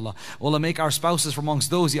masjid, Ya Allah. Oh Allah, make our spouses from amongst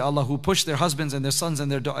those, Ya Allah, who push their husbands and their sons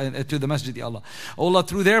and to the masjid, Ya Allah. Oh Allah,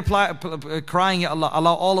 through their crying, Ya Allah,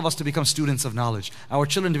 allow all of us to become students of knowledge, our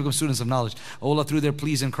children to become students of knowledge. Oh Allah, through their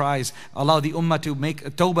pleas and cries, allow the ummah to make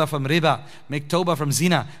tawbah from riba, make tawbah from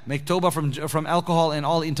zina, make tawbah from alcohol and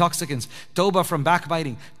all intoxicants, tawbah from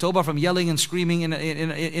backbiting, tawbah from yelling and screaming in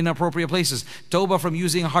inappropriate places, tawbah from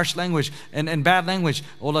using harsh language and bad language.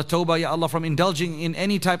 Oh Allah, tawbah, Ya Allah, from indulging in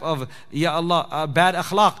any type of, Ya Allah, bad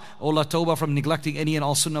akhlaq. Oh Allah, tawbah from neglecting any and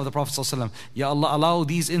all sunnah of the Prophet ﷺ. Ya Allah, allow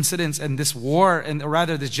these incidents and this war, and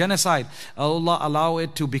rather this genocide, Allah, allow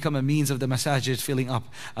it to become a means of the masajid filling up.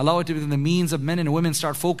 Allow it to become the means of men and women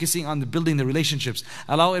start focusing on building the relationships.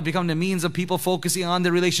 Allow it to become the means of people focusing on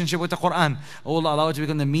the relationship with the Quran. Oh Allah, allow it to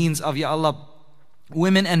become the means of, Ya Allah,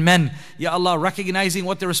 women and men, Ya Allah, recognizing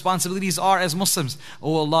what their responsibilities are as Muslims.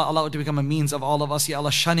 Oh Allah, allow it to become a means of all of us, Ya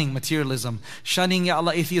Allah, shunning materialism, shunning, Ya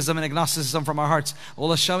Allah, atheism and agnosticism from our hearts. Oh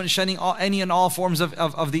Allah, shunning any and all forms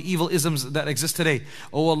of the evil isms that exist today.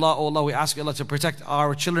 Oh Allah, we ask you, Allah, to protect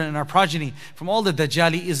our children and our progeny from all the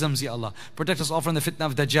Dajjali isms, Ya Allah. Protect us all from the fitna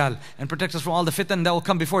of Dajjal, and protect us from all the fitna that will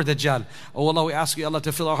come before Dajjal. Oh Allah, we ask you, Allah,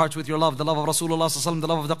 to fill our hearts with your love, the love of Rasulullah, the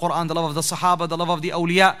love of the Quran, the love of the Sahaba, the love of the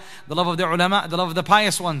awliya, the love of the ulama, the love of the the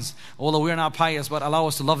pious ones. Oh Allah, we are not pious, but allow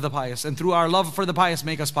us to love the pious. And through our love for the pious,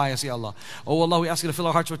 make us pious, Ya Allah. Oh Allah, we ask you to fill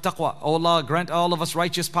our hearts with taqwa. Oh Allah, grant all of us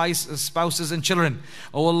righteous, pious spouses and children.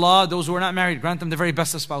 Oh Allah, those who are not married, grant them the very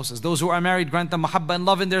best of spouses. Those who are married, grant them mahabbah and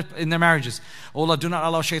love in their marriages. Oh Allah, do not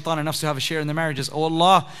allow shaitan and nafs to have a share in their marriages. Oh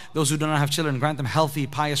Allah, those who do not have children, grant them healthy,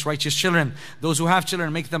 pious, righteous children. Those who have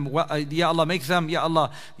children, make them, Ya Allah, make them, Ya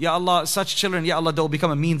Allah, such children, Ya Allah, they'll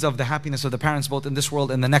become a means of the happiness of the parents both in this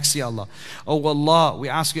world and the next, Ya Allah. Oh Allah, we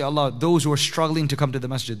ask you, Allah, those who are struggling to come to the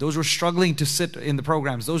masjid, those who are struggling to sit in the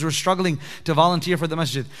programs, those who are struggling to volunteer for the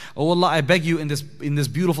masjid. Oh Allah, I beg you in this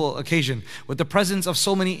beautiful occasion, with the presence of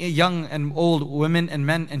so many young and old women and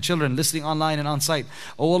men and children listening online and on site.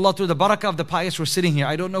 Oh Allah, through the barakah of the pious who are sitting here,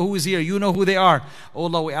 I don't know who is here, you know who they are. Oh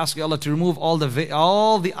Allah, we ask you, Allah, to remove all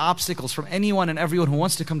the obstacles from anyone and everyone who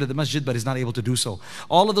wants to come to the masjid but is not able to do so.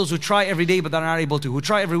 All of those who try every day but that are not able to, who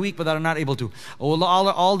try every week but that are not able to. Oh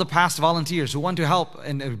Allah, all the past volunteers who want to help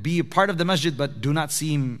and be a part of the masjid but do not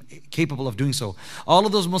seem capable of doing so. All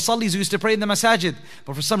of those musallis who used to pray in the masajid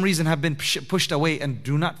but for some reason have been pushed away and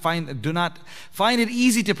do not find it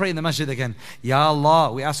easy to pray in the masjid again. Ya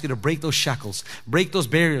Allah, we ask you to break those shackles, break those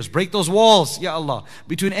barriers, break those walls, Ya Allah,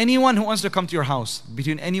 between anyone who wants to come to your house,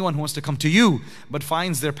 between anyone who wants to come to you but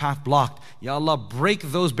finds their path blocked. Ya Allah, break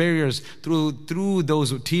those barriers through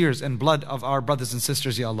those tears and blood of our brothers and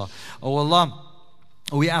sisters, Ya Allah. Oh Allah,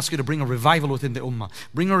 we ask you to bring a revival within the ummah.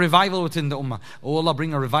 Bring a revival within the ummah. Oh Allah,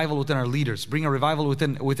 bring a revival within our leaders. Bring a revival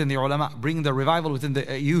within the ulama. Bring the revival within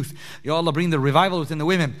the youth. Ya Allah, bring the revival within the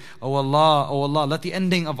women. Oh Allah, let the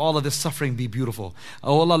ending of all of this suffering be beautiful.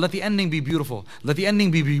 Oh Allah, let the ending be beautiful. Let the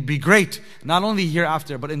ending be great. Not only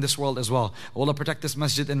hereafter, but in this world as well. Oh Allah, protect this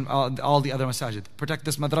masjid and all the other masajid. Protect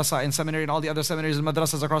this madrasa and seminary and all the other seminaries and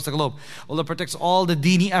madrasas across the globe. Oh Allah, protect all the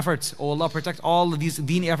deeni efforts. Oh Allah, protect all of these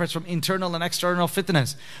deeni efforts from internal and external fitness.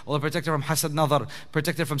 Allah, protect her from hasad nazar,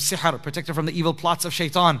 protect her from sihr, protect her from the evil plots of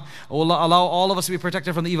shaitan. Oh Allah, allow all of us to be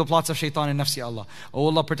protected from the evil plots of shaitan and nafsi, Allah. Oh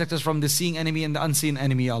Allah, protect us from the seeing enemy and the unseen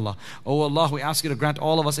enemy, Allah. Oh Allah, we ask you to grant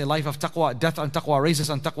all of us a life of taqwa, death on taqwa, raise us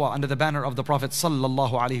on taqwa under the banner of the Prophet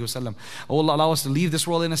sallallahu alaihi wasallam. Oh Allah, allow us to leave this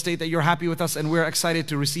world in a state that you're happy with us and we're excited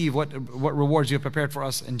to receive what rewards you have prepared for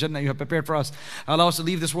us and Jannah you have prepared for us. Allow us to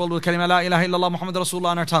leave this world with kalima la ilaha illallah Muhammad Rasulullah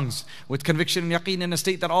on our tongues, with conviction and yaqeen in a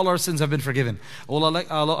state that all our sins have been forgiven. Oh Allah,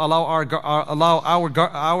 allow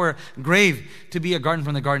our grave to be a garden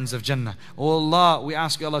from the gardens of Jannah. Oh Allah, we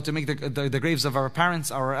ask you, Allah, to make the graves of our parents,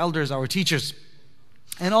 our elders, our teachers,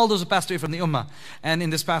 and all those who passed away from the ummah, and in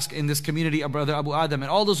this community, our brother Abu Adam,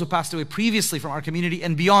 and all those who passed away previously from our community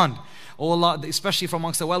and beyond. Oh Allah, especially from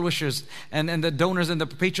amongst the well-wishers and the donors and the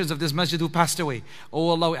patrons of this masjid who passed away. Oh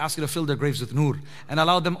Allah, we ask you to fill their graves with nur and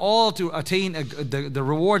allow them all to attain the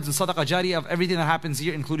rewards and sadaqah jariyah of everything that happens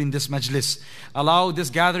here, including this majlis. Allow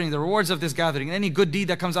this gathering, the rewards of this gathering, and any good deed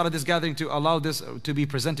that comes out of this gathering, to allow this to be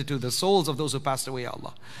presented to the souls of those who passed away, Ya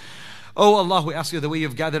Allah. Oh Allah, we ask you the way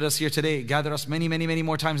you've gathered us here today, gather us many, many, many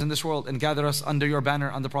more times in this world, and gather us under your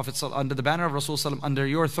banner, under under the banner of Rasul Sallam, under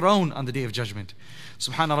your throne on the day of judgment.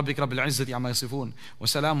 Subhana rabbika rabbil izzati amma yasifun, wa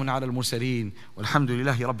salamun ala al-mursaleen,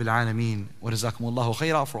 walhamdulillahi rabbil alameen, wa jazakumullahu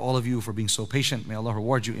khaira for all of you for being so patient. May Allah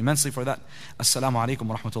reward you immensely for that. Assalamu alaikum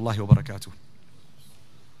wa rahmatullahi wa barakatuh.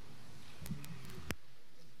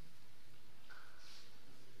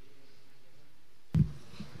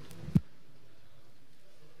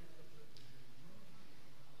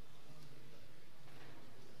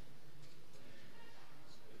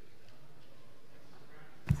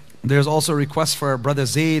 There's also a request for brother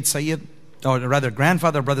Zayd Sayyid, or rather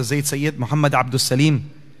grandfather brother Zayd Sayyid Muhammad Abdul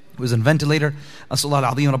Salim, who is on ventilator. Asallallahu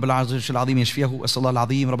al-azim rabbil arsh al-azim yashfiyahu. Asallallahu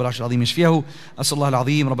al-azim rabbil arsh al-azim yashfiyahu. Asallallahu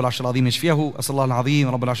al-azim rabbil arsh al-azim yashfiyahu. Asallallahu al-azim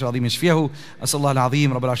rabbil arsh al-azim yashfiyahu. Asallallahu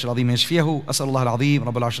al-azim rabbil arsh al-azim yashfiyahu. Asallallahu al-azim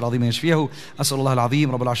rabbil arsh al-azim yashfiyahu. Asallallahu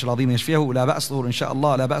al-azim rabbil arsh al-azim yashfiyahu. La ba's ظهور إن شاء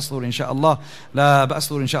الله. لا بأس ظهور إن شاء الله. لا بأس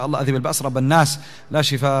ظهور إن شاء الله. أذهب البأس رب الناس. لا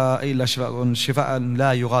شفاء إلا شفاء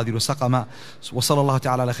لا يغادر سقما. وصلى الله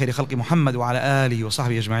تعالى على خير خلق محمد وعلى آله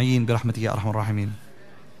وصحبه أجمعين برحمته يا أرحم الراحمين.